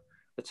to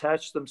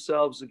attach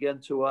themselves again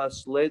to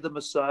us, lay them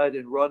aside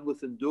and run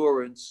with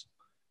endurance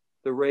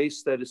the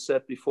race that is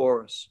set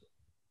before us.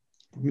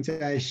 我们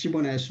在希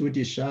伯来书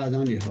第12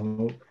章里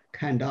头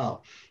看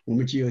到，我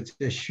们既有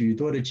这许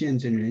多的见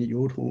证人，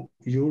犹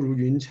如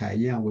云彩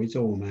一样围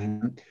着我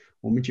们，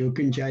我们就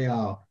更加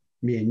要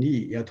勉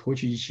励，要脱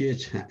去一些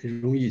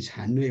容易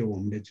缠累我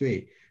们的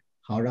罪，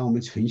好让我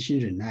们存心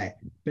忍耐，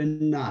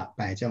奔那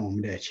摆在我们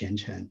的前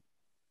程。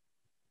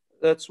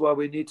That's why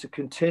we need to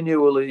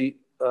continually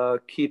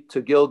keep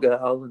to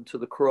Gilgal and to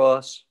the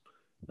cross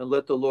and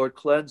let the Lord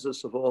cleanse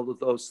us of all of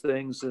those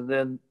things. And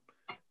then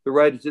the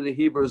writer to the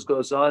Hebrews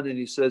goes on and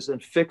he says,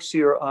 and fix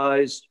your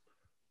eyes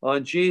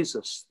on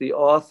Jesus, the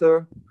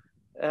author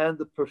and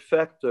the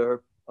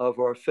perfecter of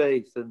our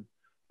faith. And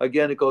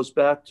again, it goes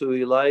back to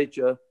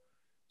Elijah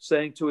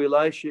saying to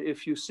Elisha,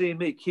 if you see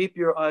me, keep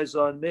your eyes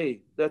on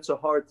me. That's a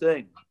hard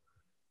thing,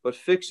 but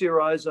fix your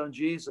eyes on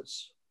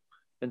Jesus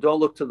and don't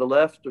look to the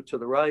left or to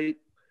the right,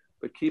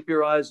 but keep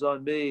your eyes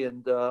on me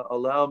and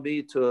allow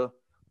me to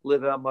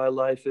live out my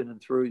life in and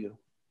through you.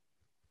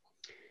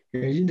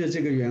 因着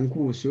这个缘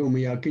故，所以我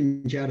们要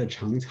更加的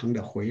常常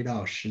的回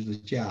到十字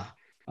架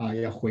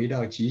要回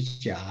到基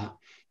甲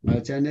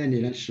在那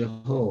里的时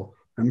候，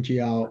我们就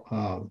要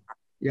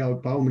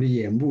把我们的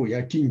眼目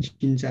要定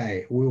睛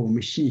在为我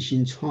们信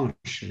心创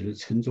始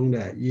成终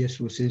的耶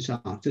稣身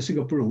上，这是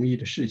个不容易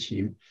的事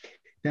情。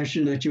但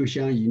是呢，就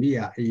像以利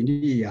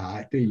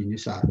亚对以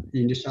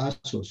利沙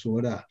所说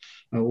的，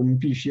我们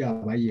必須要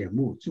把眼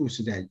目注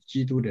視在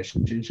基督的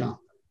身上。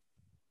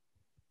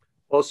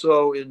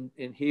Also in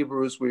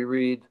Hebrews, we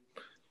read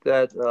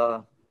that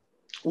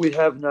we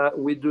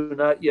do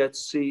not yet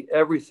see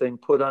everything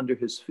put under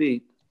his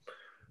feet,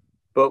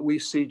 but we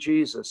see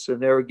Jesus.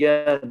 And there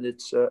again,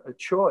 it's a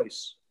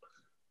choice.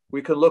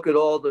 We can look at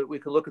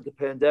the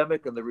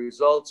pandemic and the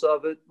results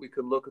of it. We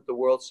can look at the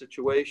world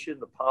situation,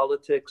 the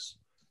politics,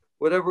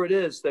 whatever it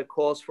is that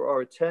calls for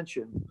our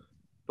attention.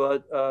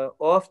 But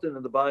often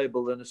in the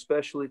Bible, and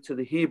especially to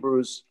the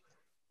Hebrews,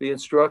 the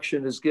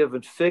instruction is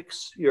given,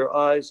 fix your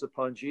eyes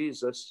upon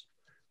Jesus.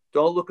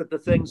 Don't look at the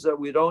things that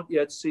we don't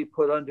yet see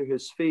put under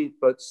his feet,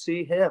 but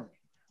see him.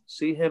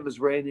 See him as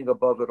reigning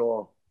above it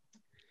all.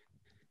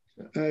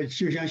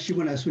 就像希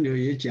伯来书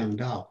里也讲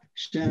到，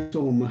虽然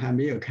说我们还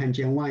没有看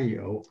见万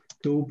有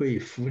都被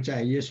伏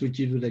在耶稣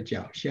基督的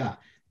脚下，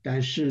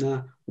但是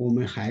呢，我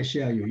们还是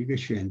要有一个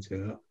选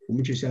择，我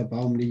们就是要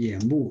把我们的眼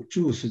目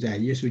注视在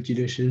耶稣基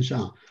督身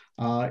上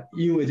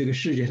因为这个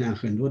世界上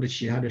很多的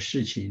其他的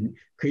事情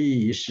可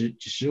以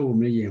使我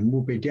们的眼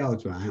目被调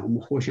转，我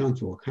们或向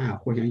左看，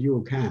或向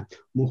右看，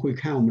我们会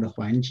看我们的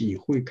环境，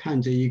会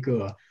看这一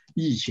个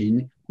疫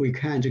情，会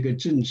看这个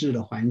政治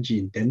的环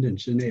境等等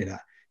之类的。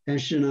但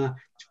是呢，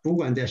不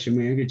管在什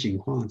么样一个境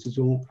况之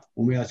中，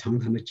我们要常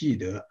常的记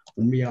得，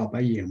我们要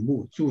把眼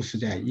目注视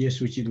在耶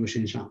稣基督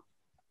身上。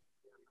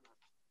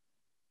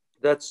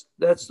That's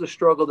the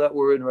struggle that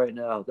we're in right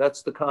now.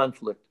 That's the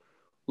conflict.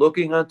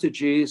 Looking unto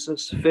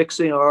Jesus,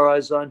 fixing our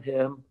eyes on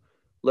him,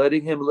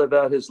 letting him live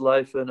out his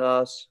life in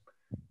us,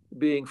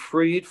 being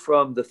freed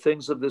from the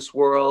things of this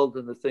world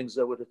and the things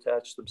that would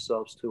attach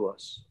themselves to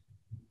us.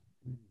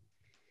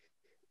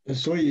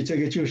 所以这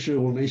个就是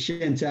我们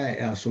现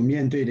在所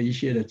面对的一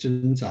些的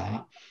挣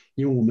扎，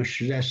因为我们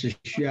实在是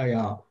需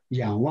要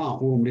仰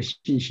望为我们的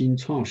信心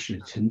创始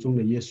成终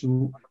的耶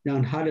稣，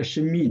让他的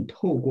生命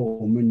透过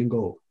我们能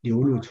够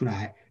流露出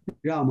来，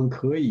让我们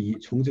可以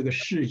从这个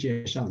世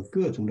界上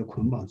各种的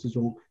捆绑之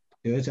中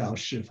得着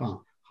释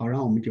放，好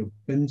让我们就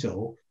奔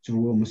走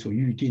主为我们所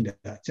预定的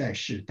在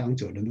世当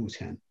走的路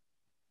程。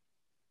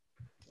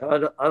I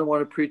don't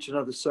want to preach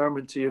another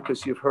sermon to you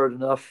because you've heard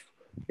enough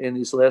in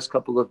these last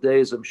couple of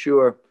days, I'm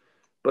sure.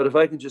 But if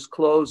I can just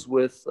close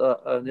with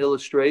an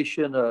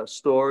illustration, a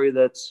story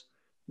that's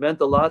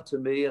meant a lot to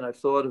me, and I've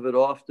thought of it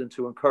often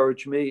to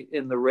encourage me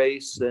in the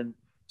race and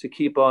to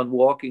keep on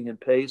walking in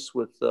pace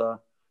with the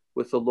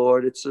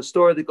Lord. It's a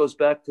story that goes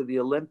back to the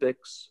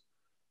Olympics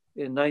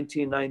in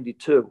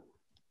 1992.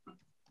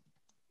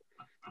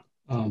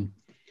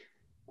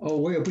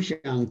 我也不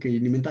想给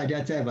你们大家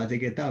再把这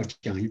个道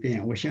讲一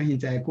遍。我相信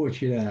在过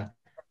去的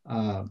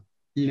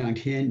一两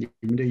天，你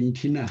们都已经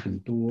听了很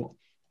多。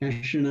但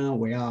是呢，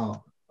我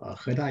要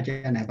和大家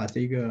来把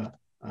这个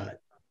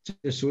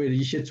这所有的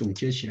一些总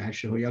结起来的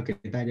时候，要给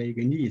大家一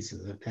个例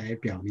子来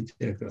表明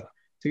这个。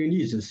这个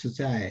例子是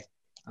在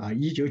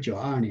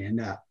1992年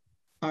的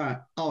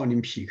奥林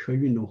匹克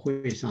运动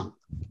会上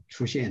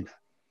出现的。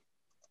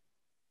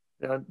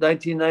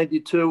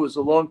1992 was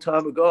a long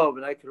time ago,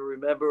 and I can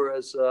remember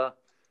as a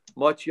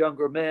much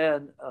younger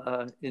man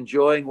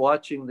enjoying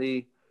watching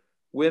the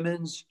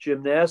women's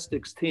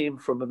gymnastics team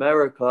from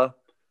America,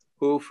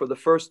 who for the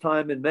first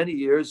time in many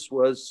years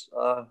was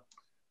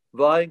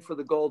vying for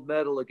the gold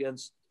medal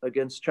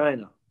against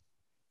China.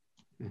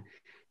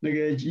 那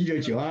个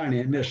1992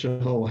年的时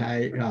候，我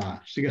还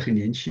是个很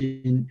年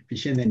轻，比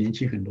现在年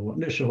轻很多。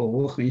那时候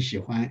我很喜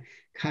欢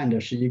看的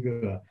是一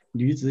个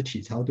女子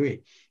体操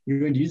队，因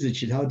为女子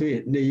体操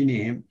队那一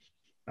年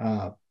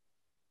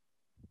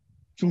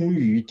终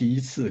于第一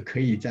次可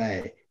以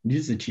在女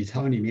子体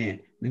操里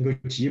面能够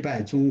击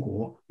败中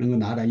国，能够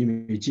拿到一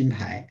枚金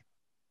牌。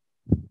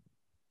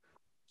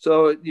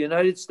So the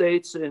United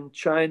States and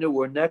China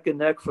were neck and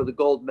neck for the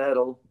gold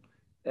medal,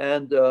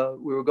 and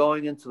we were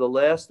going into the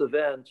last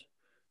event,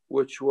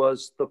 which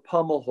was the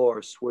pommel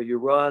horse, where you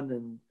run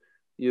and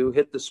you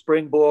hit the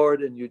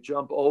springboard and you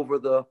jump over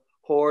the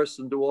horse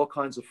and do all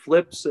kinds of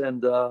flips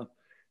and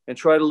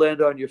try to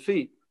land on your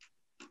feet.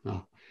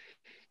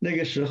 那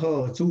个时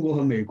候，中国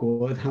和美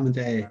国他们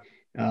在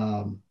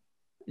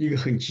一个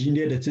很激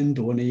烈的争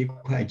夺那一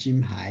块金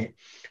牌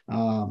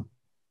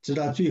直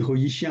到最后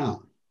一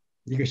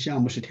个项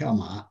目是跳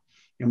马，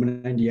要么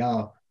呢你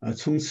要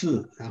冲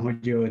刺，然后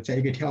就在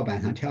一个跳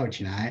板上跳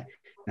起来，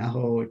然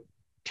后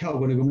跳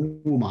过那个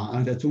木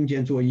马，在中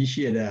间做一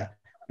系列的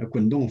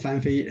滚动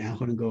翻飞，然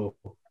后能够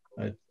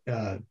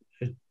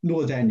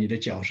落在你的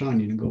脚上，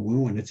你能够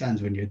稳稳的站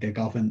住，你就得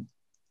高分。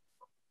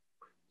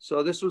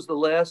So this was the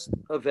last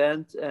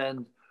event,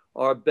 and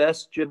our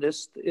best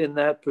gymnast in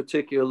that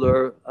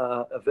particular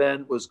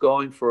event was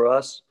going for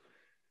us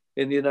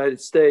in the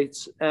United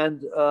States. And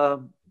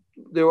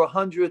there were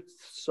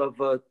hundredths of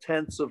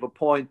tenths of a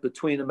point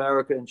between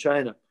America and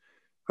China.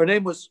 Her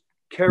name was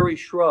Kerry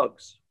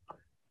Shrugs,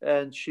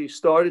 and she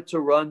started to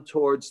run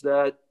towards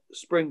that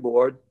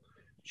springboard.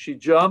 She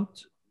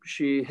jumped,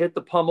 she hit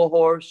the pommel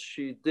horse,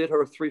 she did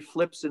her 3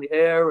 flips in the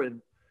air,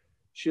 and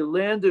she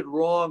landed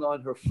wrong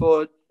on her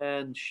foot,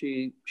 and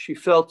she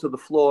fell to the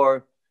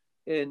floor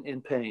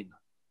in pain.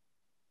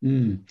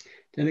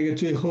 在那个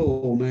最后，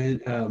我们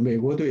美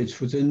国队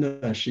出征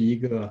的是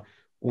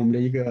我们的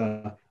一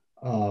个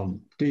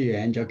队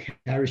员叫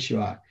Kerry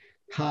Shrugs，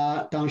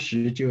 他当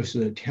时就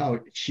是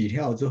起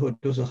跳之后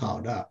都是好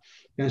的，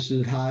但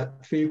是他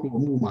飞过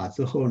木马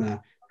之后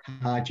呢，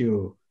他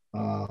就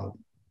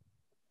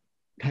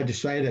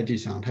摔在地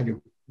上，他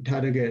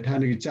那个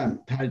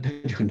站，他就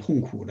很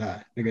痛苦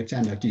的那个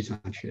站到地上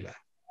去了。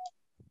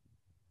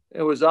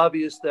It was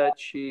obvious that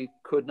she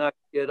could not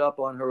get up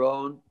on her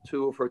own.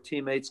 2 of her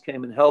teammates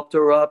came and helped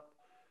her up.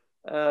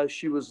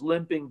 She was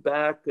limping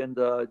back and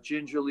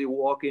gingerly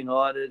walking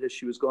on it as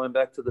she was going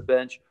back to the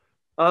bench.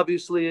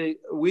 Obviously,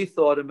 we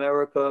thought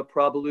America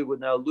probably would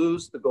now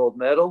lose the gold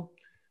medal.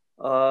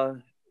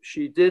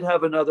 She did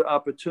have another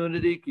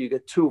opportunity. You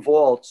get 2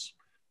 vaults,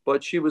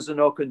 but she was in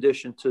no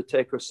condition to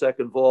take her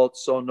second vault,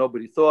 so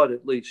nobody thought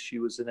at least she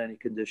was in any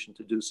condition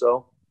to do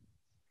so.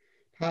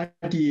 他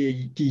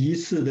第一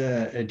次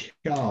的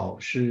跳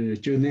是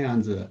就那样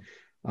子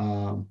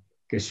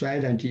给摔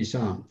在地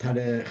上，他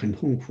很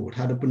痛苦，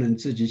他都不能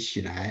自己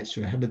起来，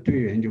所以他的队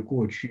员就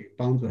过去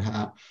帮助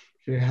他，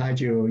所以他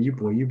就一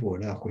跛一跛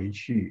的回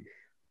去。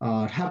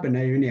他本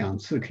来有2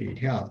次可以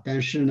跳，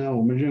但是呢，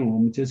我们认为我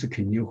们这次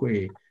肯定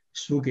会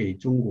输给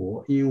中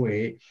国，因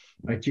为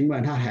尽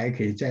管他还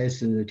可以再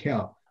次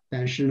跳，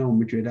但是呢，我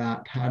们觉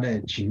得他的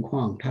境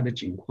况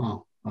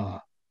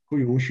不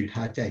允许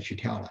他再去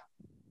跳了。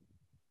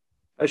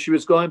As she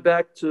was going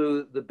back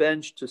to the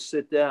bench to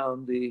sit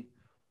down,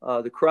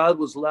 the crowd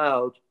was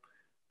loud,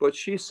 but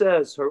she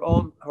says her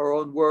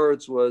own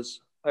words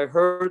was, "I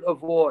heard a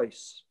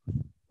voice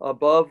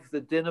above the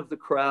din of the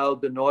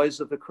crowd, the noise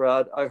of the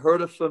crowd. I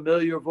heard a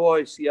familiar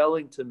voice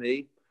yelling to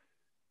me.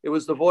 It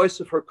was the voice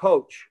of her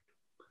coach,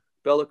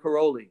 Bella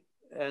Caroli,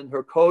 and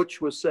her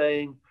coach was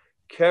saying,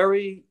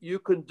 Kerry, you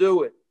can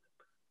do it.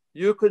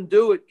 You can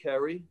do it,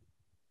 Kerry.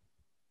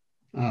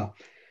 啊，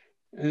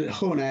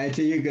后来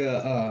这一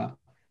个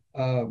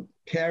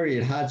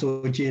Carrie 他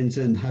做见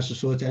证，他是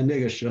说在那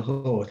个时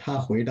候他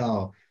回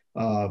到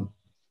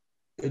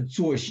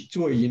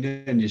座椅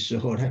那里的时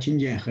候，他听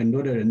见很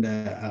多的人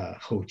的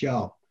吼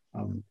叫，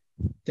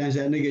但是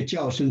在那个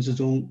叫声之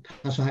中，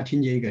他说他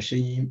听见一个声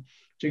音，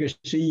这个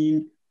声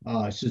音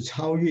是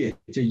超越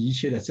这一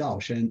切的噪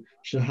声，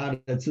是他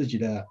的自己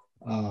的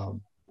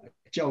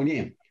教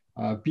练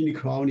Billy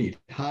Crowley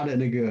他的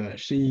那个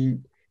声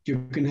音就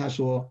跟他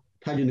说，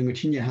他就能够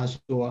听见他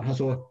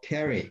说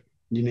Carrie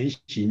你能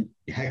行，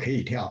你还可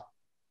以跳。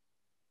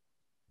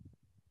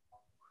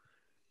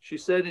She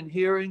said in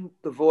hearing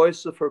the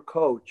voice of her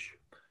coach,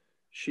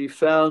 she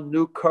found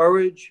new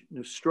courage,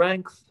 new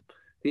strength,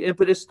 the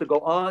impetus to go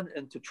on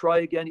and to try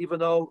again, even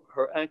though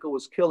her ankle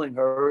was killing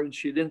her and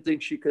she didn't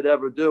think she could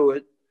ever do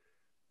it.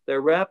 They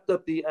wrapped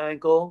up the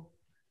ankle.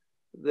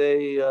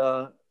 They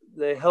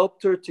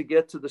helped her to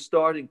get to the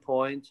starting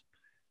point,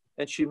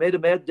 and she made a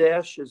mad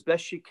dash as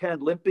best she can,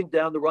 limping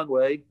down the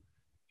runway.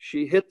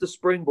 She hit the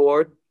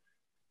springboard.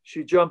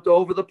 She jumped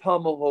over the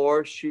pommel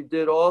horse. She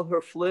did all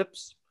her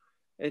flips,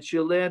 and she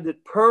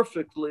landed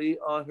perfectly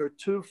on her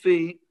 2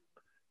 feet,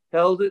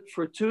 held it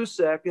for 2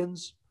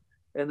 seconds,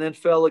 and then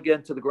fell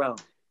again to the ground.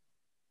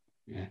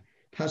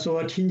 他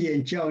说听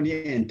见教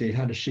练对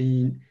他的声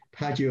音，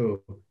他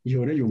就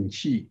有了勇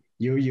气，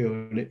也有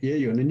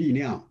了力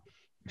量。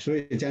所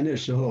以在那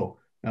时候，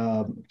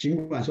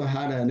尽管说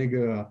他的那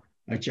个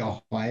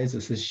脚踝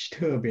子是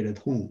特别的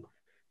痛，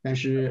但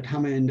是他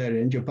们的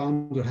人就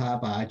帮助他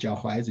把脚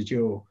踝子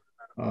就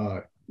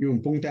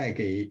用绷带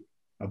给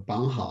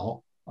绑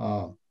好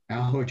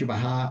然后就把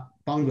他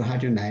帮助他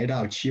就来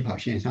到起跑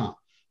线上，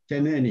在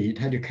那里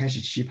他就开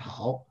始起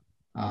跑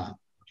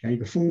像一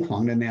个疯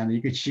狂的那样的一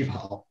个起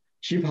跑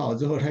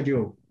之后他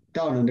就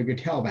到了那个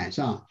跳板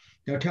上，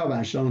到跳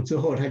板上之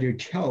后他就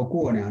跳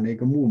过了那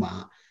个木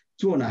马，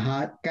做了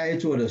他该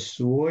做的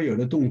所有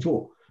的动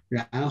作，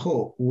然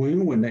后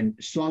稳稳的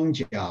双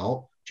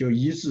脚就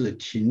一致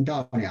停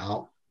到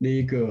了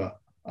那个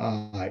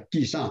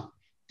地上，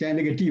在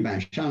那个地板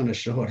上的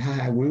时候，他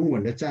还稳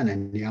稳的站了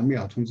2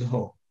秒钟之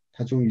后，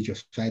他终于就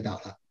摔倒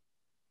了。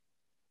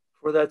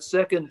For that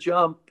second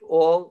jump,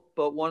 all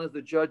but one of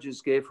the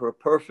judges gave her a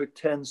perfect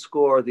 10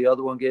 score. The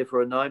other one gave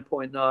her a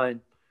 9.9.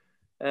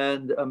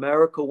 And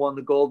America won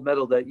the gold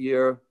medal that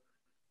year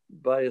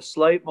by a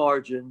slight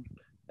margin.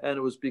 And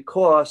it was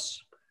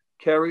because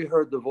Kerry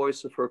heard the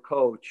voice of her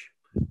coach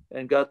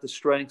and got the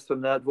strength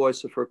from that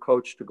voice of her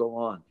coach to go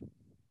on.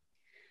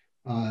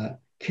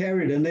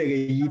 Kerry 的那个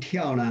一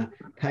跳呢，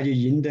他就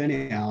赢得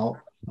了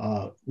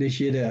那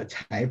些的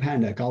裁判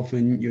的高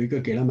分，有一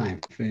个给了满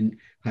分，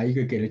还有一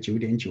个给了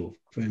9.9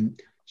分。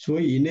所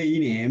以那一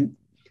年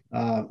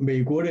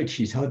美国的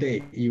体操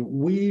队以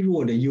微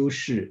弱的优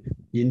势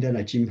赢得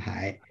了金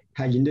牌。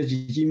他赢得这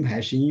金牌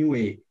是因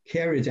为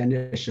Kerry 在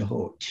那时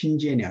候听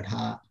见了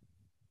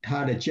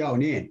他的教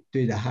练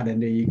对着他的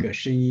那一个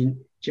声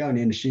音，教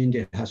练的声音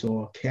对他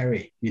说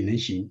Kerry 你能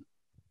行。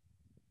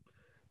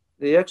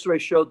The x-ray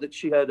showed that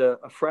she had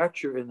a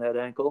fracture in that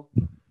ankle.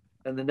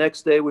 And the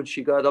next day when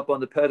she got up on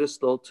the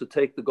pedestal to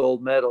take the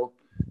gold medal,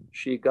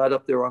 she got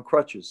up there on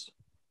crutches.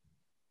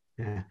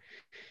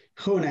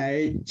 后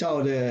来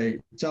照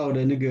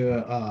的那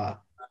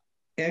个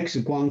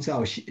X 光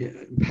照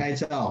拍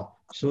照，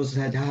说是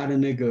在他的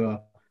那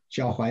个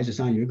脚踝子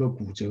上有一个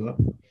骨折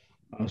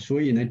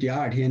所以呢，第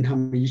二天他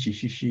们一起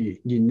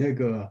去领那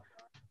个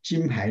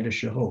金牌的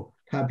时候，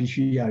他必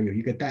须要有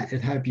一个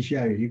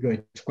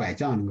拐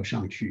杖能够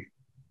上去。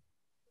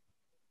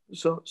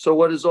So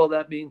what does all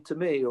that mean to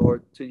me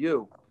or to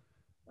you?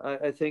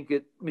 I think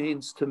it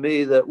means to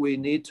me that we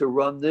need to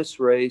run this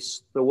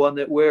race, the one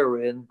that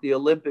we're in, the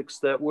Olympics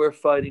that we're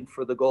fighting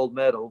for the gold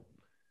medal.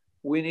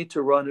 We need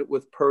to run it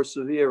with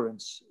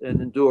perseverance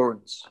and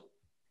endurance.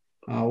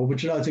 我不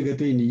知道这个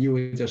对你意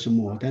味着什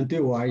么，但对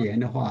我而言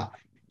的话，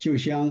就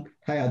像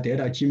他要得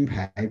到金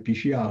牌必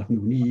须要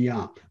努力一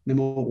样，那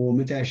么我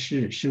们在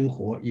生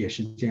活也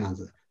是这样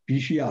子，必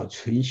须要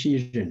存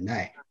心忍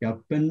耐，要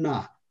奔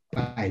那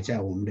摆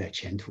在我们的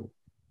前途。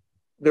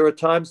There are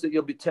times that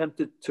you'll be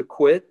tempted to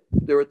quit.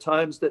 There are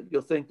times that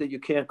you'll think that you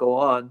can't go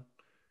on,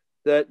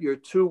 that you're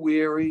too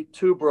weary,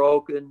 too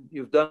broken,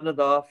 you've done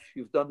enough,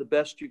 you've done the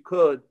best you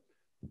could,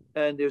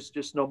 and there's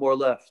just no more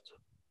left.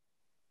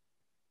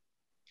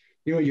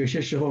 因为有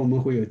些时候我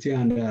们会有这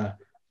样的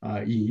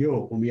引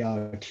诱，我们要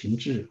停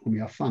滞，我们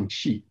要放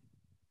弃，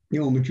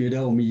因为我们觉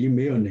得我们已经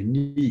没有能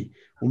力，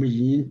我们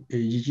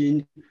已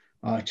经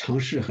尝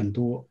试很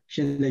多，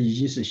现在已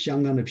经是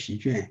相当的疲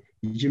倦，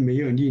已经没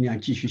有力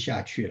量继续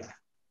下去了。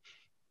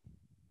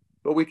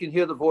But we can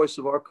hear the voice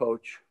of our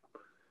coach.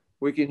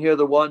 We can hear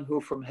the one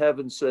who from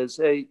heaven says,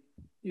 hey,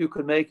 you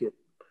can make it.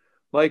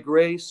 My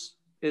grace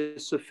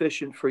is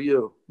sufficient for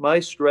you.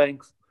 My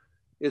strength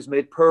is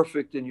made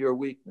perfect in your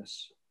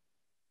weakness.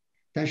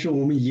 但是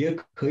我们也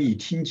可以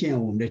听见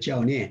我们的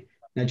教练，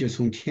那就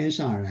从天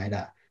上而来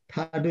的，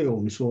他对我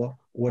们说，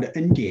我的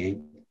恩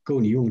典够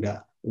你用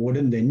的，我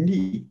的能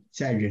力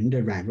在人的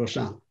软弱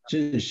上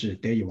正是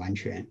得以完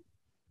全。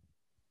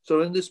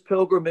So in this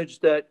pilgrimage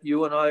that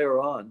you and I are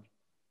on,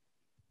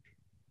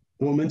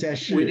 我们在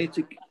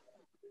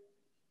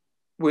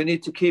we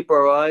need to keep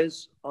our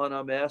eyes on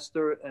our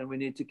master, and we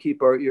need to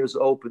keep our ears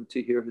open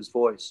to hear his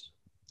voice.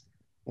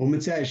 我们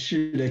在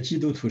世的基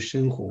督徒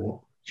生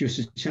活，就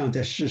是像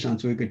在世上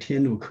做一个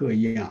天路客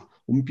一样，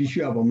我们必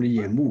须要把我们的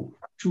眼目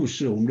注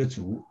视我们的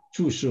主，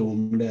注视我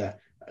们的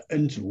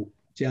恩主，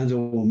这样子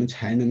我们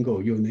才能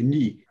够有能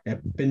力来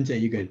奔着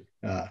一个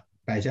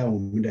摆在我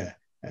们的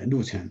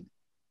路程。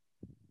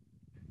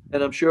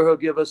And I'm sure he'll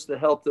give us the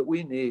help that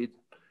we need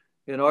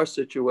in our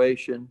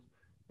situation.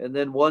 And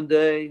then one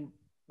day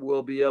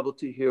we'll be able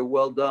to hear,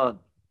 well done,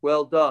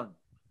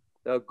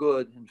 thou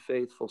good and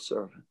faithful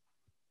servant.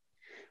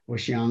 我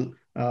想，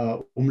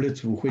我们的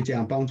主会这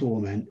样帮助我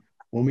们，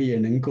我们也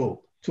能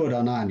够做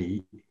到那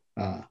里。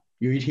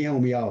有一天我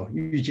们要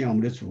遇见我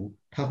们的主，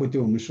他会对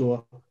我们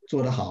说：“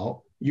做得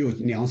好，又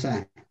良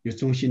善又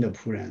忠心的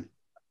仆人。”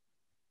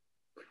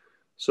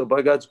 So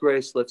by God's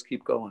grace, let's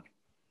keep going.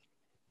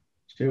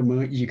 所以我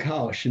们依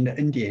靠神的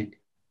恩典，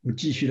我们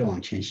继续的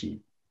往前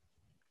行。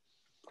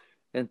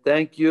And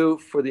thank you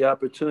for the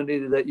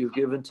opportunity that you've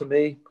given to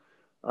me.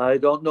 I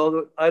don't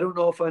know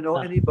if I know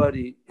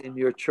anybody in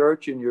your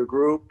church, in your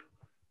group,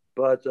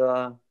 but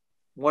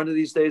one of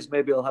these days,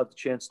 maybe I'll have the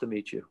chance to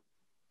meet you.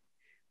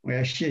 我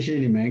要谢谢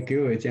你们给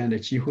我这样的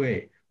机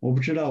会。我不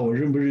知道我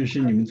认不认识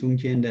你们中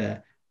间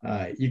的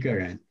一个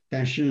人，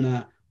但是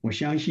呢，我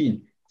相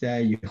信在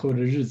以后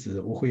的日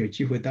子，我会有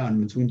机会到你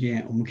们中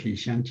间，我们可以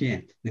相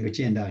见，能够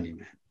见到你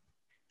们。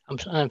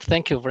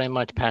Thank you very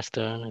much,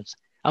 Pastor.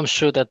 I'm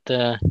sure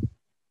that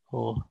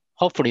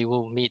hopefully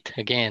we'll meet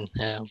again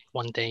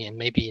one day, and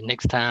maybe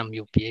next time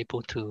you'll be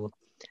able to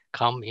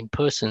come in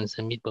person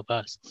and meet with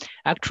us.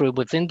 Actually,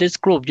 within this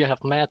group, you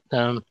have met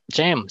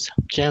James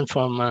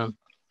from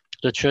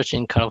the church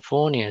in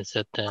California. Is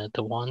that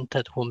the one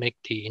that will make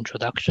the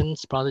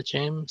introductions, Brother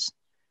James?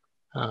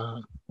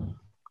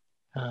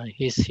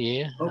 He's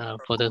here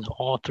for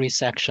all three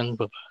sections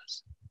with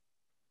us.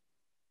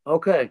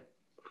 Okay.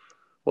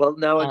 Well,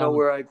 now I know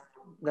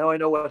I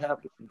know what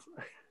happened.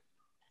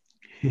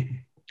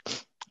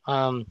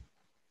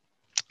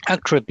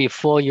 Actually,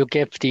 before you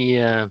give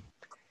the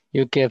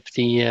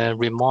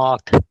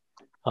remark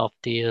of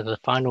the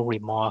final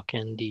remark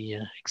and the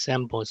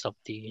examples of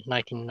the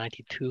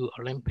 1992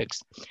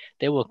 Olympics,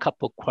 there were a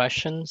couple of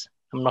questions.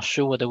 I'm not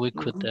sure whether we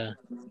could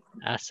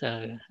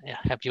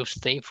have you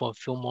stay for a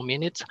few more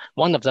minutes.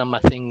 One of them,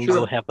 I think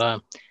you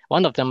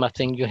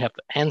have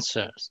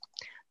answers.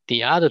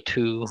 The other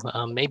two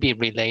may be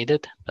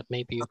related, but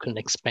maybe you can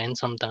expand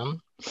on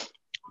them.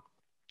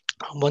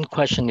 One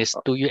question is,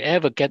 do you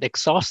ever get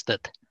exhausted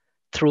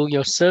through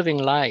your serving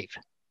life?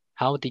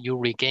 How do you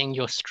regain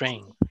your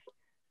strength?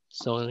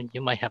 So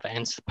you might have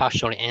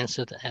partially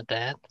answered at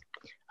that.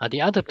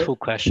 The other two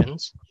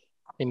questions,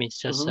 let me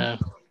just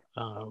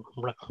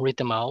read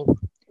them out.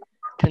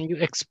 Can you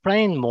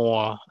explain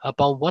more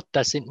about what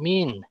does it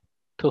mean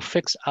to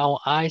fix our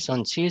eyes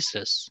on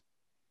Jesus?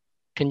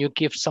 Can you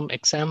give some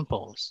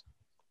examples?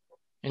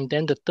 And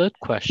then the third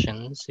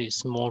question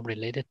is more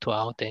related to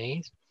our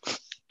days.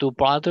 Do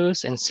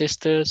brothers and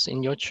sisters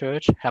in your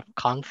church have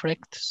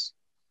conflicts,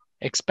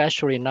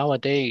 especially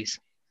nowadays,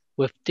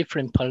 with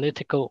different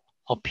political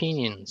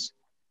opinions?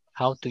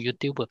 How do you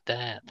deal with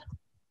that?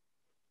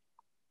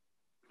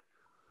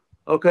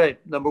 Okay,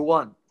 number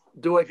one,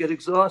 do I get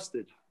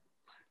exhausted?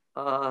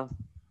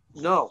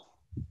 No,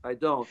 I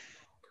don't.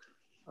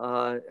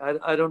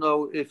 I don't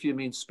know if you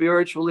mean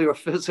spiritually or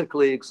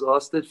physically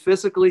exhausted.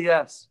 Physically,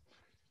 yes.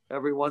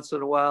 Every once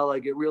in a while, I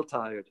get real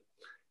tired,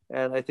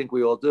 and I think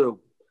we all do.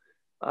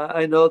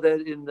 I know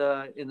that in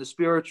the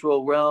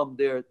spiritual realm,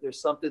 there's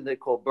something they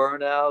call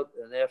burnout,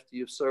 and after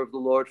you've served the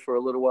Lord for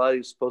a little while,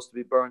 you're supposed to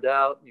be burned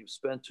out, and you've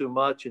spent too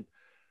much. And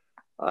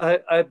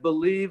I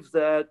believe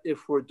that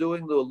if we're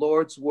doing the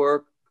Lord's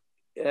work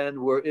and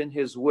we're in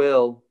His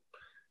will,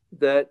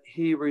 that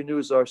He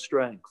renews our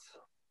strength.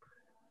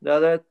 Now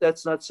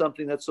that's not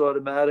something that's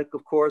automatic.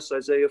 Of course,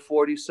 Isaiah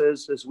 40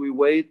 says, as we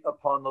wait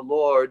upon the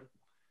Lord,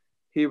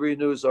 He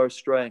renews our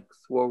strength.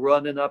 We'll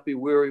run and not be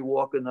weary,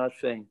 walk and not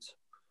faint.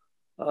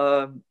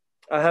 I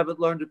haven't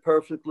learned it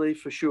perfectly,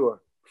 for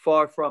sure,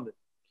 far from it.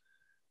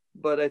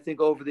 But I think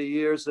over the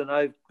years, and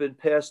I've been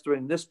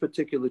pastoring this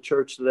particular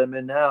church that I'm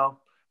in now,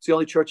 it's the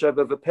only church I've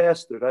ever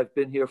pastored. I've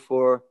been here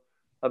for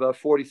about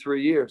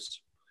 43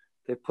 years.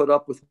 They've put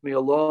up with me a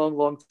long,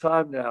 long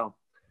time now.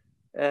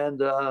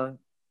 And I'm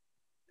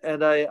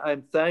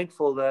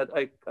thankful that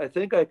I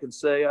think I can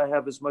say I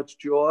have as much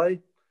joy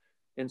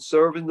in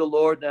serving the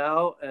Lord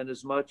now and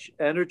as much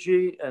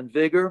energy and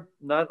vigor,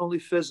 not only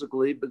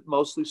physically, but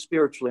mostly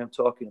spiritually, I'm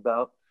talking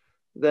about,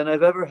 than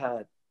I've ever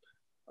had.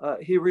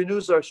 He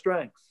renews our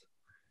strength.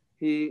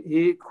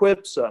 He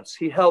equips us.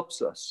 He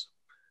helps us.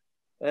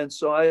 And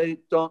so I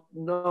don't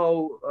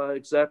know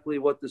exactly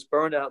what this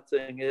burnout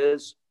thing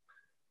is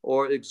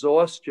or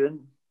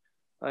exhaustion.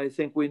 I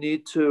think we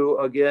need to,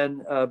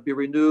 again, be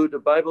renewed. The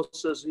Bible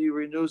says He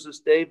renews us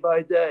day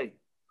by day.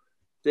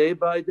 day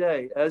by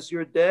day. As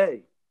your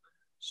day,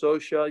 so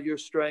shall your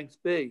strength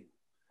be.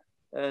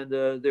 And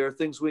there are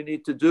things we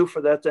need to do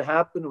for that to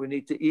happen. We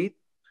need to eat.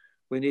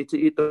 We need to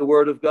eat the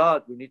word of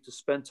God. We need to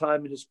spend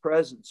time in his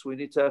presence. We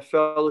need to have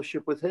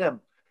fellowship with him.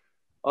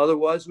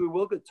 Otherwise, we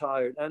will get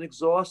tired and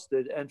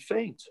exhausted and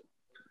faint.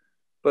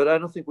 But I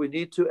don't think we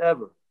need to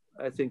ever.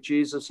 I think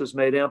Jesus has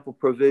made ample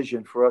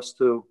provision for us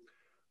to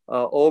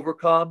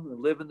overcome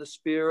and live in the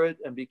Spirit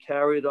and be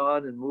carried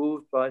on and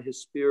moved by his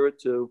Spirit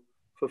to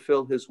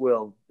fulfill his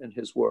will and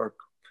his work.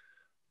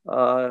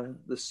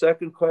 The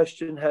second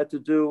question had to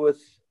do with,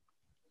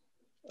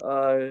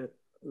 the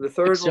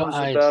third Fix your one was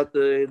eyes. about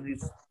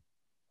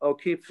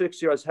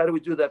fix your eyes. How do we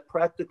do that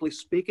practically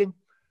speaking?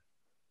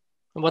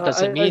 What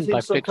does it I mean think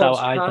by fix our sometimes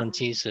eyes on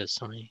Jesus?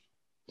 I mean,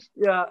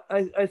 Yeah,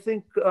 I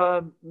think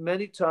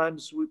many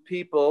times with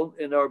people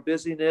in our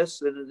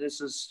busyness, and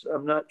this is,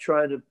 I'm not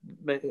trying to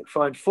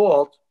find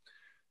fault,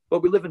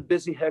 but we live in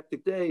busy,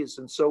 hectic days.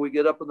 And so we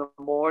get up in the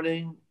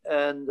morning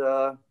and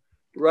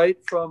right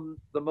from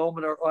the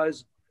moment our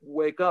eyes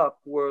wake up,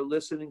 we're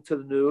listening to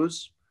the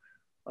news.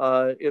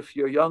 If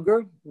you're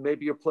younger,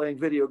 maybe you're playing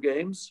video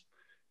games.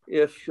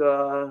 If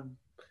we're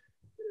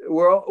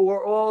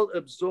all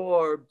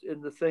absorbed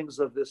in the things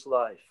of this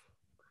life.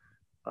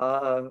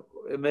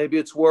 Maybe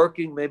it's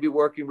working, maybe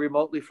working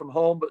remotely from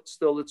home, but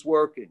still it's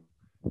working.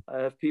 I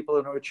have people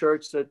in our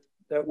church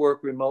that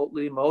work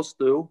remotely, most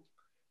do,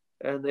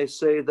 and they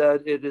say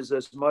that it is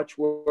as much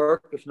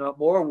work, if not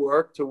more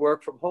work, to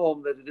work from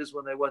home than it is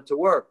when they went to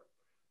work.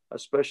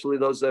 Especially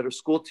those that are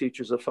school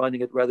teachers are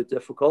finding it rather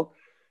difficult.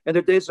 And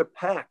their days are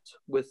packed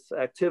with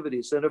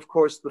activities. And of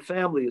course, the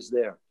family is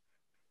there.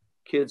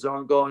 Kids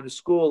aren't going to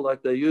school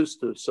like they used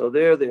to, so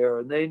they're there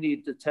and they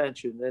need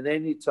attention and they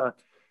need time.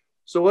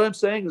 So what I'm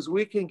saying is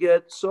we can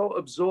get so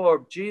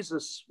absorbed.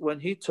 Jesus,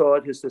 when he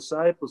taught his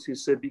disciples, he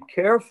said, be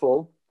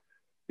careful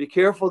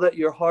that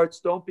your hearts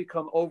don't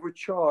become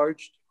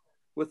overcharged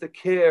with the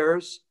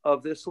cares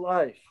of this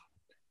life.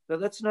 Now,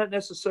 that's not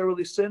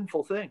necessarily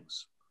sinful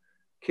things.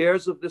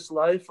 Cares of this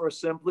life are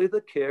simply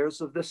the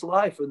cares of this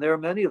life, and there are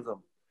many of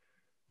them.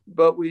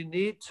 But we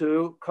need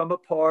to come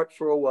apart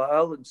for a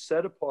while and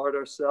set apart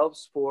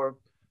ourselves for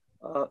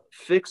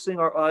fixing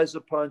our eyes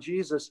upon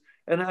Jesus.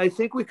 And I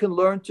think we can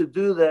learn to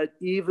do that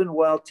even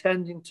while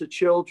tending to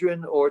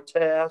children or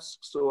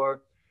tasks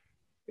or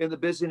in the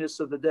busyness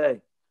of the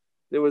day.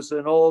 There was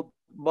an old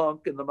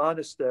monk in the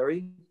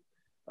monastery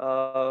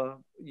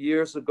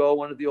years ago,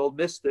 one of the old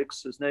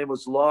mystics. His name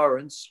was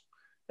Lawrence.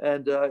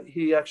 And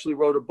he actually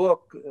wrote a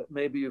book.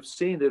 Maybe you've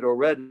seen it or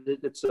read it.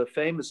 It's a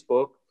famous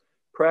book,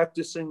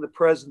 Practicing the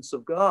Presence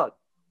of God.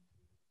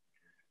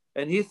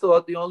 And he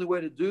thought the only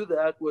way to do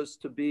that was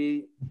to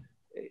be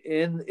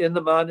in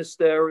the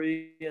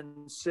monastery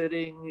and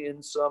sitting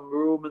in some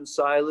room in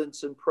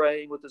silence and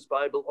praying with his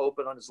Bible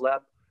open on his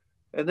lap.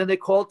 And then they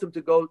called him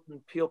to go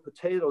and peel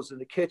potatoes in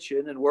the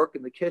kitchen and work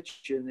in the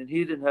kitchen. And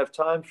he didn't have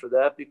time for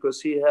that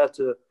because he had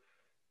to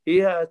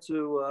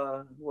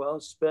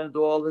spend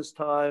all his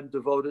time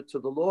devoted to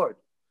the Lord.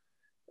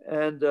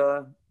 And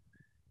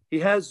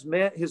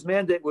his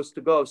mandate was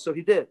to go, so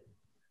he did.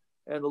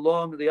 And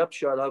the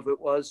upshot of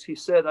it was, he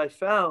said, I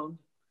found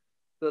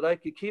that I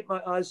could keep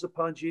my eyes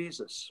upon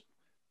Jesus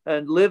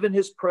and live in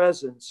his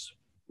presence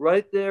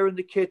right there in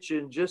the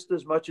kitchen just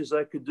as much as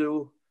I could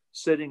do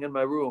sitting in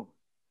my room.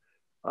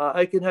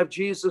 I can have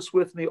Jesus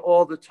with me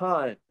all the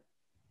time.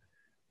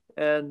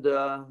 And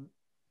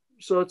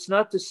so it's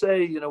not to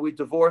say, we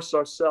divorce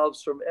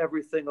ourselves from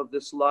everything of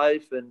this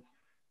life and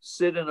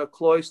sit in a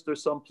cloister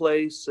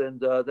someplace and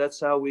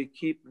that's how we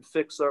keep and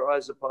fix our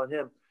eyes upon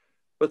him.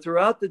 But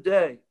throughout the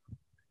day,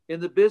 in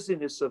the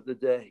busyness of the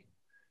day,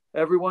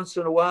 every once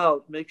in a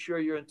while, make sure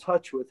you're in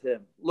touch with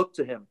him. Look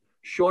to him.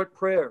 Short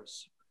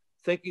prayers,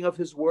 thinking of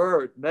his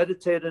word,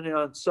 meditating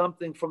on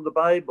something from the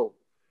Bible.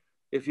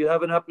 If you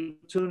have an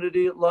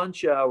opportunity at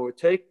lunch hour,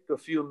 take a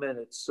few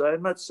minutes.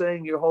 I'm not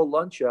saying your whole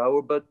lunch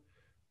hour, but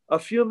a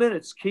few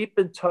minutes. Keep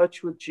in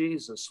touch with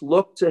Jesus.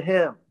 Look to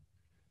him.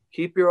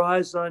 Keep your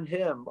eyes on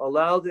him.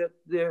 Allow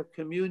their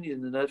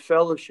communion and that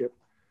fellowship.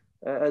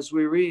 As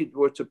we read,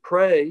 we're to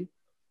pray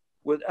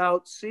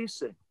without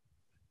ceasing.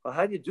 Well,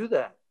 how do you do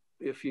that?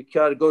 If you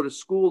got to go to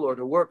school or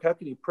to work, how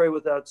can you pray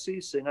without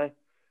ceasing? I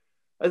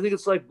think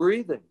it's like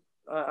breathing.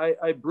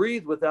 I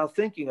breathe without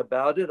thinking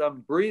about it.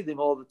 I'm breathing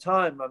all the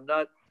time. I'm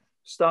not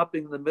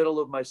stopping in the middle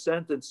of my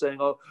sentence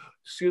saying, oh,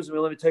 excuse me,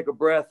 let me take a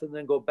breath, and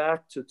then go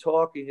back to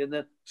talking, and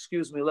then,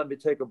 excuse me, let me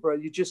take a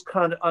breath. You just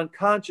kind of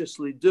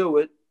unconsciously do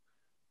it.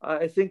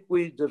 I think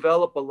we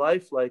develop a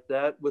life like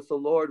that with the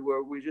Lord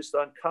where we just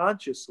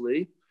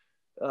unconsciously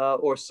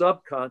or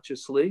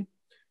subconsciously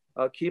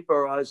keep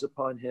our eyes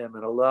upon him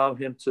and allow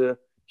him to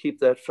keep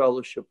that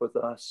fellowship with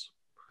us.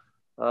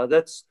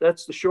 That's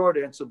the short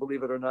answer,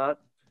 believe it or not.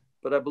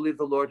 But I believe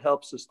the Lord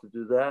helps us to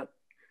do that.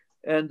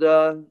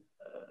 And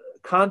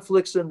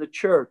conflicts in the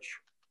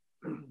church.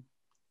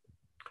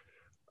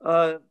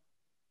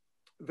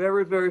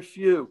 Very, very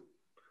few.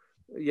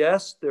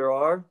 Yes, there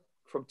are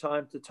from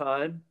time to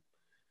time.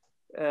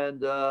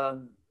 And,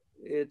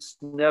 It's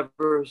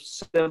never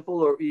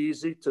simple or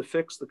easy to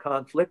fix the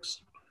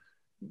conflicts.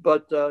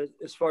 But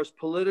as far as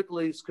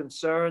politically is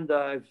concerned,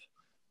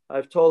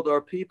 I've told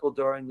our people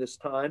during this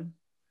time,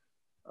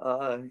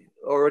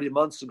 already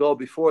months ago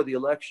before the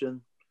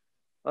election,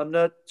 I'm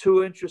not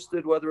too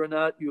interested whether or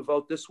not you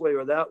vote this way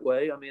or that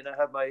way. I mean, I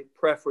have my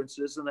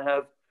preferences, and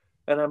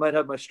I might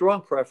have my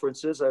strong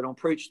preferences. I don't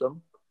preach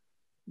them.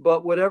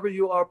 But whatever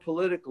you are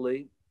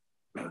politically,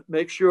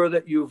 make sure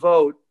that you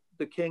vote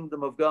the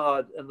kingdom of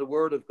God and the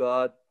word of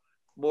God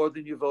more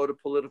than you vote a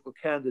political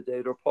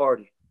candidate or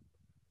party.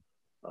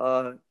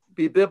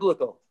 Be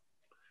biblical.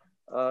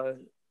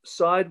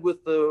 Side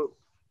with the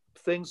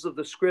things of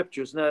the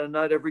scriptures.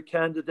 Not every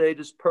candidate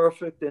is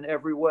perfect in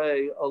every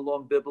way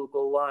along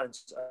biblical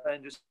lines. I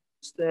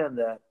understand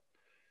that.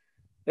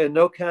 And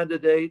no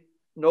candidate,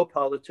 no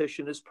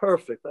politician is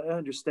perfect. I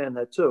understand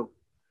that too.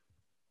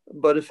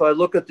 But if I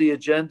look at the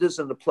agendas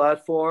and the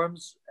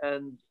platforms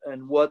and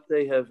what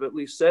they have at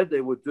least said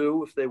they would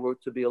do if they were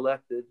to be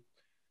elected,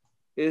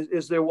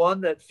 is there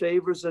one that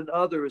favors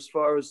another as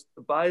far as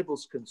the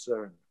Bible's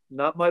concerned?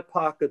 Not my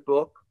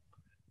pocketbook,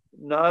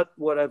 not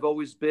what I've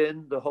always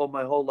been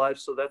my whole life.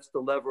 So that's the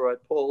lever I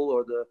pull,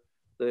 or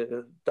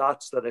the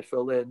dots that I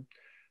fill in.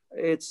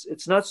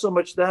 It's not so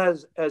much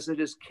that as it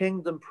is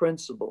kingdom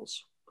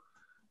principles.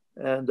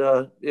 And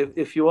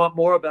if you want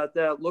more about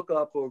that, look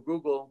up or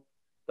Google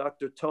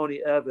Dr.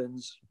 Tony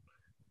Evans,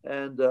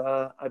 and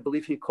I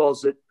believe he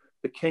calls it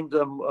the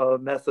kingdom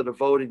method of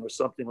voting or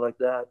something like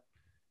that.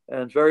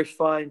 And very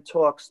fine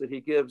talks that he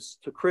gives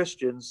to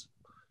Christians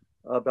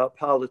about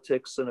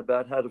politics and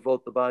about how to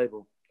vote the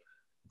Bible.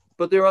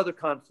 But there are other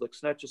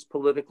conflicts, not just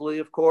politically,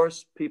 of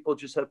course. People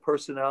just have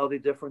personality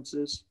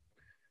differences.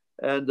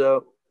 And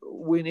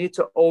we need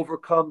to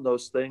overcome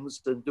those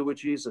things and do what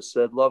Jesus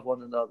said, love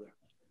one another.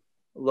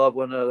 Love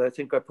one another. I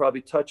think I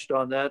probably touched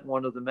on that in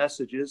one of the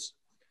messages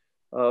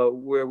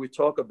where we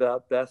talk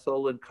about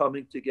Bethel and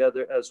coming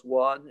together as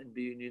one and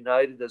being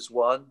united as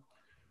one.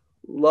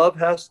 Love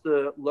has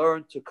to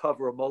learn to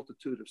cover a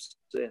multitude of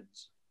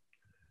sins.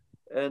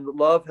 And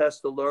love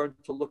has to learn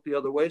to look the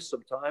other way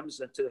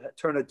sometimes and to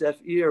turn a deaf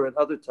ear at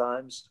other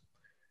times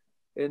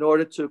in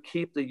order to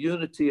keep the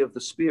unity of the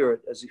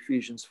Spirit, as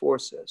Ephesians 4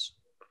 says.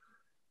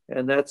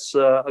 And that's,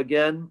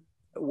 again,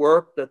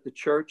 work that the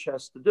church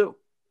has to do.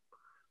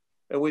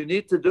 And we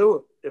need to do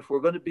it. If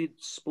we're going to be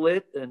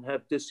split and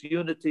have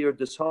disunity or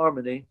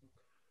disharmony,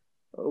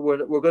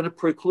 we're going to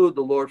preclude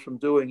the Lord from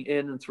doing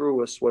in and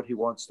through us what he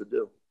wants to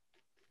do.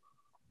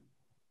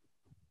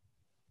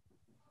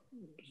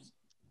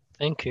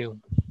 Thank you.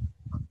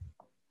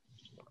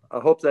 I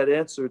hope that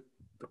answered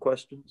the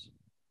questions.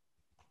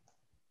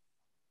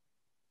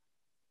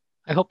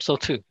 I hope so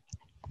too.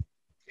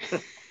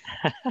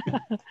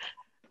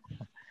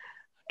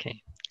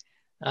 Okay.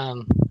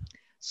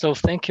 So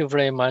thank you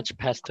very much,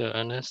 Pastor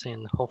Ernest,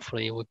 and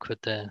hopefully we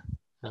could,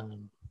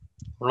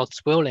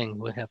 Lord's willing,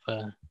 we have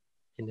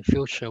in the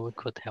future we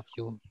could have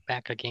you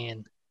back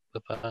again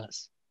with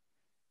us.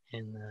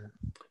 And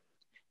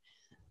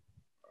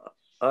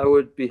I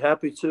would be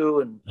happy to,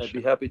 and I'd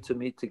be happy to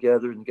meet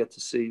together and get to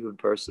see you in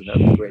person.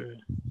 That'd be great.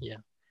 Yeah,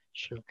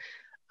 sure.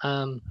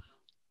 I'm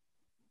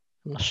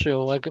not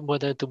sure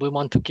whether do we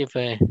want to give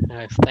a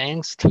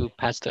thanks to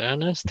Pastor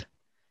Ernest,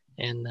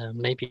 and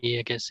maybe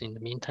I guess in the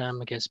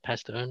meantime, I guess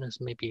Pastor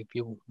Ernest, maybe if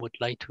you would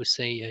like to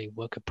say a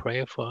word of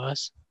prayer for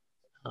us,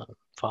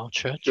 for our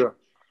church. Sure.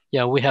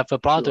 Yeah, we have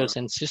brothers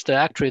and sisters.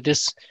 Actually,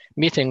 this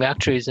meeting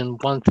actually is in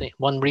one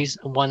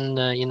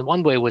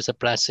way was a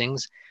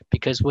blessings,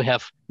 because we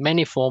have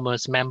many former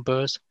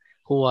members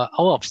who are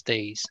out of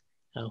states,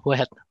 who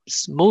had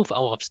moved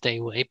out of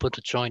state, were able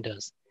to join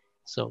us.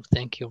 So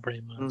thank you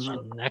very much.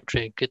 Mm-hmm. And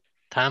actually, a good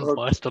time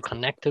for us to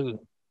connect too.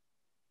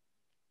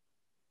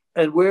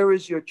 And where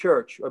is your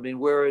church? I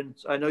mean,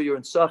 I know you're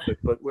in Suffolk,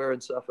 but where in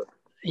Suffolk?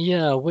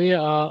 Yeah, we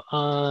are.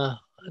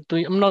 Do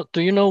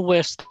you know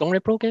where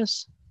Stonybrook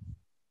is?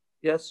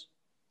 Yes.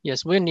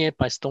 Yes, we're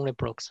nearby Stony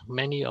Brooks.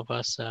 Many of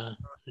us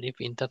live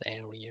in that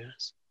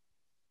areas.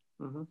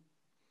 Mm-hmm.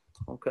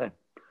 Okay.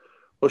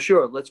 Well,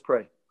 sure. Let's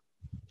pray.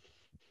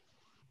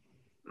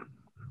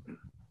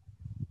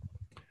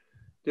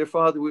 Dear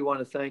Father, we want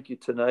to thank you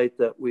tonight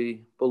that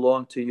we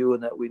belong to you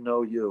and that we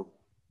know you.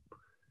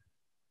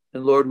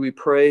 And Lord, we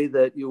pray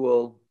that you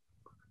will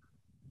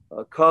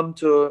come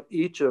to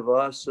each of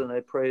us, and I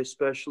pray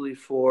especially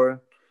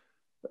for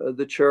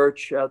the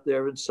church out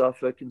there in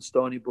Suffolk and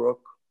Stony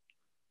Brook.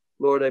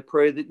 Lord, I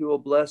pray that you will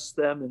bless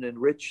them and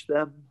enrich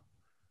them.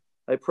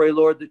 I pray,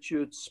 Lord, that you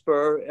would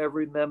spur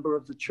every member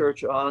of the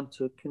church on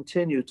to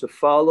continue to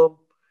follow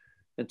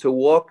and to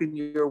walk in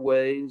your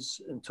ways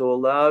and to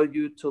allow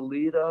you to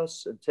lead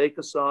us and take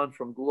us on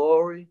from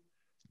glory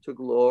to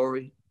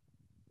glory.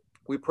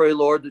 We pray,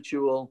 Lord, that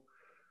you will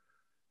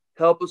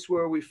help us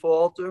where we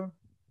falter,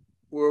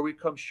 where we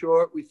come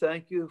short. We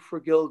thank you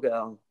for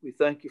Gilgal. We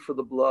thank you for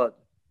the blood.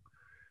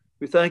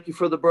 We thank you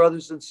for the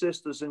brothers and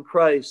sisters in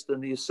Christ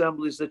and the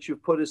assemblies that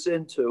you've put us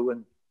into.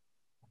 And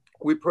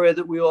we pray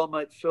that we all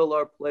might fill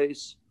our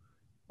place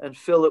and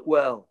fill it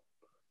well,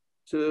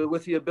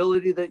 with the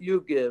ability that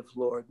you give,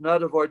 Lord,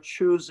 not of our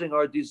choosing,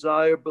 our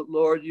desire, but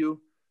Lord,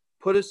 you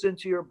put us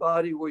into your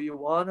body where you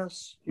want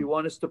us. You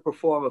want us to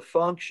perform a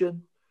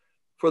function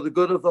for the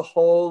good of the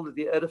whole,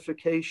 the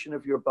edification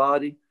of your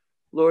body.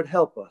 Lord,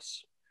 help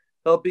us.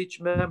 Help each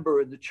member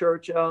in the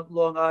church out in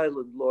Long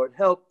Island, Lord.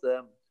 Help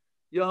them,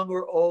 young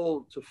or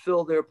old, to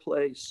fill their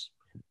place.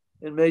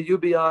 And may you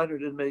be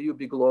honored and may you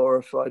be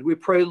glorified. We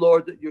pray,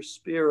 Lord, that your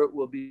spirit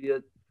will be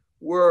at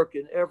work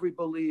in every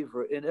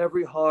believer, in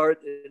every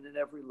heart, and in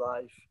every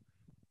life.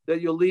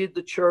 That you'll lead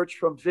the church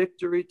from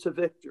victory to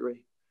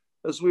victory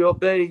as we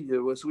obey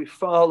you, as we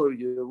follow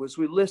you, as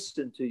we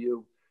listen to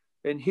you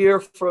and hear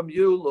from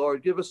you,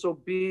 Lord. Give us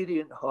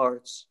obedient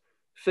hearts,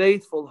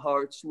 faithful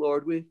hearts,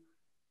 Lord.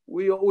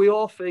 We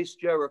all face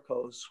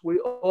Jerichos. We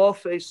all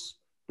face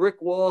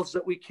brick walls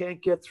that we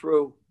can't get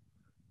through.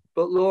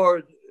 But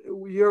Lord,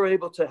 you're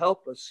able to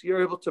help us.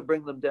 You're able to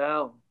bring them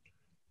down.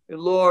 And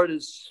Lord,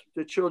 as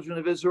the children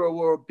of Israel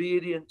were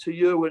obedient to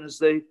you and as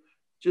they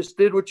just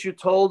did what you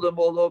told them,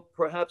 although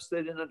perhaps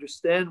they didn't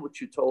understand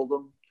what you told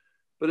them,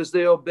 but as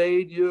they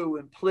obeyed you,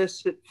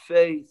 implicit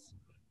faith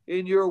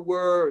in your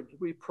word,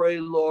 we pray,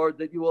 Lord,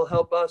 that you will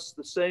help us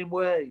the same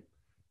way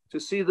to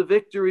see the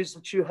victories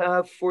that you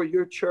have for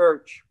your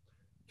church,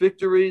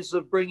 victories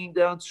of bringing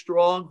down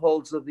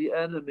strongholds of the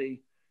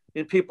enemy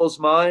in people's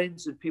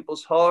minds, in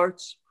people's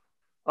hearts,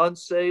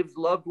 unsaved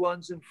loved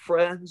ones and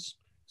friends,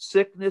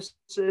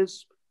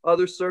 sicknesses,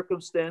 other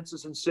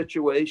circumstances and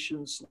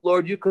situations.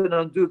 Lord, you can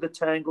undo the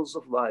tangles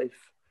of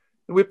life.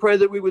 And we pray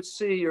that we would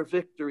see your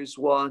victories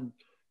won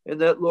and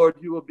that, Lord,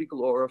 you will be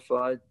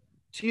glorified.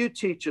 You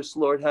teach us,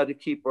 Lord, how to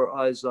keep our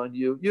eyes on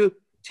you. You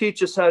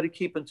teach us how to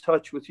keep in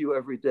touch with you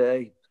every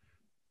day.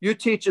 You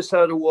teach us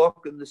how to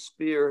walk in the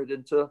Spirit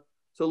and to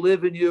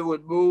live in you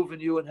and move in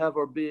you and have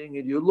our being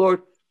in you.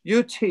 Lord,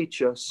 you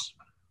teach us.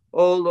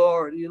 Oh,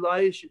 Lord,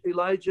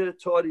 Elijah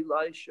taught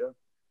Elisha.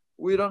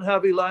 We don't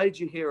have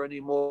Elijah here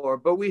anymore,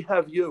 but we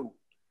have you.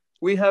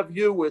 We have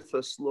you with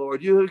us,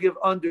 Lord. You give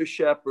under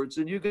shepherds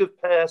and you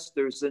give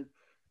pastors and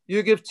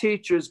you give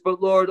teachers,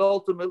 but Lord,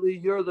 ultimately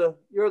you're the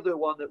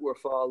one that we're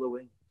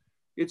following.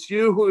 It's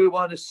you who we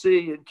want to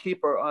see and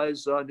keep our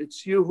eyes on.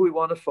 It's you who we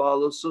want to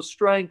follow. So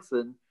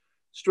strengthen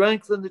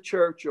the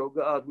church, oh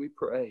God, we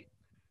pray,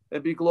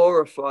 and be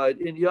glorified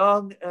in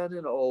young and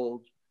in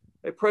old.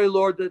 I pray,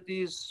 Lord, that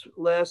these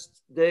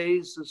last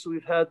days, as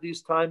we've had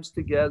these times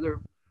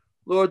together,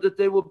 Lord, that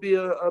they will be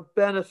a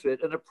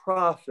benefit and a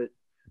profit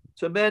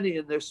to many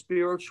in their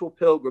spiritual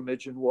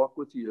pilgrimage and walk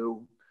with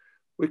you.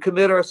 We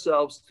commit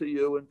ourselves to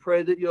you and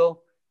pray that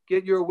you'll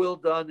get your will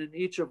done in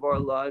each of our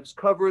lives.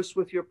 Cover us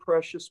with your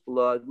precious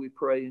blood. We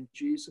pray in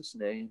Jesus'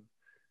 name.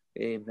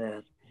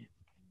 Amen.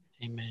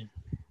 Amen.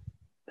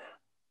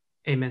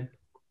 Amen.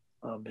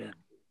 Amen.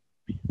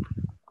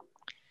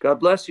 God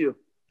bless you.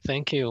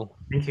 Thank you.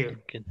 Thank you.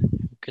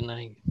 Good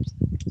night.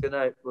 Good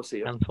night. We'll see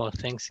you. And for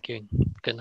Thanksgiving.